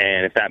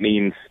 and if that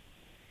means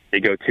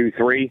they go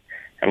 2-3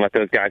 and let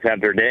those guys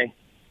have their day,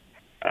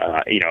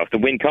 if the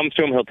win comes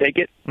to him, he'll take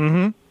it.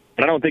 Mm-hmm.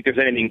 But I don't think there's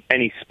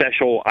any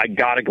special, I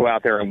got to go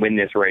out there and win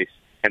this race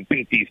and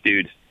beat these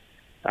dudes.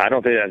 I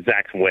don't think that's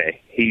Zach's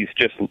way. He's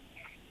just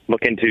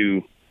looking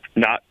to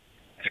not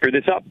screw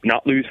this up,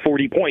 not lose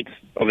 40 points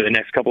over the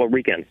next couple of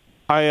weekends.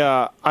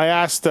 I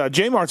asked,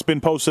 J Mart's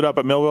been posted up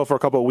at Millville for a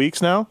couple of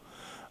weeks now.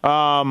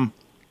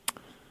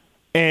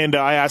 And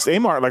I asked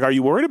Amart, like, are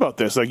you worried about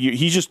this? Like,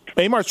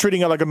 Amart's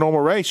treating it like a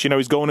normal race.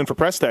 He's going in for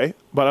press day.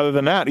 But other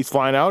than that, he's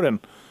flying out, and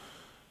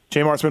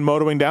J Mart's been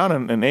motoring down,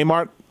 and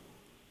Amart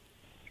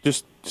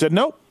just said,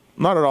 nope,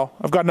 not at all.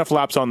 I've got enough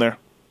laps on there.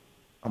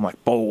 I'm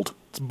like, bold.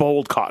 It's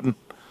bold, Cotton.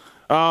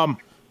 What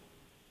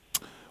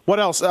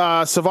else?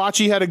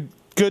 Savachi had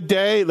good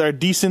day, a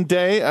decent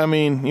day. I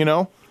mean,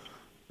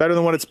 better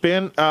than what it's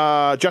been.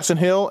 Justin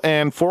Hill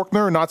and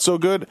Faulkner, not so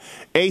good.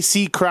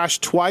 AC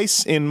crashed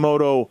twice in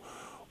Moto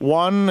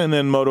 1 and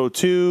then Moto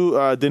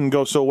 2. Didn't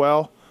go so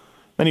well.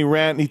 Then he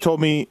ran. He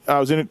told me, I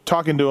was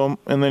talking to him,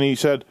 and then he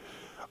said,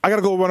 I got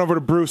to go run over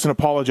to Bruce and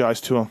apologize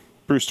to him.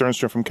 Bruce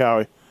Sternstrom from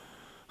Cowie.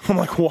 I'm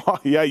like, why?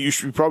 Yeah, you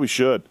probably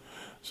should.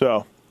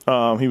 So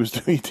he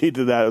did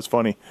that. It was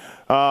funny.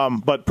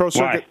 But Pro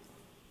Circuit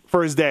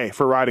for his day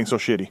for riding so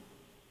shitty.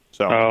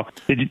 So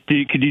could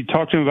you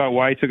talk to him about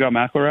why he took out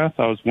McElrath?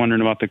 I was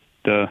wondering about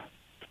the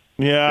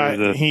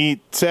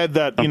he said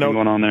that going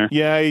on there.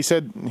 Yeah, he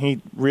said he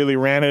really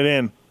ran it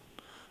in.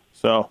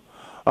 So,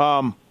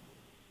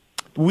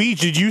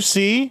 did you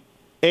see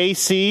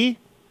AC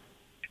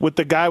with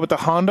the guy with the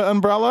Honda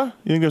umbrella?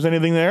 You think there's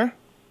anything there?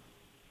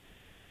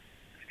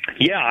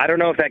 Yeah, I don't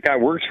know if that guy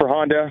works for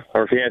Honda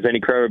or if he has any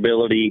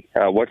credibility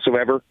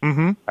whatsoever.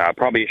 Mm-hmm.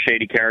 Probably a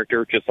shady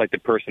character, just like the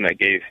person that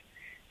gave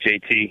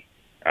JT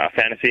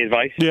fantasy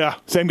advice. Yeah,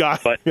 same guy.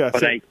 But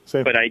same.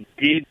 I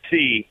did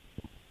see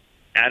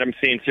Adam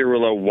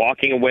Cianciarulo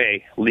walking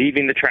away,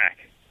 leaving the track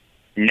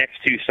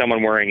next to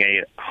someone wearing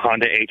a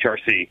Honda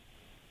HRC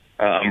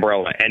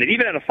umbrella, and it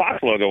even had a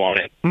Fox logo on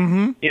it.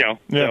 Mm-hmm.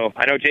 So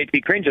I know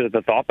JT cringes at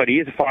the thought, but he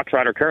is a Fox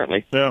rider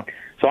currently. Yeah.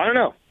 So I don't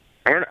know.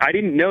 I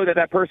didn't know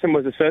that person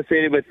was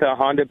associated with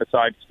Honda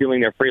besides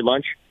stealing their free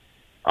lunch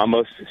on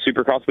most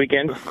Supercross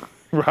weekends.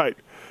 Right.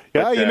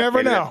 Yeah, But, you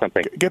never know.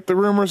 Get the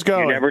rumors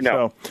going. You never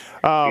know.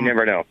 You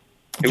never know.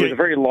 It was a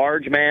very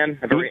large man,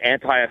 a very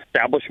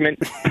anti-establishment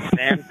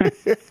man.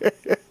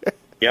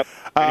 Yep.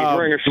 And he's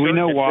wearing a shirt. Do we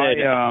know why?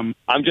 Said,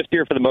 I'm just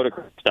here for the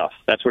motocross stuff.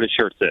 That's what his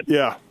shirt said.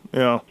 Yeah. Do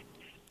you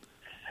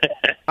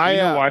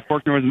know why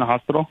Faulkner was in the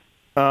hospital?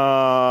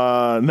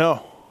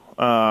 No.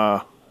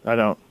 I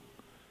don't.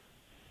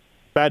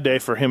 Bad day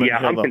for him.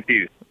 I'm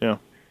confused. Yeah.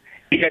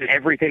 He had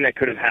everything that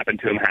could have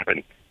happened to him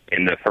happen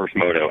in the first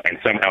moto, and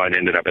somehow it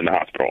ended up in the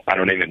hospital. I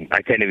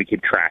can't even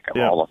keep track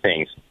of all the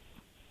things.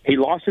 He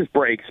lost his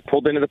brakes,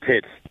 pulled into the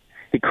pits.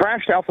 He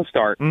crashed Alpha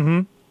Start,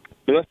 lost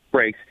his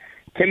brakes,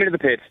 came into the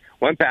pits,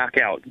 went back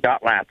out,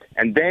 got lapped,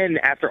 and then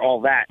after all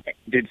that,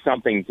 did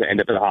something to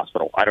end up in the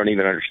hospital. I don't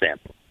even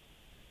understand.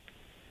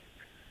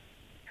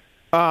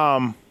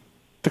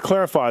 To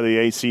clarify the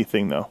AC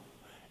thing, though,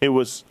 it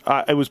was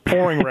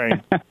pouring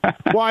rain.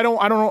 Well, I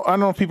don't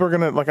know if people are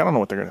gonna I don't know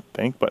what they're gonna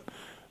think, but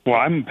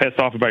I'm pissed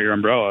off about your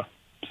umbrella.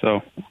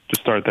 So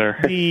just start there.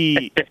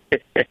 It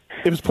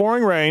was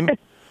pouring rain,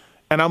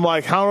 and I'm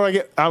like,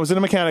 I was in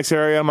the mechanics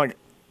area. I'm like,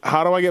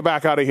 how do I get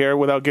back out of here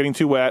without getting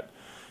too wet?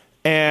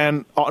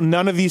 And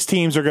none of these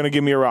teams are going to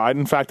give me a ride.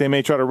 In fact, they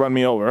may try to run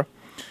me over.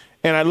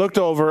 And I looked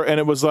over, and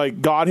it was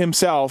like God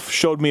himself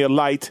showed me a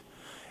light,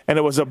 and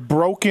it was a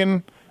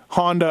broken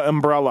Honda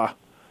umbrella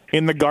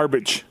in the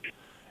garbage.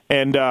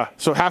 And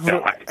so half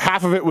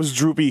of it was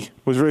droopy,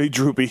 was really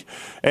droopy.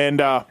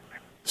 And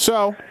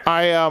so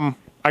I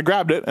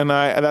grabbed it, and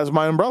that was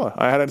my umbrella.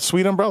 I had a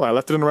sweet umbrella. I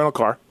left it in the rental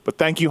car. But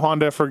thank you,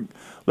 Honda, for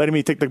letting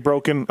me take the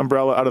broken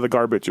umbrella out of the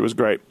garbage. It was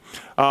great.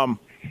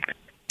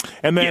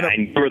 And then,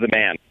 and you were the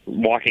man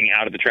walking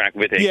out of the track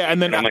with it. Yeah,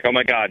 and then I'm like, oh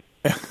my God,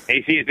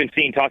 AC has been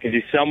seen talking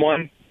to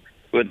someone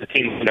with the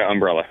team Honda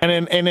umbrella.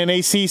 And then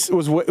AC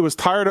was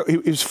tired. He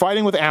was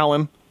fighting with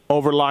Alan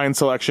over line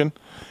selection,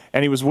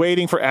 and he was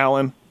waiting for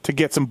Alan to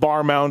get some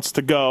bar mounts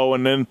to go.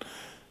 And then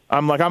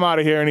I'm like, I'm out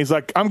of here. And he's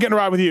like, I'm getting a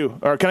ride with you.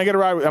 Or can I get a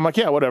ride? I'm like,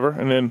 yeah, whatever.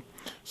 And then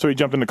so he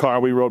jumped in the car.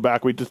 We rode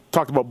back. We just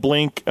talked about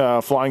Blink,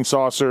 flying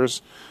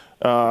saucers.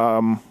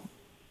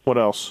 What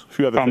else? A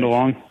few other things.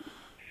 Along.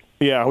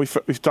 Yeah,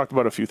 we've talked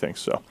about a few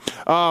things. So,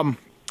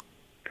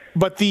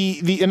 but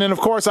and then of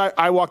course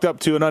I walked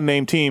up to an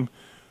unnamed team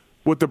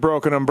with the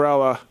broken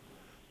umbrella,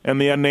 and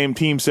the unnamed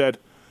team said,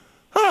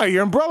 "Hi,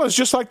 your umbrella's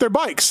just like their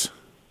bikes."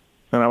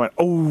 And I went,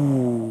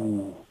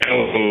 "Oh."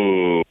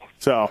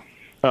 So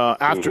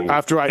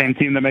after I same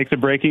team that makes a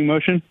braking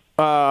motion.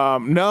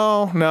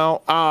 No.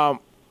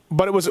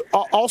 But it was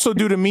also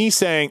due to me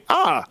saying,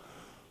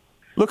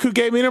 look who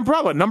gave me an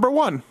umbrella. Number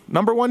one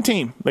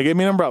team. They gave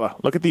me an umbrella.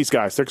 Look at these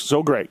guys. They're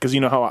so great because you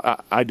know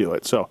how I do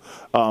it. So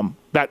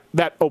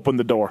that opened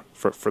the door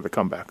for the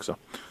comeback. So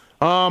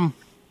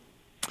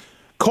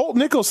Colt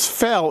Nichols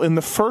fell in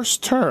the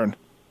first turn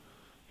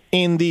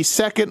in the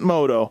second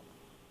moto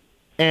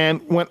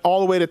and went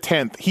all the way to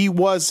 10th. He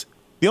was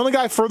the only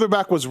guy further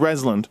back was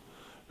Resland,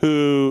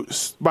 who,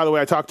 by the way,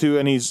 I talked to,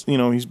 and he's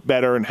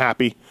better and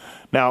happy.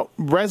 Now,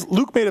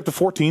 Luke made it to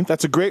 14th.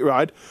 That's a great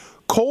ride.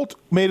 Colt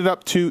made it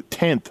up to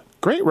 10th.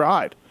 Great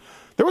ride.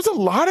 There was a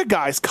lot of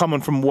guys coming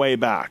from way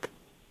back.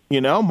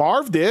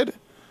 Marv did.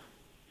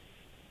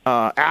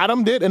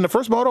 Adam did. In the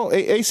first moto,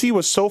 AC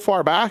was so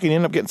far back, he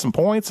ended up getting some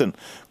points, and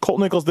Colt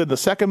Nichols did in the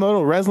second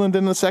moto. Resland did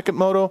in the second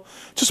moto.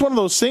 Just one of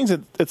those things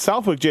at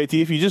Southwick,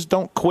 JT, if you just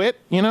don't quit,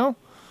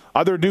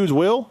 other dudes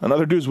will, and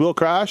other dudes will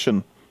crash,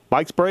 and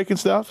bikes break and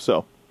stuff.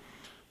 So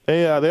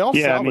they all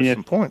salvaged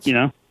some points.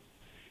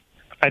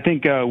 I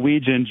think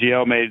Weege and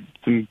GL made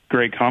some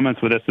great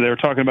comments with this. So they were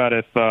talking about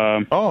if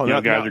guys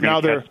are going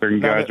to test certain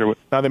guys.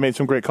 Now they made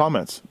some great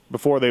comments.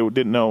 Before they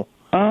didn't know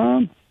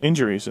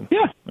Injuries.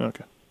 Yeah.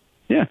 Okay.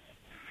 Yeah.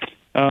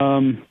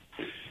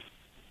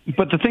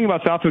 But the thing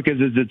about Southwick is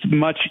it's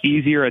much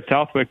easier at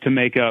Southwick to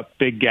make up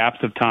big gaps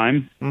of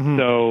time. Mm-hmm.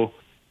 So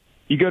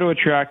you go to a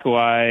track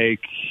like,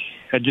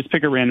 just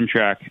pick a random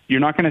track. You're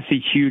not going to see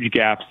huge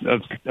gaps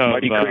of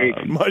Muddy Creek.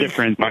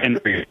 difference.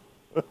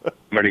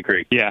 Muddy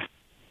Creek. Yeah.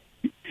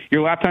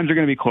 Your lap times are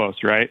going to be close,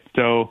 right?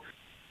 So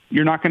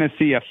you're not going to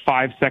see a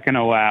 5-second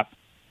a lap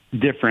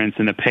difference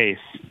in the pace.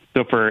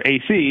 So for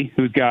AC,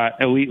 who's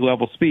got elite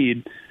level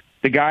speed,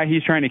 the guy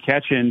he's trying to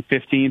catch in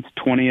 15th,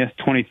 20th,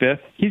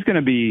 25th, he's going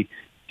to be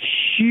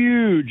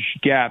huge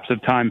gaps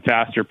of time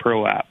faster per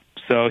lap.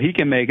 So he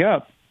can make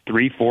up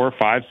 3, 4,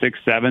 5, 6,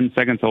 7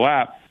 seconds a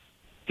lap.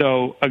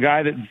 So a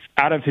guy that's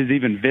out of his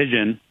even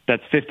vision,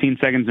 that's 15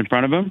 seconds in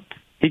front of him,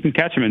 he can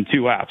catch him in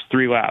 2 laps,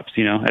 3 laps,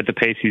 at the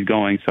pace he's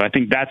going. So I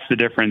think that's the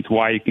difference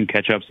why you can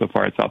catch up so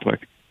far at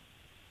Southwick.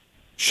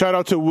 Shout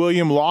out to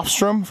William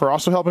Lofstrom for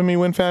also helping me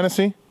win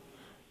fantasy.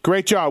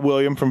 Great job,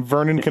 William, from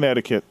Vernon,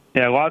 Connecticut.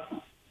 Yeah,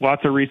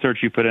 lots of research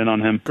you put in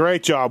on him.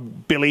 Great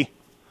job, Billy.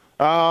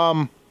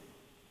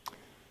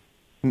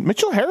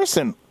 Mitchell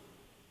Harrison,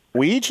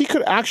 Weege, he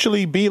could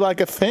actually be like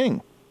a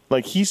thing.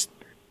 Like he's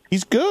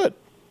good.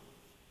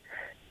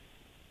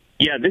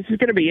 Yeah, this is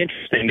going to be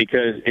interesting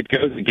because it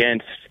goes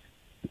against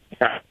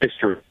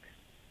history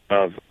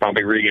of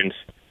Bobby Regan's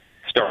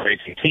star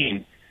racing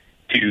team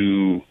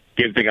to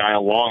give the guy a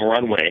long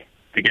runway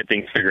to get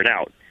things figured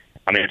out.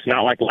 I mean, it's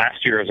not like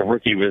last year as a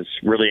rookie was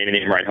really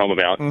anything to write home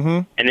about.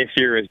 Mm-hmm. And this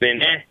year has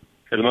been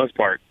for the most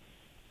part.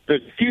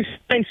 There's a few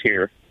things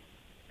here.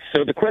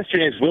 So the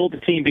question is, will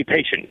the team be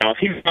patient? Now, if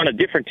he was on a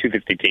different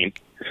 250 team,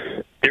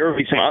 there would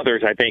be some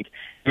others, I think.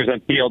 If he was on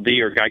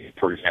PLD or Geico,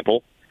 for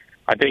example,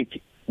 I think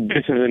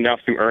this is enough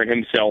to earn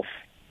himself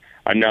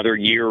another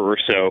year or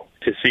so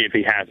to see if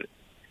he has it.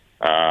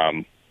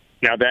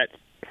 Now, that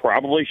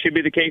probably should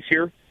be the case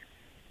here.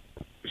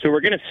 So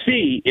we're going to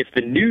see if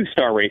the new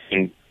star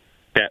racing,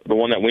 that the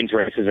one that wins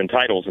races and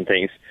titles and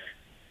things,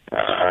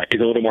 is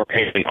a little more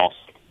patient also.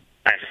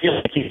 I feel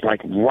like he's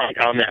right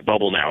on that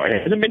bubble now. It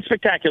hasn't been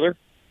spectacular,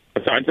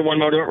 besides the one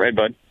moto at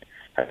Redbud.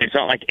 It's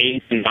not like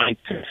 8th and 9th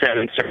and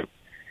 7th are,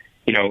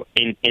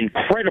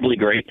 incredibly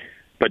great,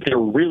 but they're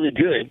really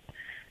good.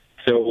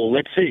 So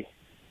let's see.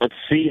 Let's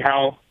see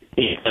how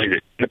he plays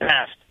it. In the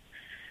past,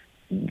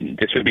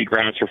 this would be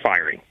grounds for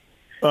firing.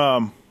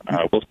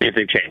 We'll see if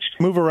they've changed.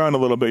 Move around a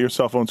little bit. Your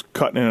cell phone's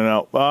cutting in and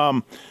out.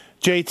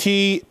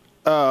 JT,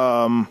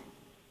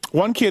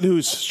 one kid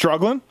who's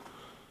struggling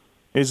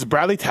is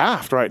Bradley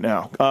Taft right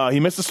now. He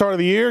missed the start of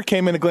the year,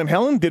 came into Glen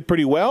Helen, did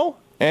pretty well,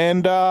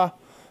 and,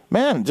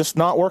 just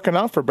not working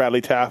out for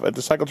Bradley Taft at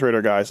the Cycle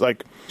Trader guys.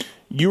 Like,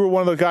 you were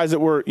one of the guys that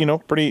were,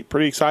 pretty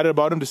excited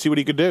about him to see what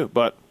he could do.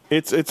 But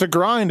it's a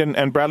grind,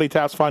 and Bradley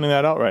Taft's finding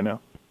that out right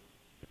now.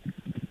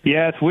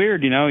 Yeah, it's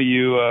weird.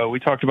 We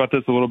talked about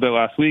this a little bit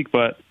last week,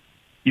 but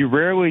you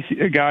rarely see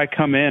a guy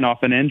come in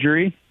off an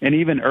injury, and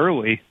even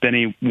early than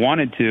he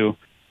wanted to,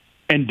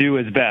 and do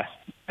his best.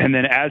 And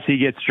then as he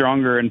gets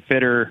stronger and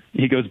fitter,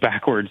 he goes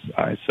backwards.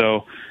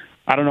 So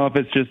I don't know if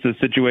it's just a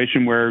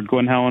situation where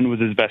Glen Helen was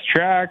his best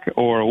track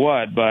or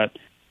what, but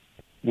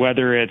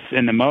whether it's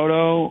in the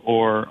moto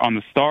or on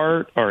the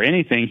start or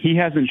anything, he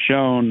hasn't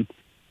shown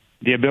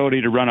the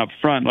ability to run up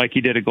front like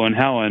he did at Glen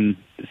Helen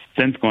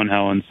since Glen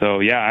Helen. So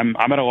yeah, I'm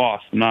at a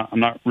loss. I'm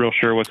not real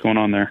sure what's going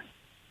on there.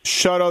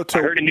 Shout out to.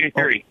 I heard a new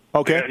theory.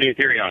 Okay. I got a new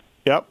theory on.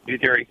 Yep. New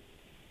theory,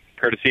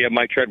 courtesy of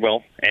Mike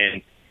Treadwell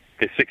and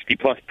the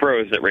 60-plus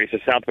pros that race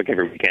at Southwick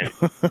every weekend.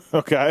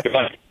 Okay.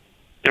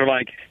 They're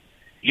like,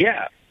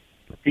 yeah,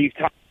 these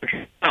top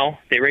now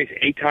they race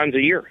 8 times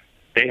a year.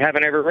 They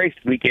haven't ever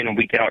raced week in and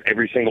week out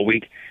every single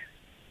week,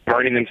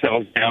 burning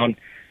themselves down,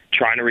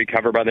 trying to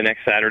recover by the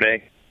next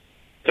Saturday.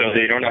 So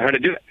they don't know how to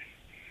do it.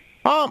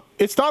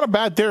 It's not a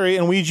bad theory,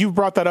 and you've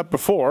brought that up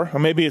before. Or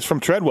maybe it's from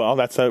Treadwell.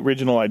 That's the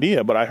original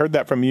idea, but I heard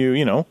that from you,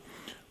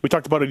 We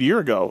talked about it a year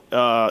ago.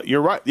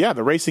 You're right. Yeah,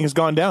 the racing has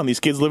gone down. These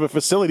kids live at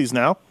facilities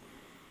now.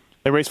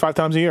 They race 5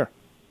 times a year,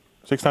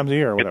 6 times a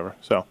year or whatever.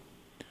 So,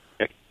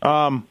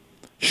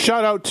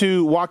 shout out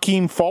to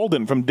Joachim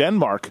Falden from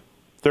Denmark,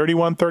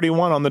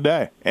 31-31 on the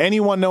day.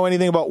 Anyone know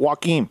anything about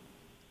Joachim?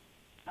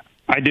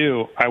 I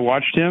do. I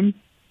watched him,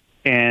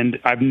 and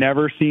I've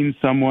never seen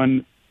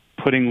someone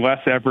putting less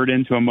effort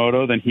into a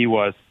moto than he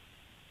was.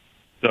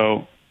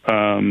 So,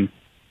 wow.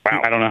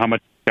 I don't know how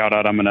much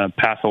shout-out I'm going to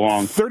pass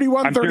along.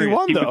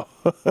 31-31, though.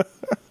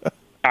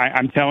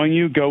 I'm telling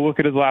you, go look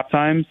at his lap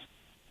times,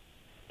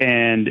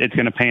 and it's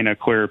going to paint a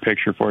clearer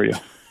picture for you.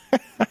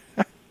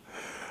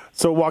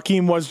 So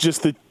Joachim was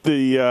just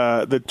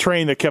the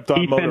train that kept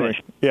on motoring.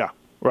 Finished. Yeah,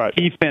 right.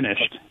 He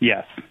finished,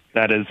 yes.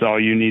 That is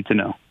all you need to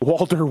know.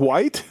 Walter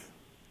White?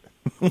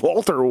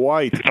 Walter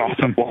White. It's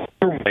awesome.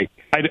 Walter White.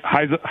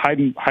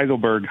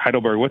 Heidelberg.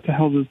 What the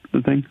hell is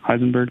the thing?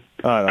 Heisenberg?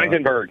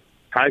 Heisenberg,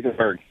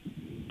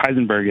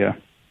 yeah.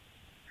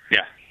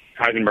 Yeah,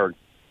 Heisenberg.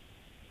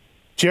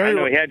 Jerry, I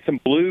know he had some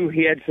blue.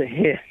 He had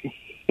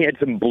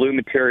some blue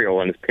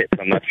material in his pits.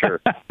 I'm not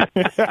sure.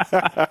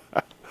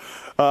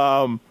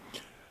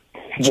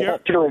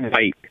 Walter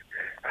White.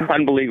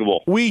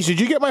 Unbelievable. Weege, did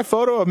you get my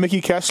photo of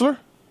Mickey Kessler?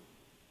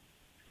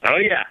 Oh,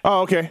 yeah.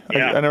 Oh, okay.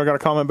 Yeah. I never got a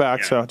comment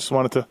back, so I just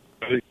wanted to.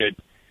 It was good.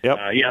 Yep.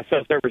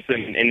 Cell service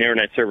and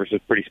internet service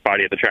was pretty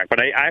spotty at the track. But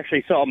I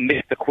actually saw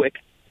Mick the Quick,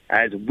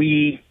 as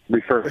we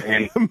refer to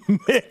him.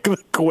 Mick the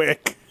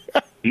Quick.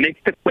 Mick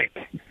the Quick.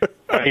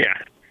 Yeah.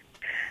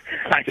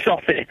 I saw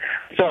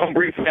him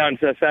briefly on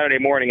Saturday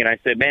morning, and I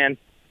said, man,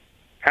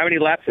 how many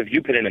laps have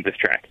you put in at this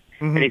track?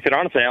 Mm-hmm. And he said,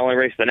 honestly, I only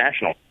raced the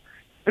National.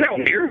 Isn't that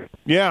weird?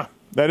 Yeah,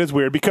 that is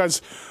weird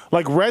because,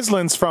 like,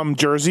 Reslin's from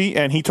Jersey,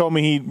 and he told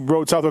me he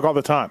rode Southwick all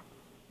the time.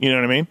 You know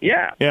what I mean?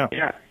 Yeah.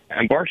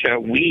 And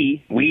Barsha,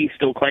 we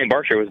still claim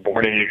Barsha was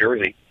born in New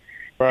Jersey.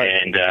 Right.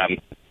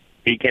 And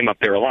he came up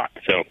there a lot,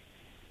 so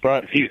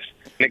right. Confused.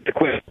 Make the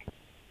quiz.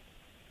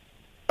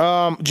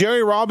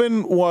 Jerry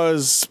Robin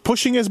was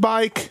pushing his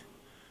bike.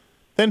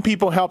 Then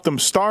people helped him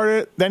start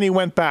it. Then he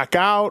went back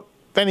out.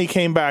 Then he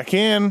came back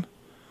in.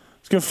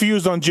 He's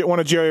confused on one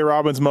of Jerry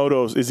Robin's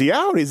motos. Is he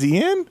out? Is he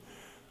in?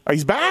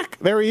 He's back.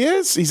 There he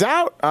is. He's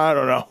out. I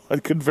don't know. I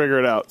couldn't figure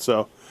it out.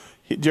 So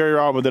Jerry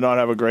Robin did not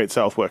have a great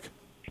Southwick.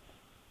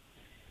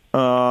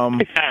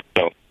 Pretty fast,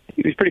 though.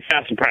 He was pretty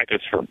fast in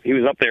practice. He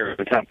was up there in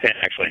the top 10,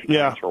 actually.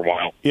 Yeah. For a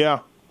while. Yeah.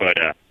 But,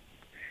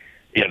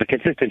 the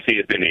consistency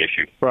has been the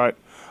issue. Right.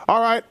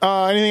 All right.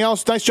 Anything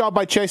else? Nice job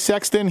by Chase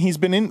Sexton. He's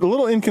been a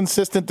little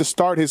inconsistent to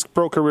start his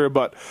pro career,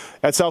 but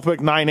at Southwick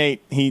 9.8,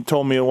 he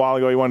told me a while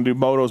ago he wanted to do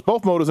motos,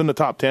 both motos in the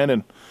top 10,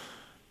 and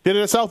did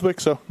it at Southwick.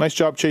 So nice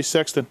job, Chase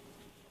Sexton.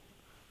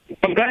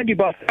 I'm glad you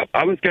brought that up.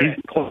 I was going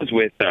to close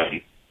with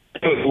it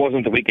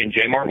wasn't the weekend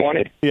J-Mart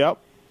wanted. Yep.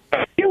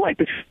 I feel like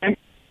this time.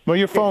 Well,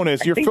 your phone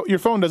is. Your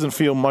phone doesn't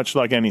feel much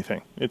like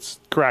anything. It's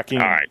cracking.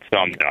 All right, so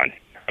I'm done.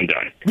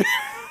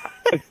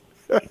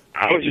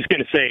 I was just going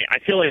to say, I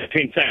feel like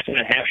between Sexton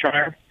and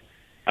Hampshire,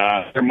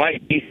 there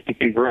might be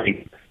something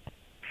brewing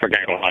for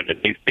Geico Honda.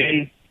 They've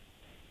been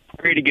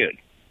pretty good,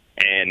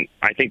 and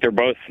I think they're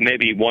both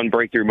maybe one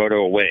breakthrough moto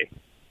away.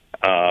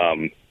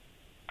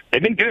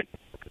 They've been good.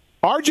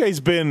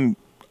 RJ's been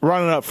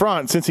running up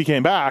front since he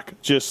came back,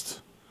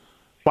 just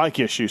bike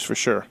issues for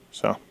sure.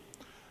 So,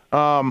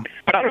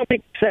 but I don't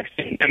think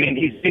Sexton, I mean,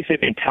 he's basically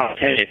been top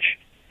 10-ish.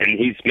 And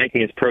he's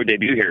making his pro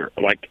debut here.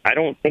 Like, I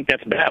don't think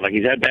that's bad. Like,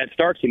 he's had bad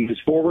starts. He moves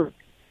forward.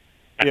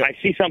 Yeah. I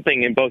see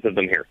something in both of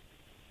them here.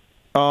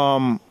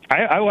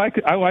 I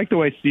like the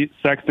way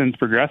Sexton's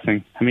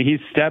progressing. I mean, he's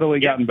steadily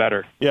gotten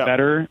better,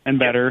 better and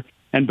better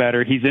and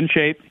better. He's in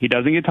shape. He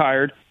doesn't get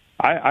tired.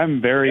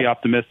 I'm very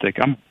optimistic.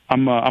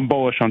 I'm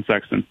bullish on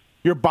Sexton.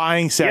 You're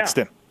buying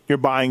Sexton. Yeah. You're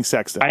buying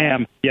Sexton. I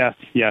am. Yes.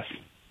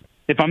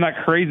 If I'm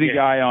that crazy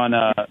guy on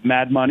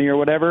Mad Money or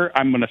whatever,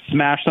 I'm going to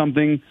smash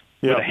something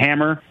with a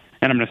hammer.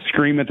 And I'm going to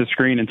scream at the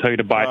screen and tell you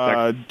to buy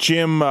Sexton.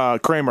 Jim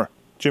Kramer.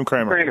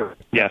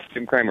 Yes,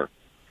 Jim Kramer.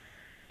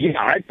 Yeah,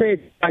 I'd say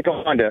it's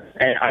Michael Honda.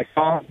 And I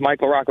saw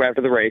Michael Rocco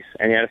after the race,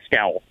 and he had a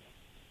scowl.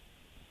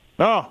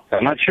 Oh. So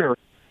I'm not sure.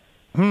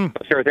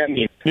 Not sure what that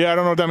means. Yeah, I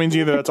don't know what that means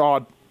either. That's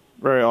odd.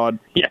 Very odd.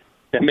 Yeah,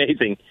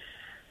 amazing.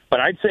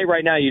 But I'd say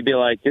right now you'd be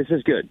like, this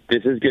is good.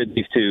 This is good,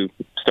 these two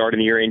starting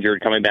the year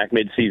injured, coming back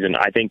mid-season.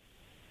 I think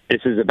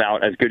this is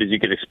about as good as you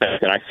could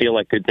expect, and I feel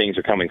like good things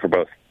are coming for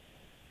both.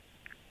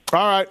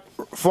 All right,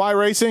 Fly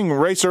Racing,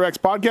 Racer X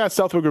Podcast,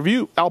 Southwick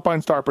Review,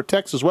 Alpine Star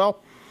Protects as well.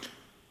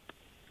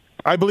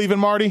 I believe in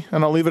Marty,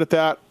 and I'll leave it at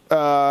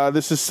that.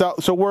 This is so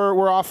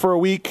we're off for a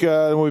week,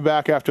 and we'll be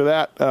back after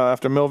that,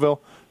 after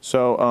Millville.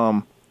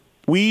 So,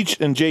 Weege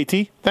and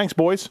JT, thanks,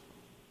 boys.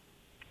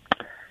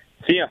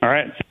 See ya. All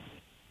right.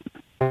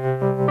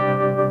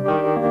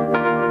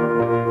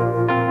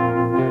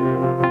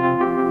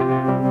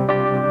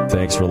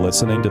 Thanks for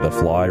listening to the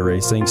Fly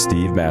Racing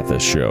Steve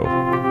Mathis Show.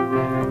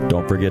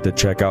 Don't forget to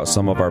check out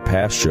some of our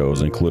past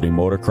shows, including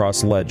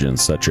motocross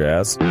legends such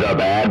as The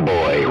Bad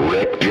Boy,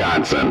 Rick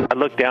Johnson. I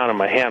looked down and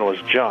my hand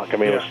was junk. I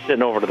mean, it was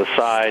sitting over to the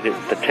side.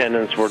 The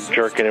tendons were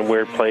jerking in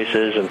weird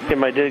places. And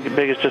my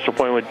biggest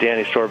disappointment with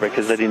Danny Storbeck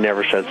is that he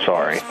never said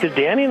sorry. Because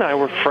Danny and I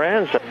were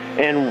friends,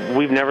 and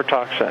we've never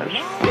talked since.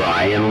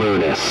 Brian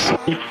Lunas.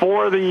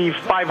 Before the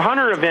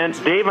 500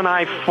 event, Dave and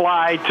I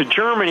fly to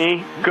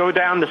Germany, go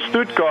down to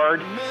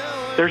Stuttgart.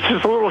 There's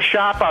this little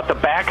shop out the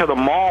back of the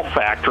mall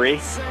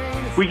factory.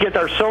 We get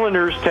our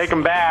cylinders, take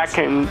them back,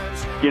 and,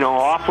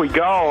 off we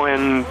go.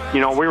 And,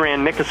 we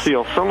ran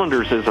Nicosil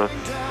cylinders as a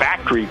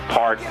factory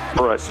part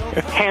for a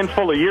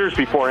handful of years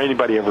before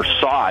anybody ever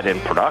saw it in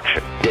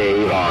production.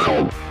 Dave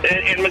Arnold.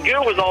 And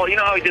McGill was all,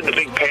 how he did the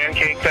big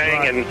pancake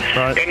thing, and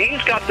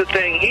he's got the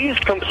thing, he's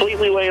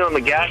completely laying on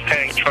the gas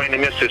tank trying to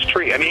miss his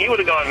tree. I mean, he would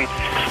have gone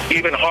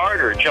even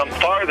harder, jumped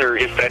farther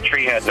if that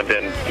tree hadn't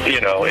been,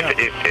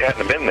 if it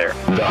hadn't been there.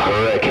 The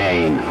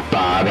Hurricane,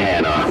 Bob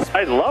Hanna.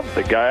 I love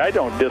the guy.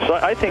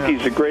 I think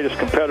he's the greatest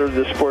competitor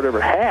this sport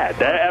ever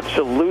had.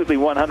 Absolutely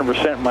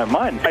 100% in my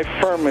mind. I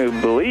firmly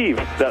believe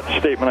that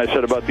statement I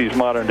said about these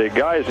modern-day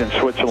guys in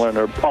Switzerland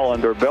or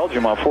Holland or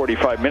Belgium on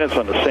 45 minutes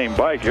on the same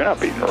bike. You're not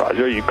beating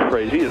Roger. Are you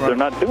crazy? They're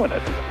not doing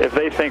it. If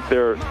they think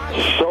they're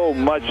so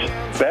much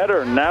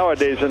better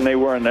nowadays than they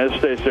were in those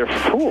days, they're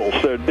fools.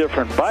 They're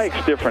different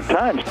bikes, different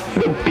times.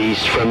 The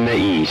beast from the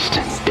east,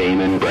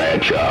 Damon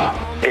Bradshaw.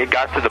 It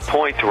got to the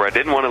point to where I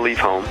didn't want to leave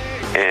home,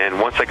 and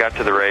once I got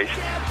to the race,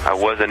 I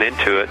wasn't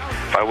into it.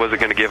 If I wasn't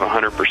going to give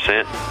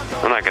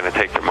 100%, I'm not going to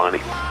take their money.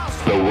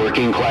 The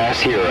working class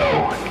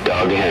hero,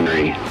 Doug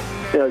Henry.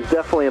 It was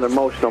definitely an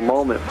emotional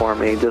moment for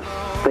me, just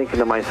thinking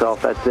to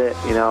myself, that's it,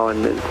 you know,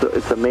 and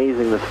it's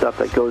amazing the stuff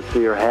that goes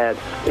through your head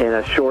in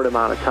a short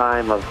amount of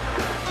time of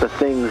the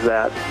things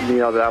that, you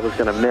know, that I was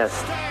going to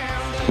miss.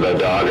 The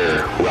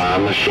Dogger,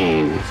 Ron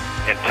Lachine.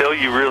 Until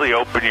you really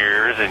open your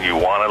ears and you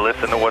want to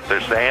listen to what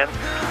they're saying,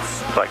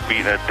 it's like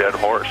beating a dead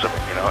horse,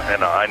 you know,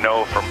 and I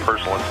know from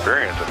personal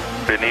experience,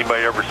 did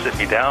anybody ever sit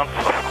me down?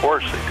 Of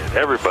course they did.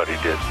 Everybody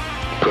did.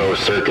 Pro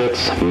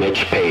Circuits,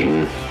 Mitch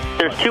Payton.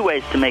 There's two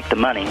ways to make the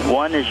money.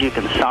 One is you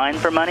can sign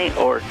for money,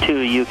 or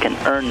two, you can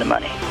earn the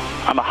money.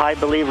 I'm a high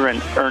believer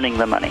in earning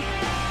the money.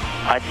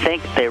 I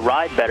think they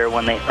ride better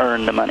when they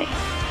earn the money.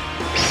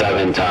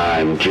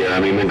 7-time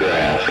Jeremy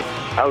McGrath.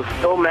 I was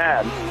so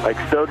mad, like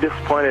so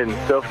disappointed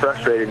and so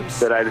frustrated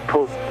that I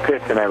pulled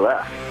picked and I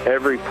left.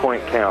 Every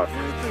point counts.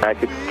 I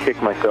could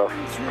kick myself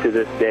to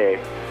this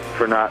day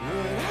for not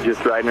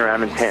just riding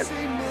around in tents.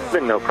 It's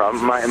been no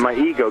problem. My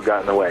ego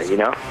got in the way, you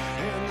know?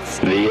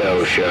 The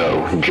O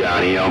Show,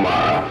 Johnny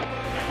O'Mara.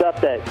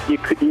 Stuff that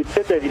you'd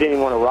sit there if you didn't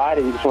even want to ride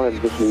it, you just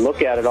wanted to just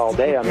look at it all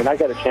day. I mean, I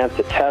got a chance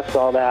to test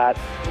all that.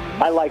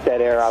 I like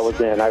that era I was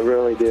in, I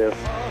really do.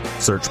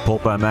 Search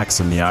Pulp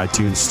MX in the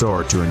iTunes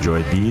store to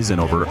enjoy these and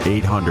over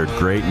 800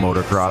 great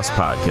motocross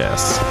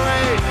podcasts.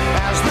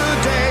 As the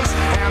days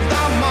and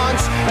the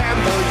months